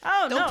people.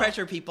 Oh, Don't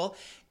pressure people.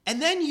 And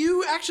then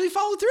you actually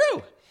followed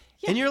through.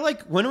 Yeah. And you're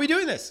like, when are we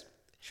doing this?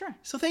 Sure.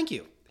 So thank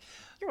you.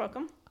 You're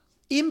welcome.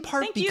 In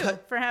part Thank because... you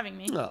for having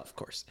me. Oh, of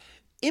course.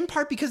 in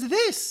part because of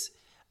this.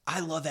 I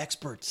love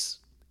experts,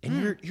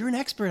 and you're an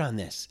expert on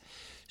this.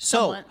 So,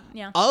 Somewhat,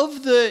 yeah.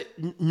 Of the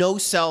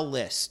no-sell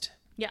list,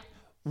 Yeah.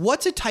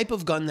 what's a type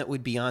of gun that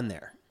would be on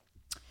there?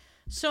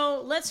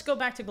 So let's go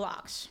back to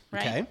Glocks,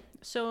 right? Okay.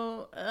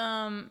 So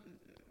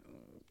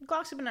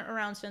Glocks have been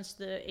around since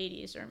the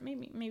 80s, or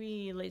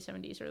maybe late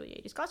 70s, early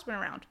 80s. Glocks have been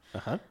around.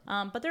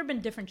 But there have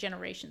been different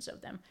generations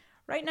of them.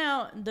 Right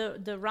now,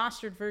 the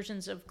rostered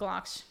versions of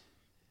Glocks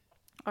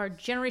are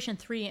Generation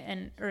 3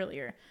 and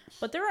earlier.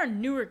 But there are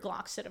newer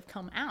Glocks that have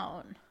come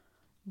out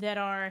that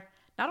are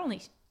not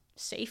only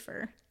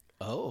safer.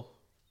 Oh,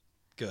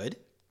 good.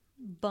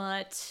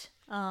 But,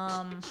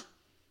 some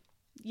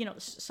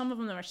of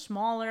them are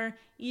smaller,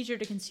 easier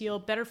to conceal,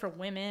 better for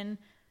women,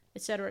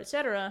 et cetera, et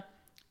cetera.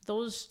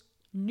 Those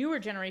newer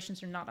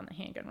generations are not on the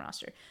handgun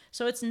roster.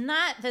 So it's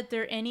not that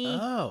they're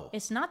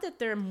it's not that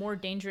they're a more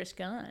dangerous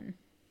gun.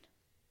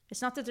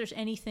 It's not that there's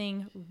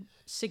anything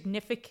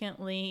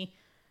significantly,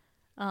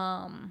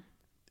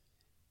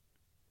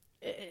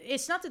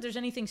 it's not that there's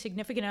anything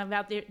significant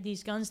about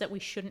these guns that we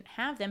shouldn't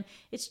have them.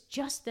 It's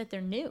just that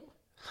they're new.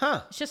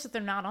 Huh. It's just that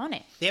they're not on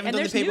it. They haven't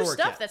done the paperwork there's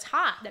new stuff yet. that's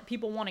hot that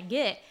people want to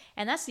get.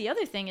 And that's the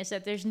other thing is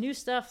that there's new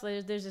stuff.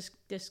 There's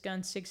this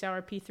gun,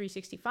 6-hour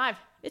P365.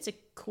 It's a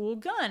cool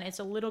gun. It's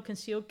a little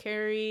concealed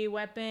carry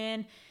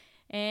weapon.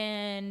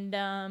 And,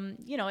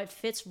 it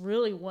fits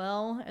really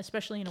well,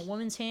 especially in a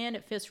woman's hand.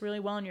 It fits really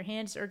well in your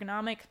hand. It's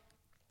ergonomic.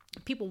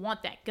 People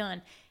want that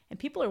gun. And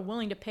people are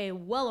willing to pay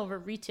well over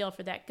retail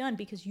for that gun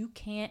because you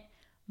can't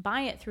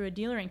buy it through a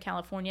dealer in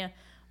California.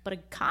 But a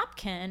cop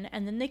can,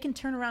 and then they can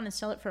turn around and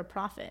sell it for a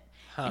profit.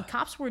 Huh. And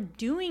cops were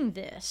doing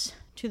this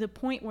to the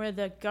point where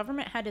the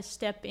government had to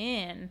step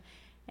in,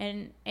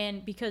 and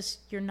because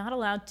you're not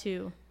allowed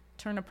to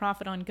turn a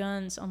profit on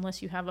guns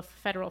unless you have a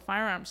federal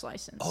firearms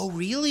license. Oh,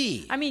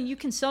 really? I mean, you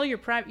can sell your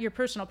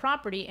personal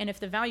property, and if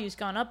the value's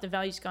gone up, the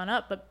value's gone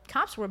up. But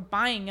cops were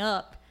buying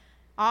up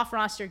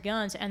off-roster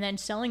guns and then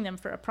selling them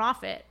for a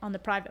profit on the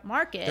private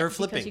market. They were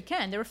flipping. Because you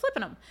can. They were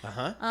flipping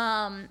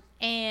them.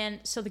 And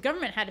so the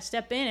government had to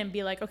step in and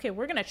be like, okay,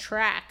 we're going to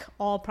track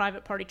all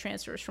private party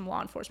transfers from law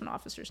enforcement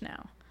officers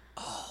now.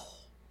 Oh.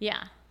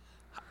 Yeah.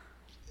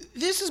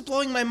 This is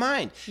blowing my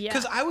mind.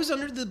 Because I was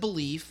under the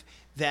belief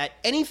that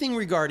anything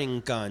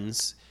regarding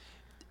guns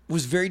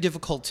was very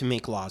difficult to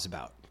make laws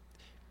about.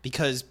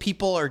 Because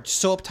people are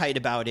so uptight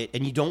about it,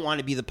 and you don't want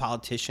to be the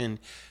politician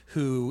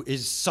who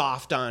is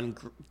soft on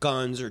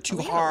guns or too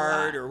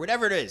hard or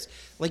whatever it is.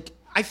 Like,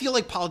 I feel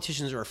like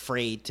politicians are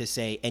afraid to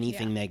say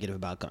anything negative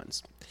about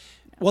guns.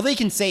 Well, they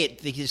can say it,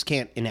 they just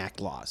can't enact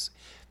laws.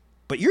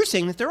 But you're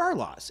saying that there are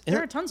laws. And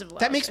there are tons of laws.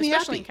 That makes me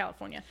especially happy. in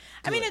California.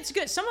 Good. I mean, it's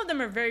good. Some of them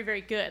are very,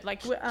 very good.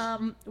 Like,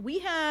 we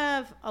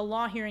have a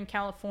law here in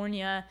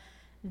California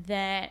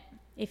that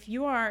if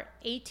you are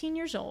 18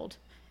 years old,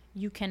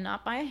 you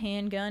cannot buy a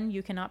handgun,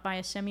 you cannot buy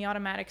a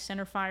semi-automatic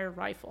centerfire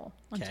rifle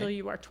until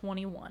you are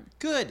 21.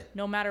 Good.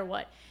 No matter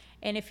what.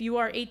 And if you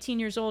are 18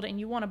 years old and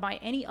you want to buy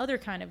any other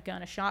kind of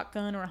gun, a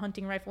shotgun or a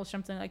hunting rifle or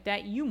something like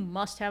that, you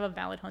must have a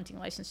valid hunting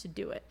license to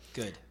do it.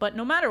 Good. But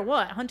no matter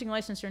what, hunting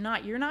license or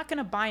not, you're not going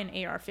to buy an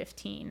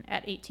AR-15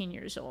 at 18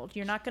 years old.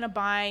 You're not going to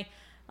buy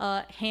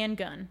a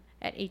handgun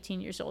at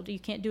 18 years old. You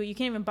can't do it. You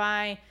can't even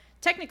buy,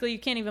 technically, you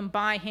can't even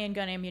buy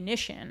handgun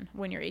ammunition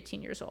when you're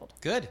 18 years old.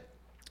 Good.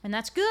 And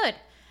that's good.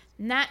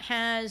 And that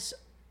has,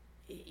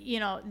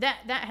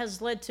 that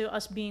has led to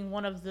us being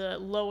one of the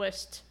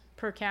lowest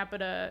per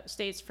capita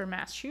states for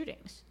mass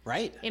shootings.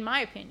 Right. In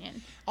my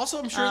opinion. Also,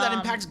 I'm sure that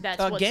impacts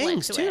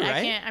gangs too,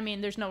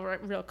 right? There's no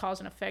real cause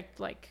and effect,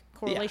 like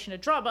correlation to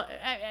draw, but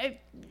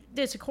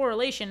there's a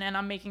correlation, and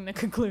I'm making the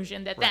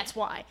conclusion that that's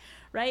why,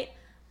 right?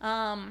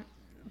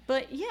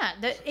 But yeah,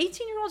 that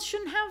 18-year-olds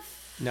shouldn't have.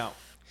 No.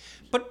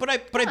 But I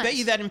bet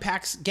you that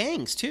impacts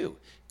gangs too,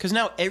 because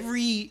now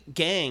every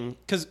gang,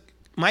 because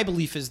my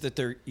belief is that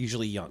they're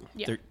usually young,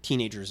 they're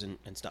teenagers and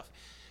stuff.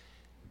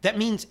 That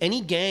means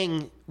any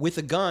gang with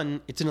a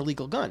gun, it's an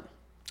illegal gun.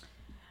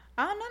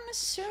 Not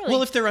necessarily.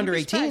 Well, if they're under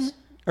 18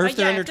 or if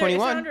they're under 21.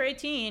 If they're under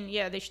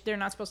 18, they're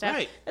not supposed to have.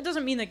 Right. That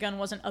doesn't mean the gun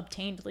wasn't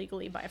obtained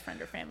legally by a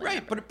friend or family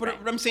member. Right, but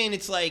I'm saying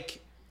it's like,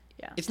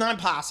 it's not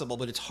impossible,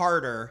 but it's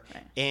harder.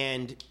 Right.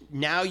 And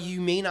now you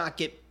may not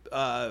get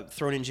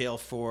thrown in jail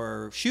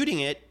for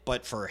shooting it,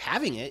 but for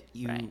having it,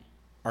 you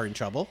are in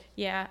trouble.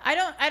 Yeah,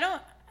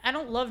 I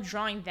don't love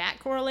drawing that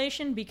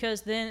correlation,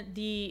 because then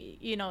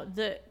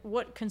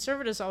what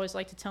conservatives always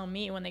like to tell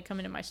me when they come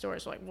into my store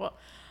is like, well,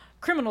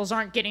 criminals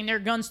aren't getting their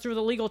guns through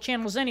the legal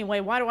channels anyway.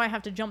 Why do I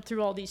have to jump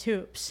through all these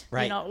hoops?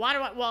 Right. Why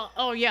do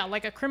I,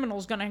 like a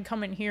criminal's going to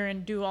come in here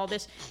and do all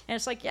this. And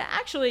it's like,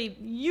 actually,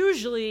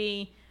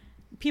 usually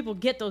people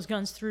get those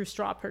guns through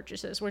straw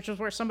purchases, which is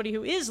where somebody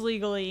who is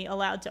legally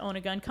allowed to own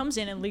a gun comes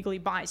in and legally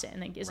buys it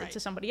and then gives it to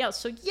somebody else.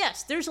 So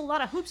yes, there's a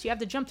lot of hoops you have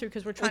to jump through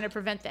because we're trying to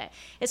prevent that.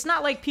 It's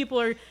not like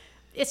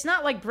it's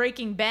not like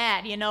Breaking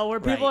Bad, where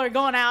people are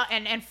going out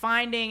and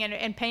finding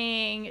and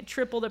paying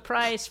triple the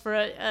price for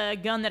a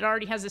gun that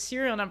already has the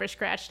serial number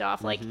scratched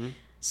off. Like,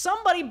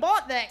 somebody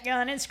bought that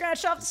gun and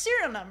scratched off the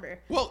serial number.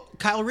 Well,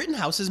 Kyle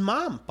Rittenhouse's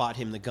mom bought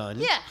him the gun.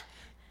 Yeah.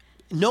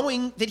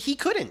 knowing that he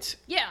couldn't.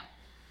 Yeah.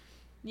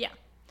 Yeah.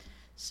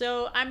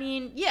 So, I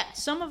mean, yeah,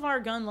 some of our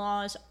gun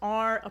laws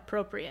are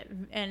appropriate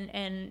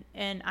and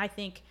I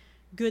think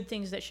good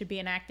things that should be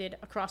enacted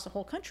across the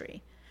whole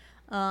country.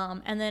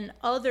 And then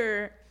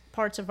other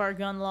parts of our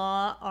gun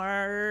law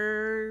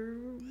are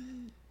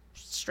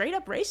straight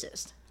up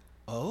racist.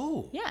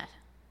 Oh. Yeah.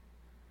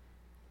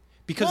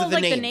 Because of the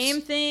names. The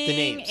name thing. The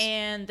names.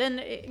 And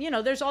then,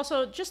 there's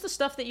also just the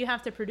stuff that you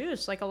have to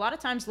produce. Like a lot of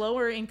times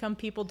lower income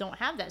people don't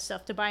have that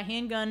stuff. To buy a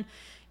handgun,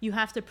 you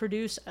have to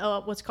produce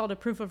what's called a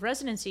proof of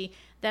residency.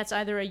 That's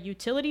either a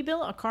utility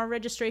bill, a car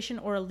registration,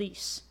 or a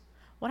lease.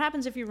 What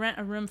happens if you rent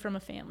a room from a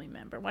family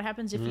member? What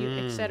happens if you,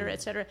 et cetera,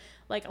 et cetera?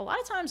 Like a lot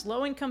of times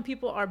low income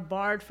people are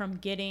barred from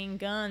getting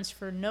guns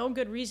for no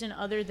good reason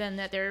other than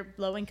that they're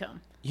low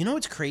income. You know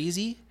what's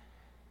crazy?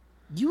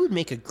 You would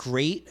make a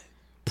great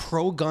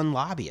pro-gun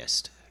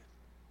lobbyist.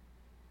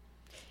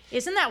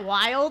 Isn't that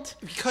wild?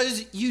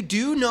 Because you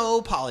do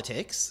know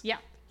politics. Yeah.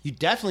 You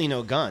definitely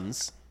know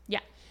guns. Yeah.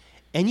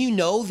 And you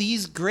know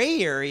these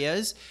gray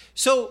areas.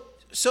 So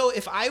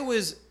if I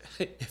was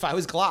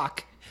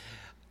Glock,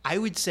 I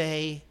would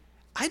say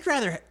I'd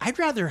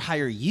rather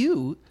hire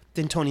you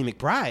than Tony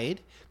McBride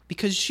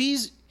because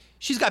she's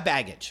got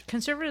baggage.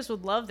 Conservatives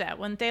would love that,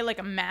 wouldn't they? Like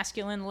a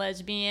masculine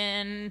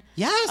lesbian.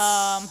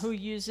 Yes. Who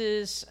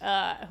uses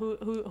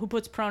who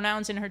puts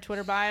pronouns in her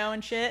Twitter bio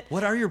and shit.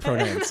 What are your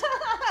pronouns?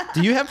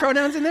 Do you have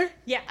pronouns in there?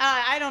 Yeah,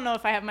 I don't know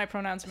if I have my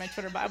pronouns in my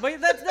Twitter bio,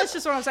 but that's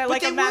just what I'm saying.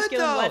 Like a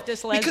masculine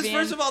leftist lesbian. Because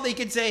first of all, they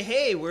could say,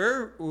 "Hey,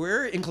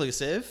 we're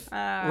inclusive.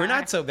 We're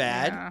not so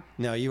bad." Yeah.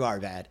 No, you are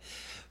bad.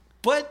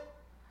 But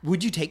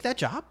would you take that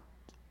job?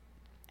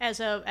 As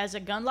a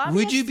gun lobbyist?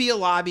 Would you be a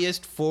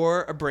lobbyist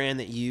for a brand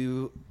that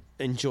you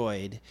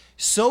enjoyed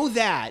so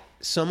that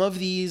some of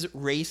these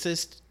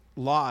racist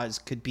laws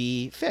could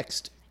be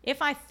fixed? If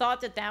I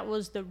thought that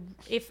was the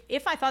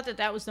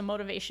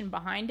motivation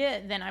behind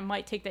it, then I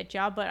might take that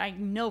job. But I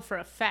know for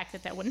a fact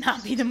that would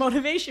not be the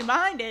motivation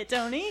behind it,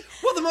 Tony.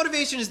 Well, the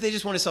motivation is they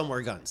just want to sell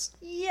more guns.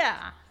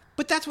 Yeah.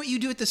 But that's what you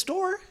do at the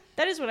store.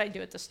 That is what I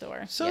do at the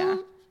store. So, yeah.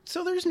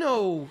 So there's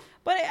no.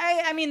 But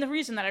I mean, the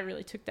reason that I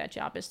really took that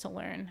job is to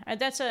learn. When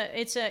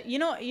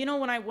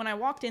I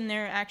walked in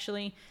there,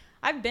 actually,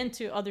 I've been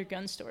to other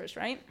gun stores,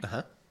 right?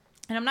 Uh-huh.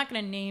 And I'm not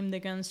going to name the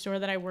gun store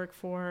that I work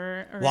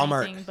for or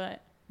Walmart. anything,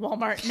 but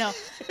Walmart, no.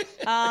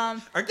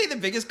 Aren't they the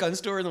biggest gun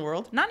store in the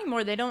world? Not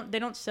anymore. They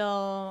don't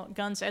sell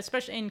guns,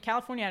 especially in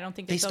California. I don't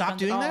think they sell stopped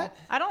guns doing at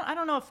all. that? I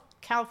don't know if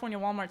California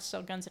Walmarts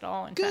sell guns at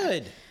all. In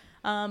Good.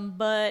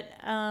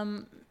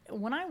 fact.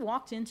 When I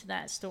walked into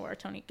that store,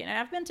 Tony, and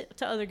I've been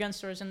to other gun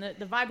stores, and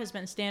the vibe has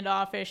been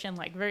standoffish and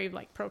like very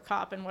like pro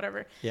cop and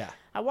whatever. Yeah.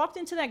 I walked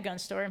into that gun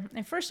store,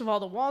 and first of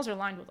all, the walls are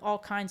lined with all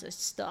kinds of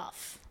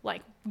stuff,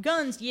 like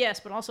guns, yes,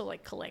 but also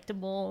like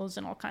collectibles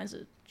and all kinds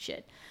of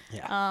shit.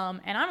 Yeah.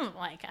 And I'm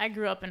like, I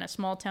grew up in a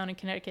small town in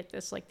Connecticut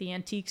that's like the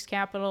antiques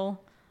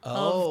capital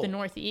of the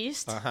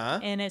Northeast,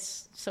 and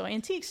so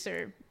antiques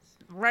are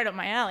right up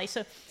my alley.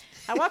 So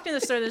I walked in the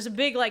store. There's a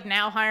big like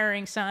now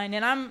hiring sign,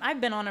 and I've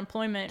been on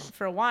unemployment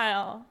for a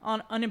while,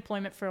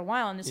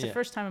 and it's the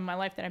first time in my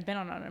life that I've been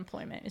on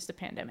unemployment. It's the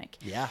pandemic.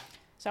 Yeah.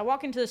 So I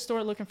walk into the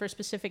store looking for a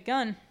specific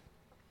gun,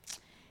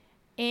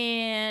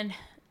 and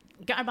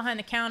guy behind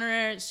the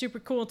counter, super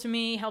cool to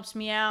me, helps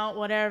me out,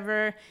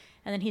 whatever.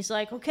 And then he's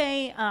like,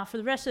 okay, for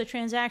the rest of the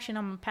transaction,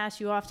 I'm gonna pass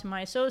you off to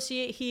my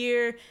associate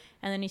here.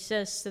 And then he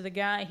says to the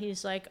guy,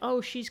 he's like,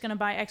 oh, she's gonna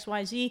buy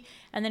XYZ.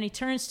 And then he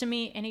turns to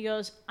me and he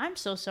goes, I'm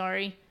so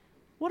sorry.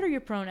 What are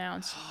your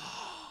pronouns?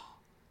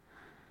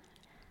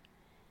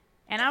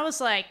 And I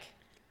was like,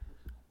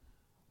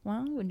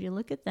 well, would you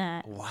look at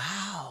that?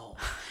 Wow.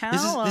 How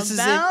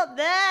about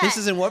that? This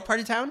is in what part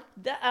of town?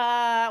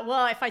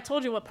 Well, if I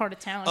told you what part of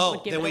town, it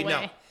would give it away.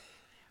 No.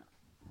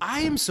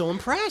 I am so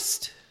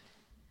impressed.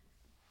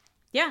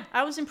 Yeah,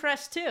 I was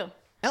impressed too.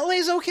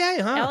 LA's okay,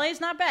 huh? LA's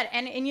not bad.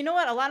 And you know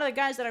what? A lot of the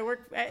guys that I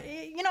work,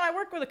 I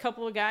work with a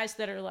couple of guys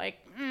that are like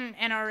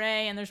NRA,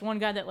 and there's one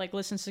guy that like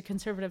listens to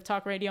conservative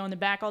talk radio in the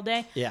back all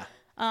day. Yeah.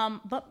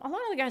 But a lot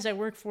of the guys I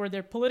work for,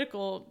 their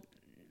political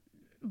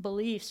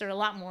beliefs are a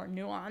lot more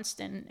nuanced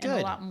and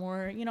a lot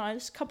more,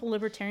 there's a couple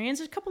libertarians,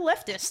 there's a couple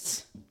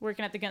leftists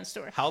working at the gun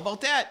store. How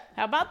about that?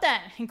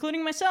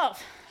 Including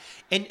myself.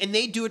 And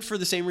they do it for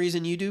the same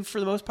reason you do for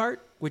the most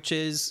part, which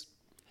is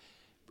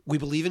we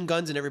believe in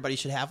guns and everybody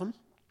should have them.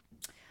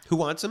 Who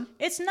wants them?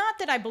 It's not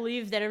that I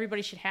believe that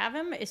everybody should have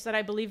them. It's that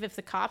I believe if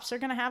the cops are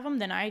going to have them,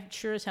 then I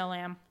sure as hell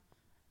am.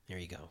 There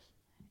you go.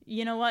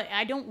 You know what?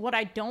 What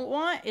I don't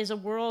want is a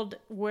world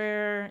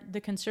where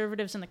the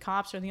conservatives and the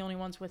cops are the only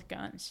ones with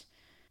guns.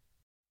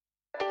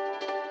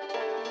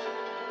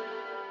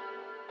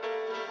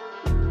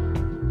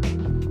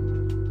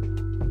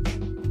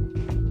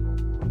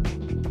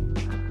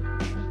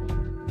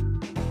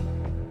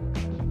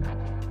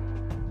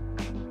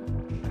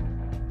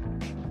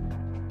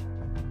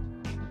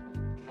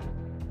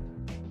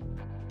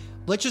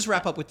 Let's just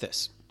wrap up with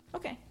this.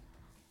 Okay.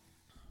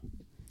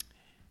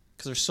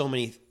 Because there's so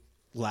many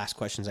last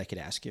questions I could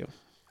ask you.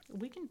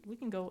 We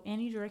can go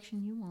any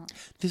direction you want.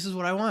 This is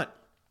what I want.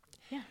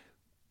 Yeah.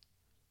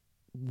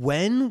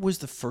 When was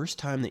the first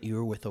time that you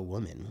were with a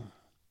woman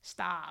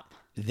Stop.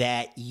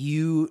 that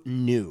you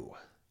knew?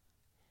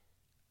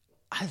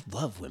 I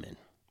love women.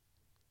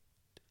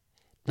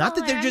 Not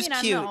that they're just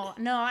cute.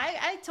 No,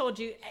 I told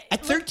you.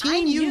 At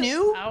 13, you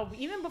knew? Oh,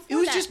 even before It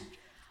was that. just...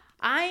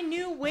 I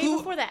knew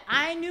before that.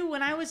 I knew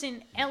when I was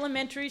in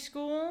elementary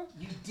school.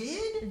 You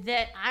did?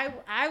 That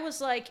I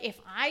was like, if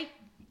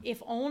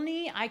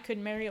only I could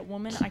marry a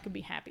woman, I could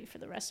be happy for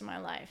the rest of my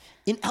life.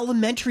 In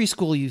elementary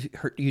school, you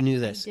knew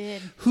this. I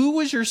did. Who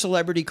was your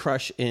celebrity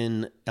crush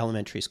in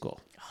elementary school?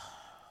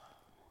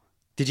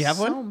 Did you have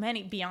one? So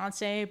many.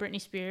 Beyonce,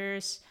 Britney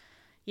Spears.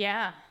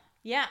 Yeah.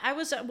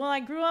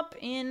 I grew up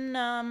in,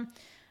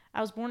 I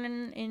was born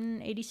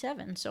in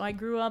 87. So I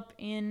grew up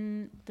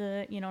in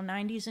the,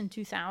 90s and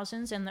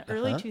 2000s. And the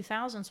early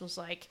 2000s was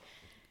like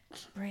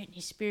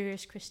Britney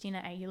Spears,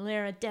 Christina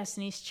Aguilera,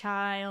 Destiny's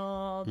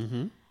Child.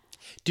 Mm-hmm.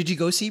 Did you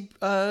go see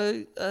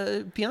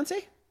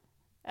Beyonce?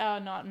 Oh,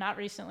 no, not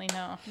recently,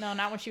 no. No,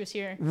 not when she was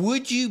here.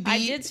 Would you be... I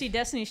did see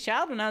Destiny's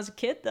Child when I was a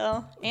kid,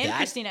 though. And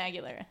Christina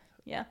Aguilera.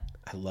 Yeah.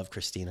 I love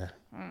Christina.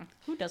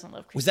 Who doesn't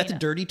love Christina? Was that the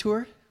Dirty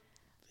Tour?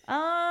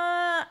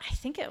 I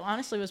think it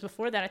honestly was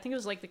before that. I think it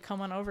was like the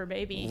Come On Over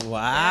Baby.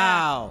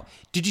 Wow. Yeah.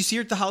 Did you see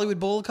her at the Hollywood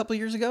Bowl a couple of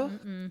years ago?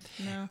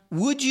 No.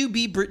 Would you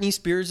be Britney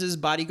Spears'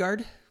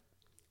 bodyguard?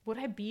 Would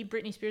I be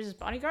Britney Spears'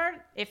 bodyguard?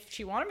 If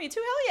she wanted me to,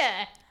 hell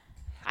yeah.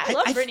 I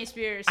love Britney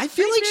Spears. I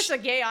feel Britney like Spears is a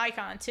gay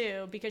icon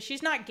too, because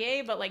she's not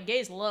gay, but like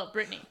gays love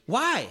Britney.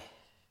 Why?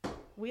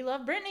 We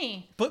love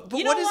Britney. But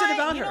what what is it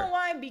about her? You know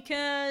why?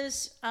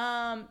 Because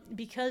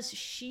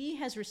she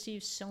has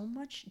received so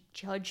much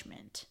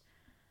judgment.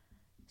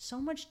 So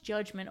much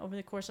judgment over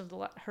the course of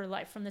her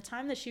life, from the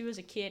time that she was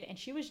a kid, and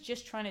she was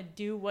just trying to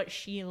do what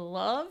she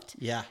loved.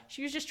 Yeah.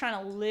 She was just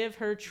trying to live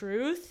her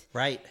truth.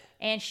 Right.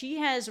 And she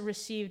has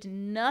received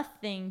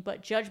nothing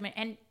but judgment.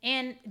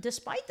 And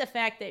despite the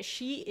fact that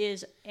she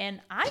is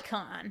an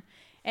icon,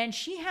 and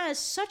she has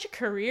such a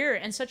career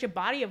and such a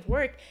body of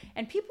work,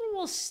 and people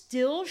will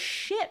still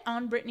shit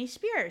on Britney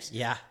Spears.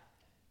 Yeah.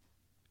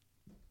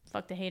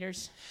 Fuck the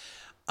haters.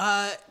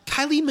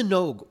 Kylie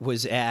Minogue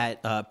was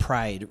at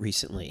Pride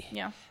recently.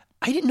 Yeah.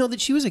 I didn't know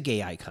that she was a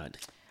gay icon.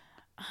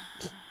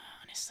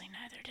 Honestly,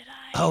 neither did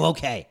I. Oh,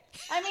 okay.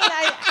 I mean,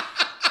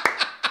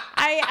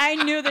 I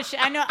knew that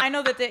I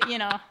know that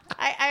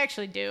I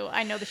actually do.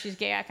 I know that she's a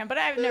gay icon, but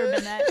I've never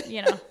been that,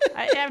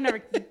 I've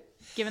never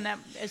given that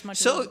as much.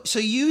 So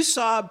you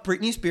saw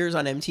Britney Spears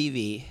on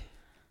MTV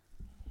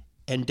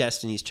and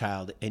Destiny's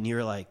Child, and you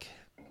were like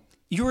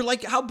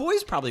how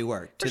boys probably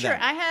were to For sure.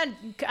 them.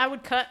 I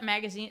would cut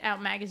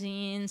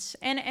magazines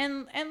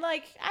and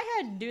like I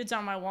had dudes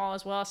on my wall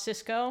as well.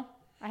 Cisco.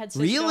 I had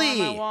Cisco on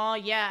my wall.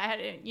 Yeah, I had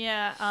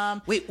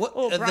Wait, what?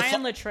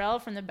 Brian Luttrell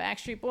from the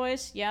Backstreet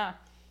Boys. Yeah.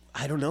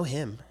 I don't know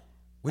him.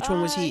 Which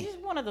one was he? He's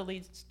one of the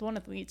leads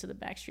of the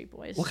Backstreet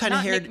Boys. What kind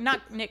of hair?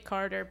 Not Nick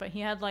Carter, but he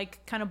had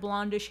like kind of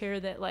blondish hair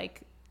that like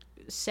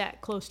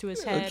sat close to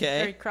his head, okay.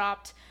 very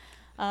cropped.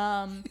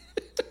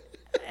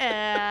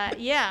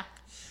 Yeah.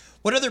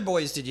 What other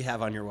boys did you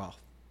have on your wall?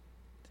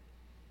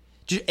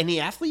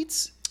 Any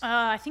athletes?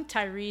 I think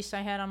Tyrese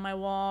I had on my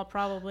wall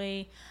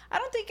probably. I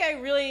don't think I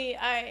really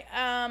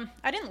I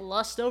didn't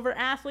lust over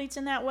athletes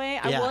in that way.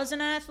 I was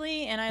an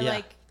athlete and I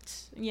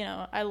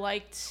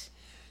liked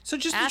So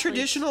just athletes. The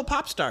traditional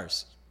pop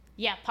stars.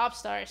 Yeah, pop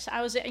stars.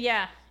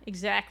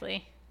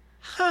 Exactly.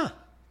 Huh.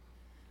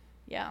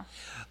 Yeah.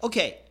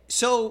 Okay.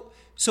 So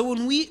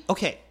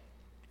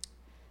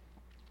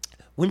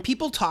when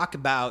people talk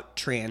about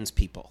trans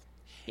people,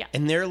 yeah,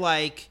 and they're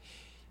like,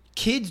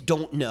 kids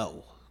don't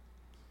know.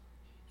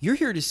 You're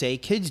here to say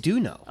kids do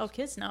know. Oh,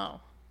 kids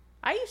know.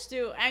 I used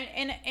to,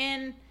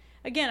 and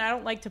again, I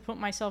don't like to put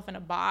myself in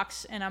a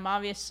box, and I'm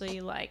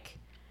obviously like,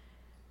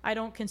 I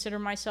don't consider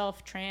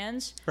myself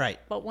trans. Right.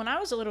 But when I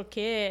was a little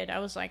kid, I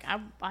was like,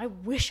 I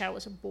wish I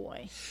was a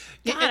boy.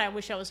 God, I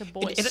wish I was a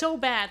boy so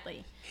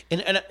badly.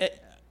 And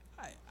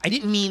I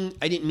didn't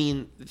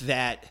mean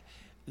that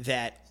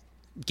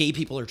gay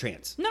people are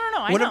trans. No.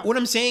 I know. What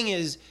I'm saying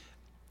is,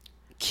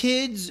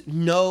 kids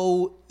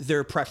know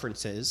their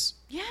preferences.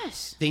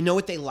 Yes. They know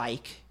what they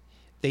like.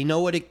 They know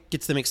what it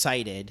gets them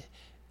excited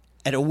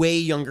at a way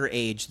younger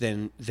age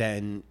than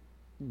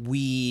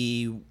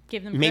we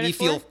give them maybe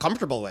feel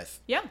comfortable with.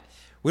 Yeah.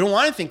 We don't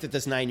want to think that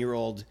this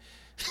 9-year-old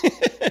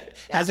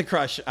has a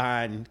crush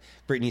on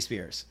Britney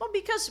Spears. Well,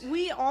 because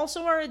we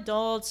also are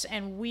adults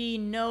and we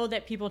know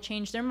that people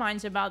change their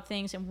minds about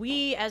things, and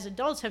we as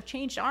adults have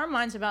changed our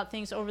minds about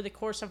things over the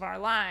course of our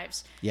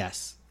lives.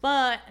 Yes.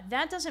 But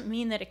that doesn't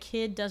mean that a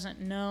kid doesn't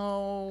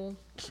know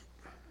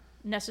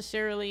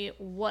necessarily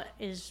what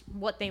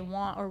they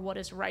want or what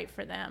is right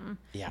for them.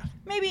 Yeah.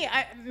 Maybe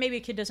a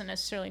kid doesn't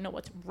necessarily know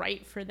what's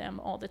right for them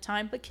all the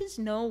time, but kids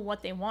know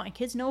what they want and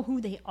kids know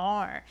who they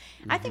are.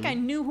 Mm-hmm. I think I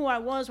knew who I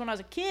was when I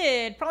was a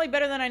kid, probably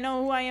better than I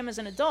know who I am as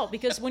an adult,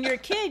 because when you're a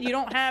kid, you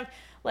don't have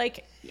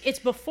it's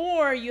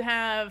before you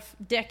have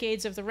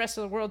decades of the rest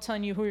of the world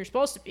telling you who you're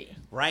supposed to be.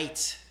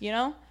 Right. You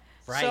know?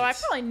 Right. So I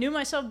probably knew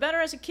myself better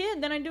as a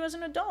kid than I do as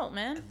an adult,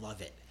 man. I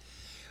love it.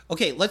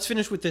 Okay, let's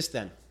finish with this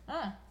then.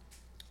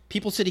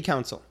 People City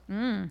Council.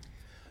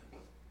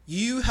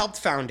 You helped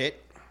found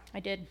it. I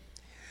did.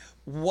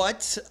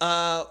 What's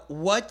the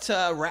word?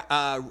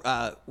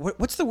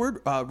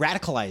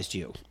 Radicalized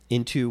you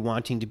into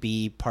wanting to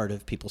be part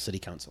of People City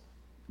Council?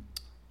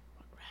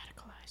 What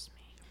radicalized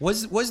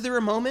me? Was there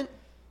a moment?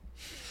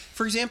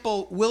 For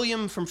example,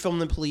 William from Film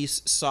the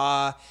Police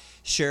saw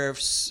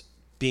sheriffs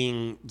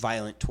being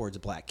violent towards a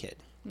black kid.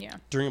 Yeah.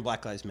 During a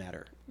Black Lives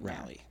Matter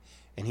rally.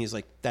 And he's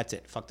like, that's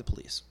it. Fuck the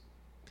police.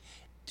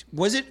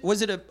 Was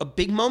it a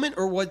big moment,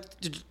 or what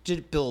did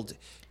it build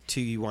to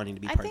you wanting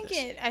to be part of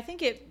this? I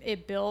think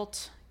it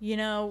built,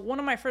 one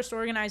of my first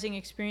organizing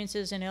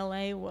experiences in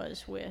LA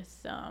was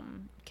with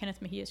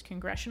Kenneth Mejia's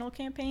congressional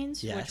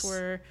campaigns, Yes. which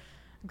were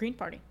Green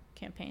Party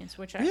campaigns,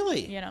 which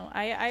Really?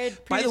 I had By the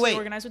previously way,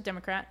 organized with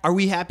Democrat. Are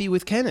we happy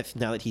with Kenneth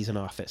now that he's in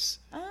office?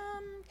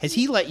 Has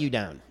he let you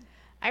down?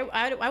 I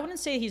wouldn't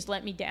say he's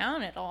let me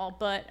down at all,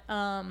 but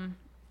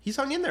He's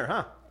hung in there,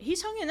 huh?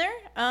 he's hung in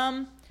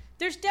there.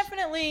 There's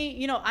definitely,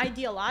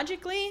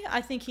 ideologically, I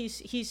think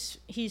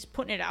he's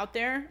putting it out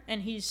there,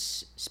 and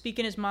he's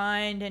speaking his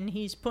mind, and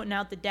he's putting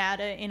out the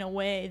data in a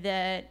way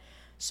that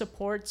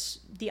supports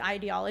the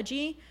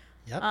ideology.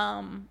 Yep.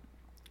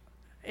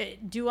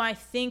 Do I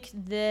think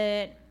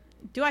that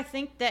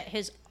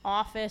his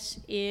office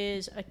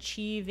is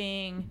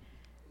achieving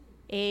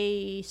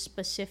a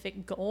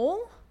specific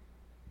goal?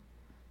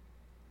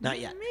 Not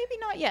yet. Maybe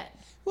not yet.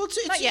 Well,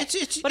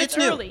 But it's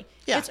new. early.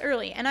 Yeah. It's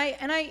early, and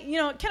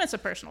I Kenneth's a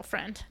personal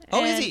friend.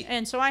 Oh, and, is he?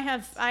 And so I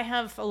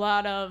have a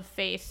lot of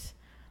faith.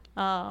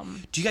 Do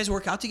you guys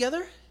work out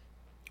together?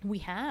 We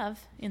have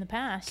in the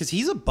past. Because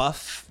he's a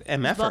buff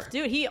MFer. Buff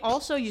dude. He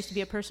also used to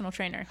be a personal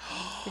trainer.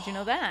 Did you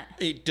know that?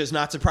 It does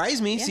not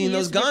surprise me Yeah, seeing he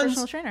those used to be a guns.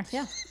 personal trainer.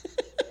 Yeah.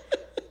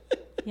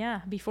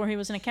 Yeah, before he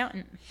was an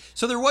accountant.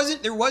 So there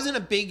wasn't a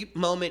big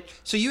moment.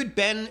 So you had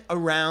been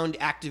around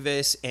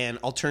activists and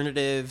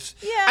alternatives.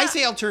 Yeah. I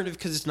say alternative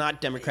because it's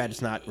not Democrat,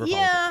 it's not Republican.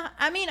 Yeah,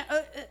 I mean,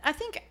 I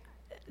think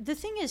the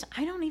thing is,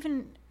 I don't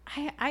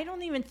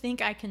even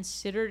think I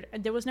considered.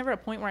 There was never a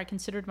point where I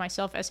considered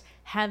myself as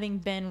having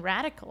been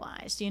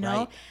radicalized.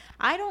 Right.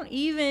 I don't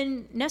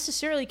even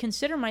necessarily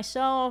consider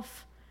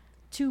myself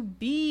to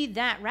be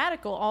that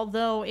radical.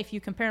 Although, if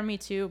you compare me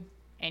to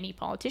any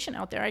politician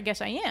out there, I guess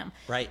I am.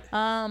 Right.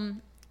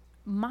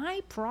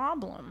 My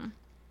problem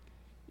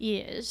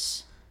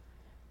is,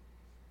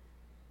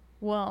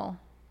 well,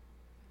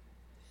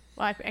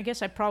 I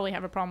guess I probably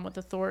have a problem with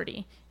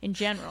authority in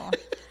general.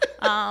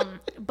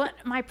 But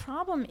my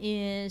problem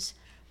is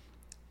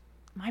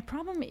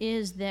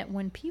that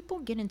when people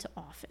get into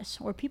office,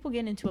 or people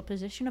get into a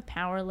position of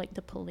power like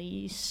the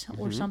police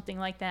or something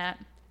like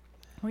that,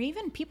 or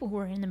even people who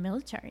are in the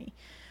military,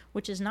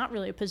 which is not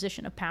really a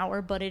position of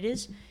power, but it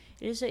is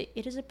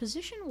a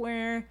position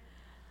where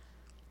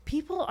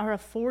people are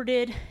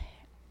afforded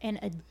an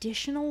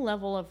additional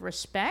level of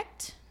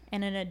respect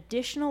and an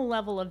additional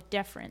level of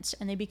deference,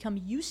 and they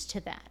become used to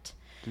that.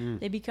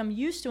 They become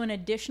used to an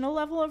additional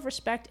level of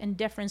respect and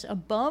deference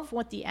above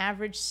what the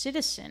average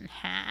citizen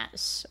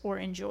has or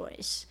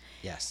enjoys.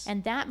 Yes.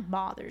 And that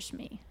bothers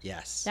me.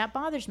 Yes. That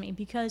bothers me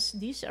because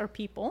these are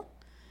people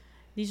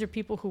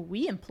who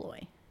we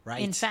employ.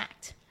 Right. In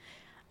fact.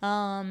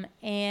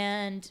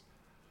 And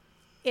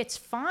it's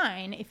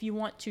fine if you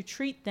want to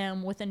treat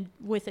them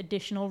with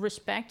additional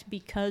respect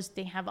because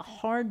they have a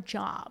hard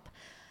job.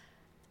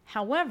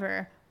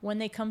 However, when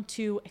they come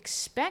to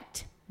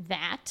expect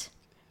that,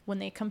 when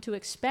they come to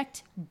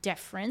expect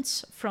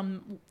deference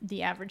from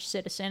the average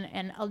citizen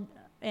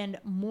and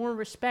more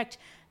respect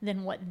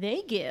than what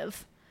they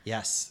give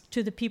Yes.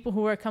 to the people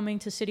who are coming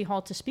to City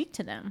Hall to speak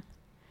to them,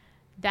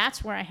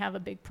 that's where I have a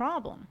big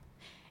problem.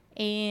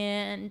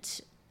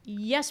 And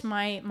yes,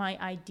 my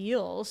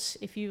ideals,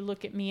 if you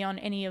look at me on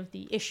any of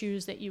the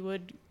issues that you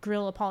would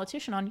grill a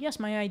politician on, yes,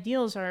 my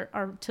ideals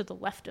are to the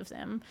left of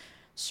them,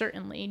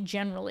 certainly,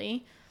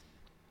 generally.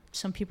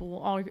 Some people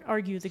will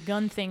argue the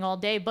gun thing all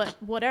day, but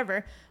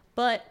whatever.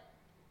 But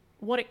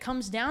what it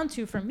comes down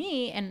to for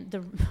me, and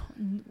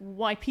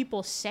why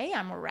people say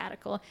I'm a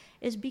radical,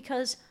 is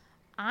because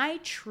I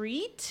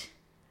treat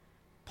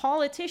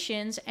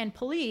politicians and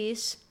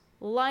police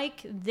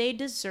like they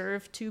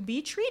deserve to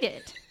be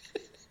treated.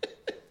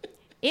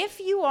 If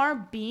you are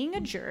being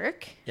a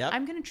jerk, Yep.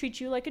 I'm going to treat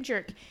you like a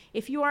jerk.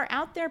 If you are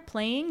out there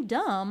playing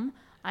dumb,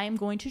 I am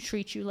going to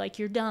treat you like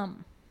you're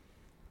dumb.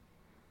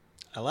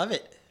 I love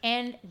it.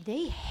 And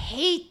they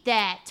hate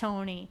that,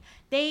 Tony.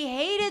 They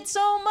hate it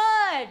so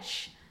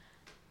much.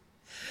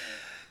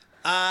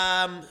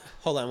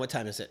 Hold on. What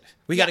time is it?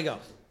 We got to go.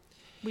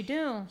 We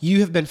do. You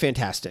have been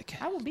fantastic.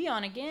 I will be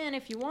on again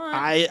if you want.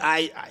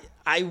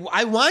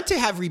 I want to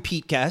have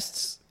repeat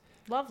guests.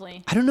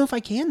 Lovely. I don't know if I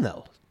can,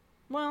 though.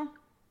 Well,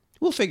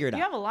 We'll figure it you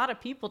out. have a lot of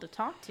people to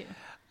talk to.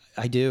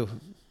 I do.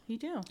 You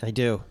do. I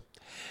do.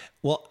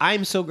 Well,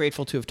 I'm so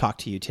grateful to have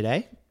talked to you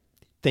today.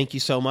 Thank you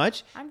so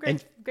much. I'm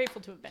And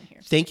grateful to have been here.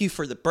 thank you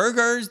for the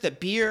burgers, the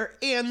beer,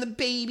 and the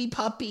baby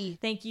puppy.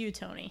 Thank you,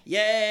 Tony.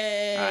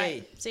 Yay! All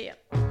right. See ya.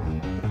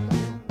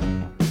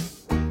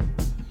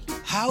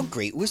 How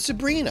great was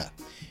Sabrina?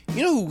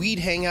 You know who we'd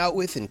hang out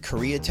with in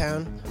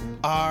Koreatown?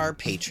 Our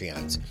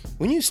Patreons.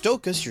 When you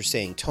stoke us, you're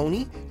saying,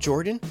 Tony,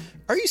 Jordan,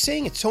 are you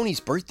saying it's Tony's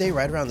birthday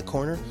right around the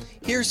corner?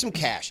 Here's some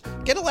cash.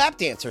 Get a lap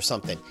dance or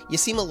something. You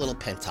seem a little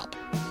pent up.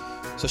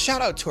 So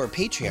shout out to our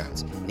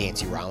Patreons,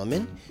 Nancy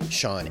Rolliman,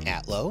 Sean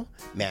Atlow,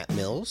 Matt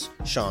Mills,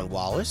 Sean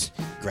Wallace,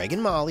 Greg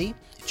and Molly,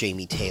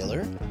 Jamie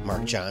Taylor,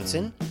 Mark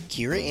Johnson,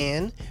 Kira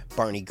Ann,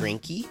 Barney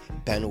Grinke,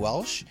 Ben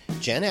Welsh,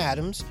 Jen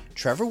Adams,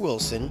 Trevor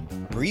Wilson,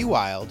 Bree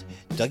Wild,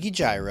 Dougie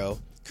Gyro,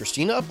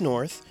 Christina Up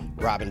North,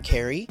 Robin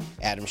Carey,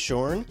 Adam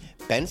Shorn,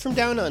 Ben from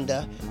Down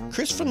Under,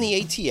 Chris from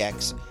the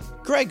ATX,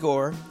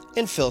 Gregor,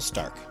 and Phil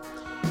Stark.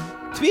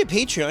 To be a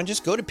Patreon,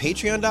 just go to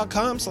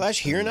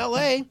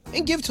patreon.com/hereinla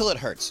and give till it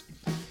hurts.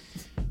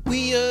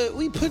 We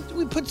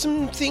put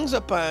some things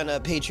up on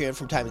Patreon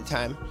from time to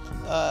time,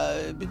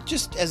 but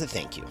just as a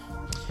thank you.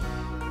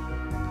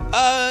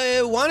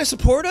 Want to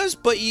support us,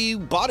 but you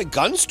bought a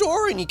gun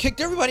store and you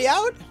kicked everybody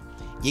out?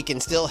 You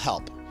can still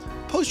help.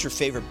 Post your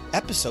favorite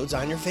episodes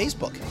on your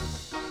Facebook.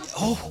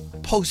 Oh,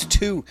 post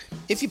 2.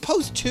 If you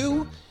post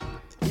 2,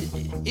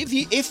 if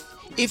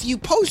you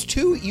post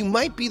 2, you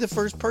might be the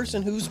first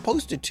person who's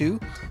posted 2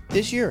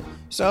 this year.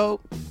 So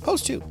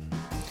post 2.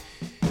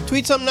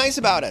 Tweet something nice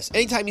about us.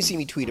 Anytime you see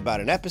me tweet about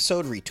an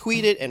episode,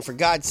 retweet it, and for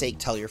God's sake,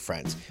 tell your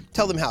friends.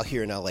 Tell them how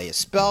Here in LA is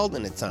spelled,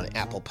 and it's on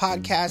Apple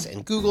Podcasts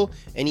and Google,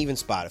 and even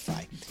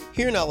Spotify.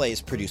 Here in LA is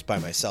produced by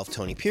myself,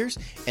 Tony Pierce,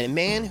 and a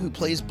man who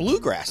plays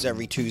bluegrass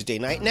every Tuesday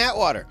night in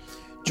Atwater,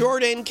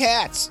 Jordan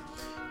Katz.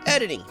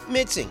 Editing,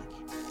 mixing,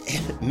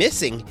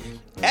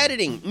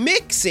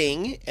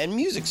 and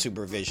music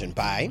supervision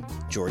by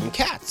Jordan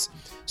Katz.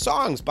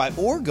 Songs by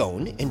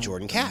Orgone and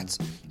Jordan Katz.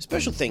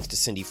 Special thanks to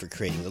Cindy for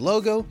creating the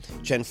logo,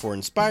 Jen for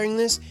inspiring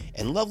this,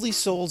 and lovely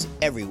souls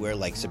everywhere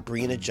like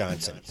Sabrina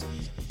Johnson.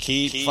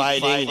 Keep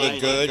fighting the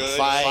good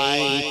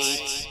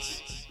fight.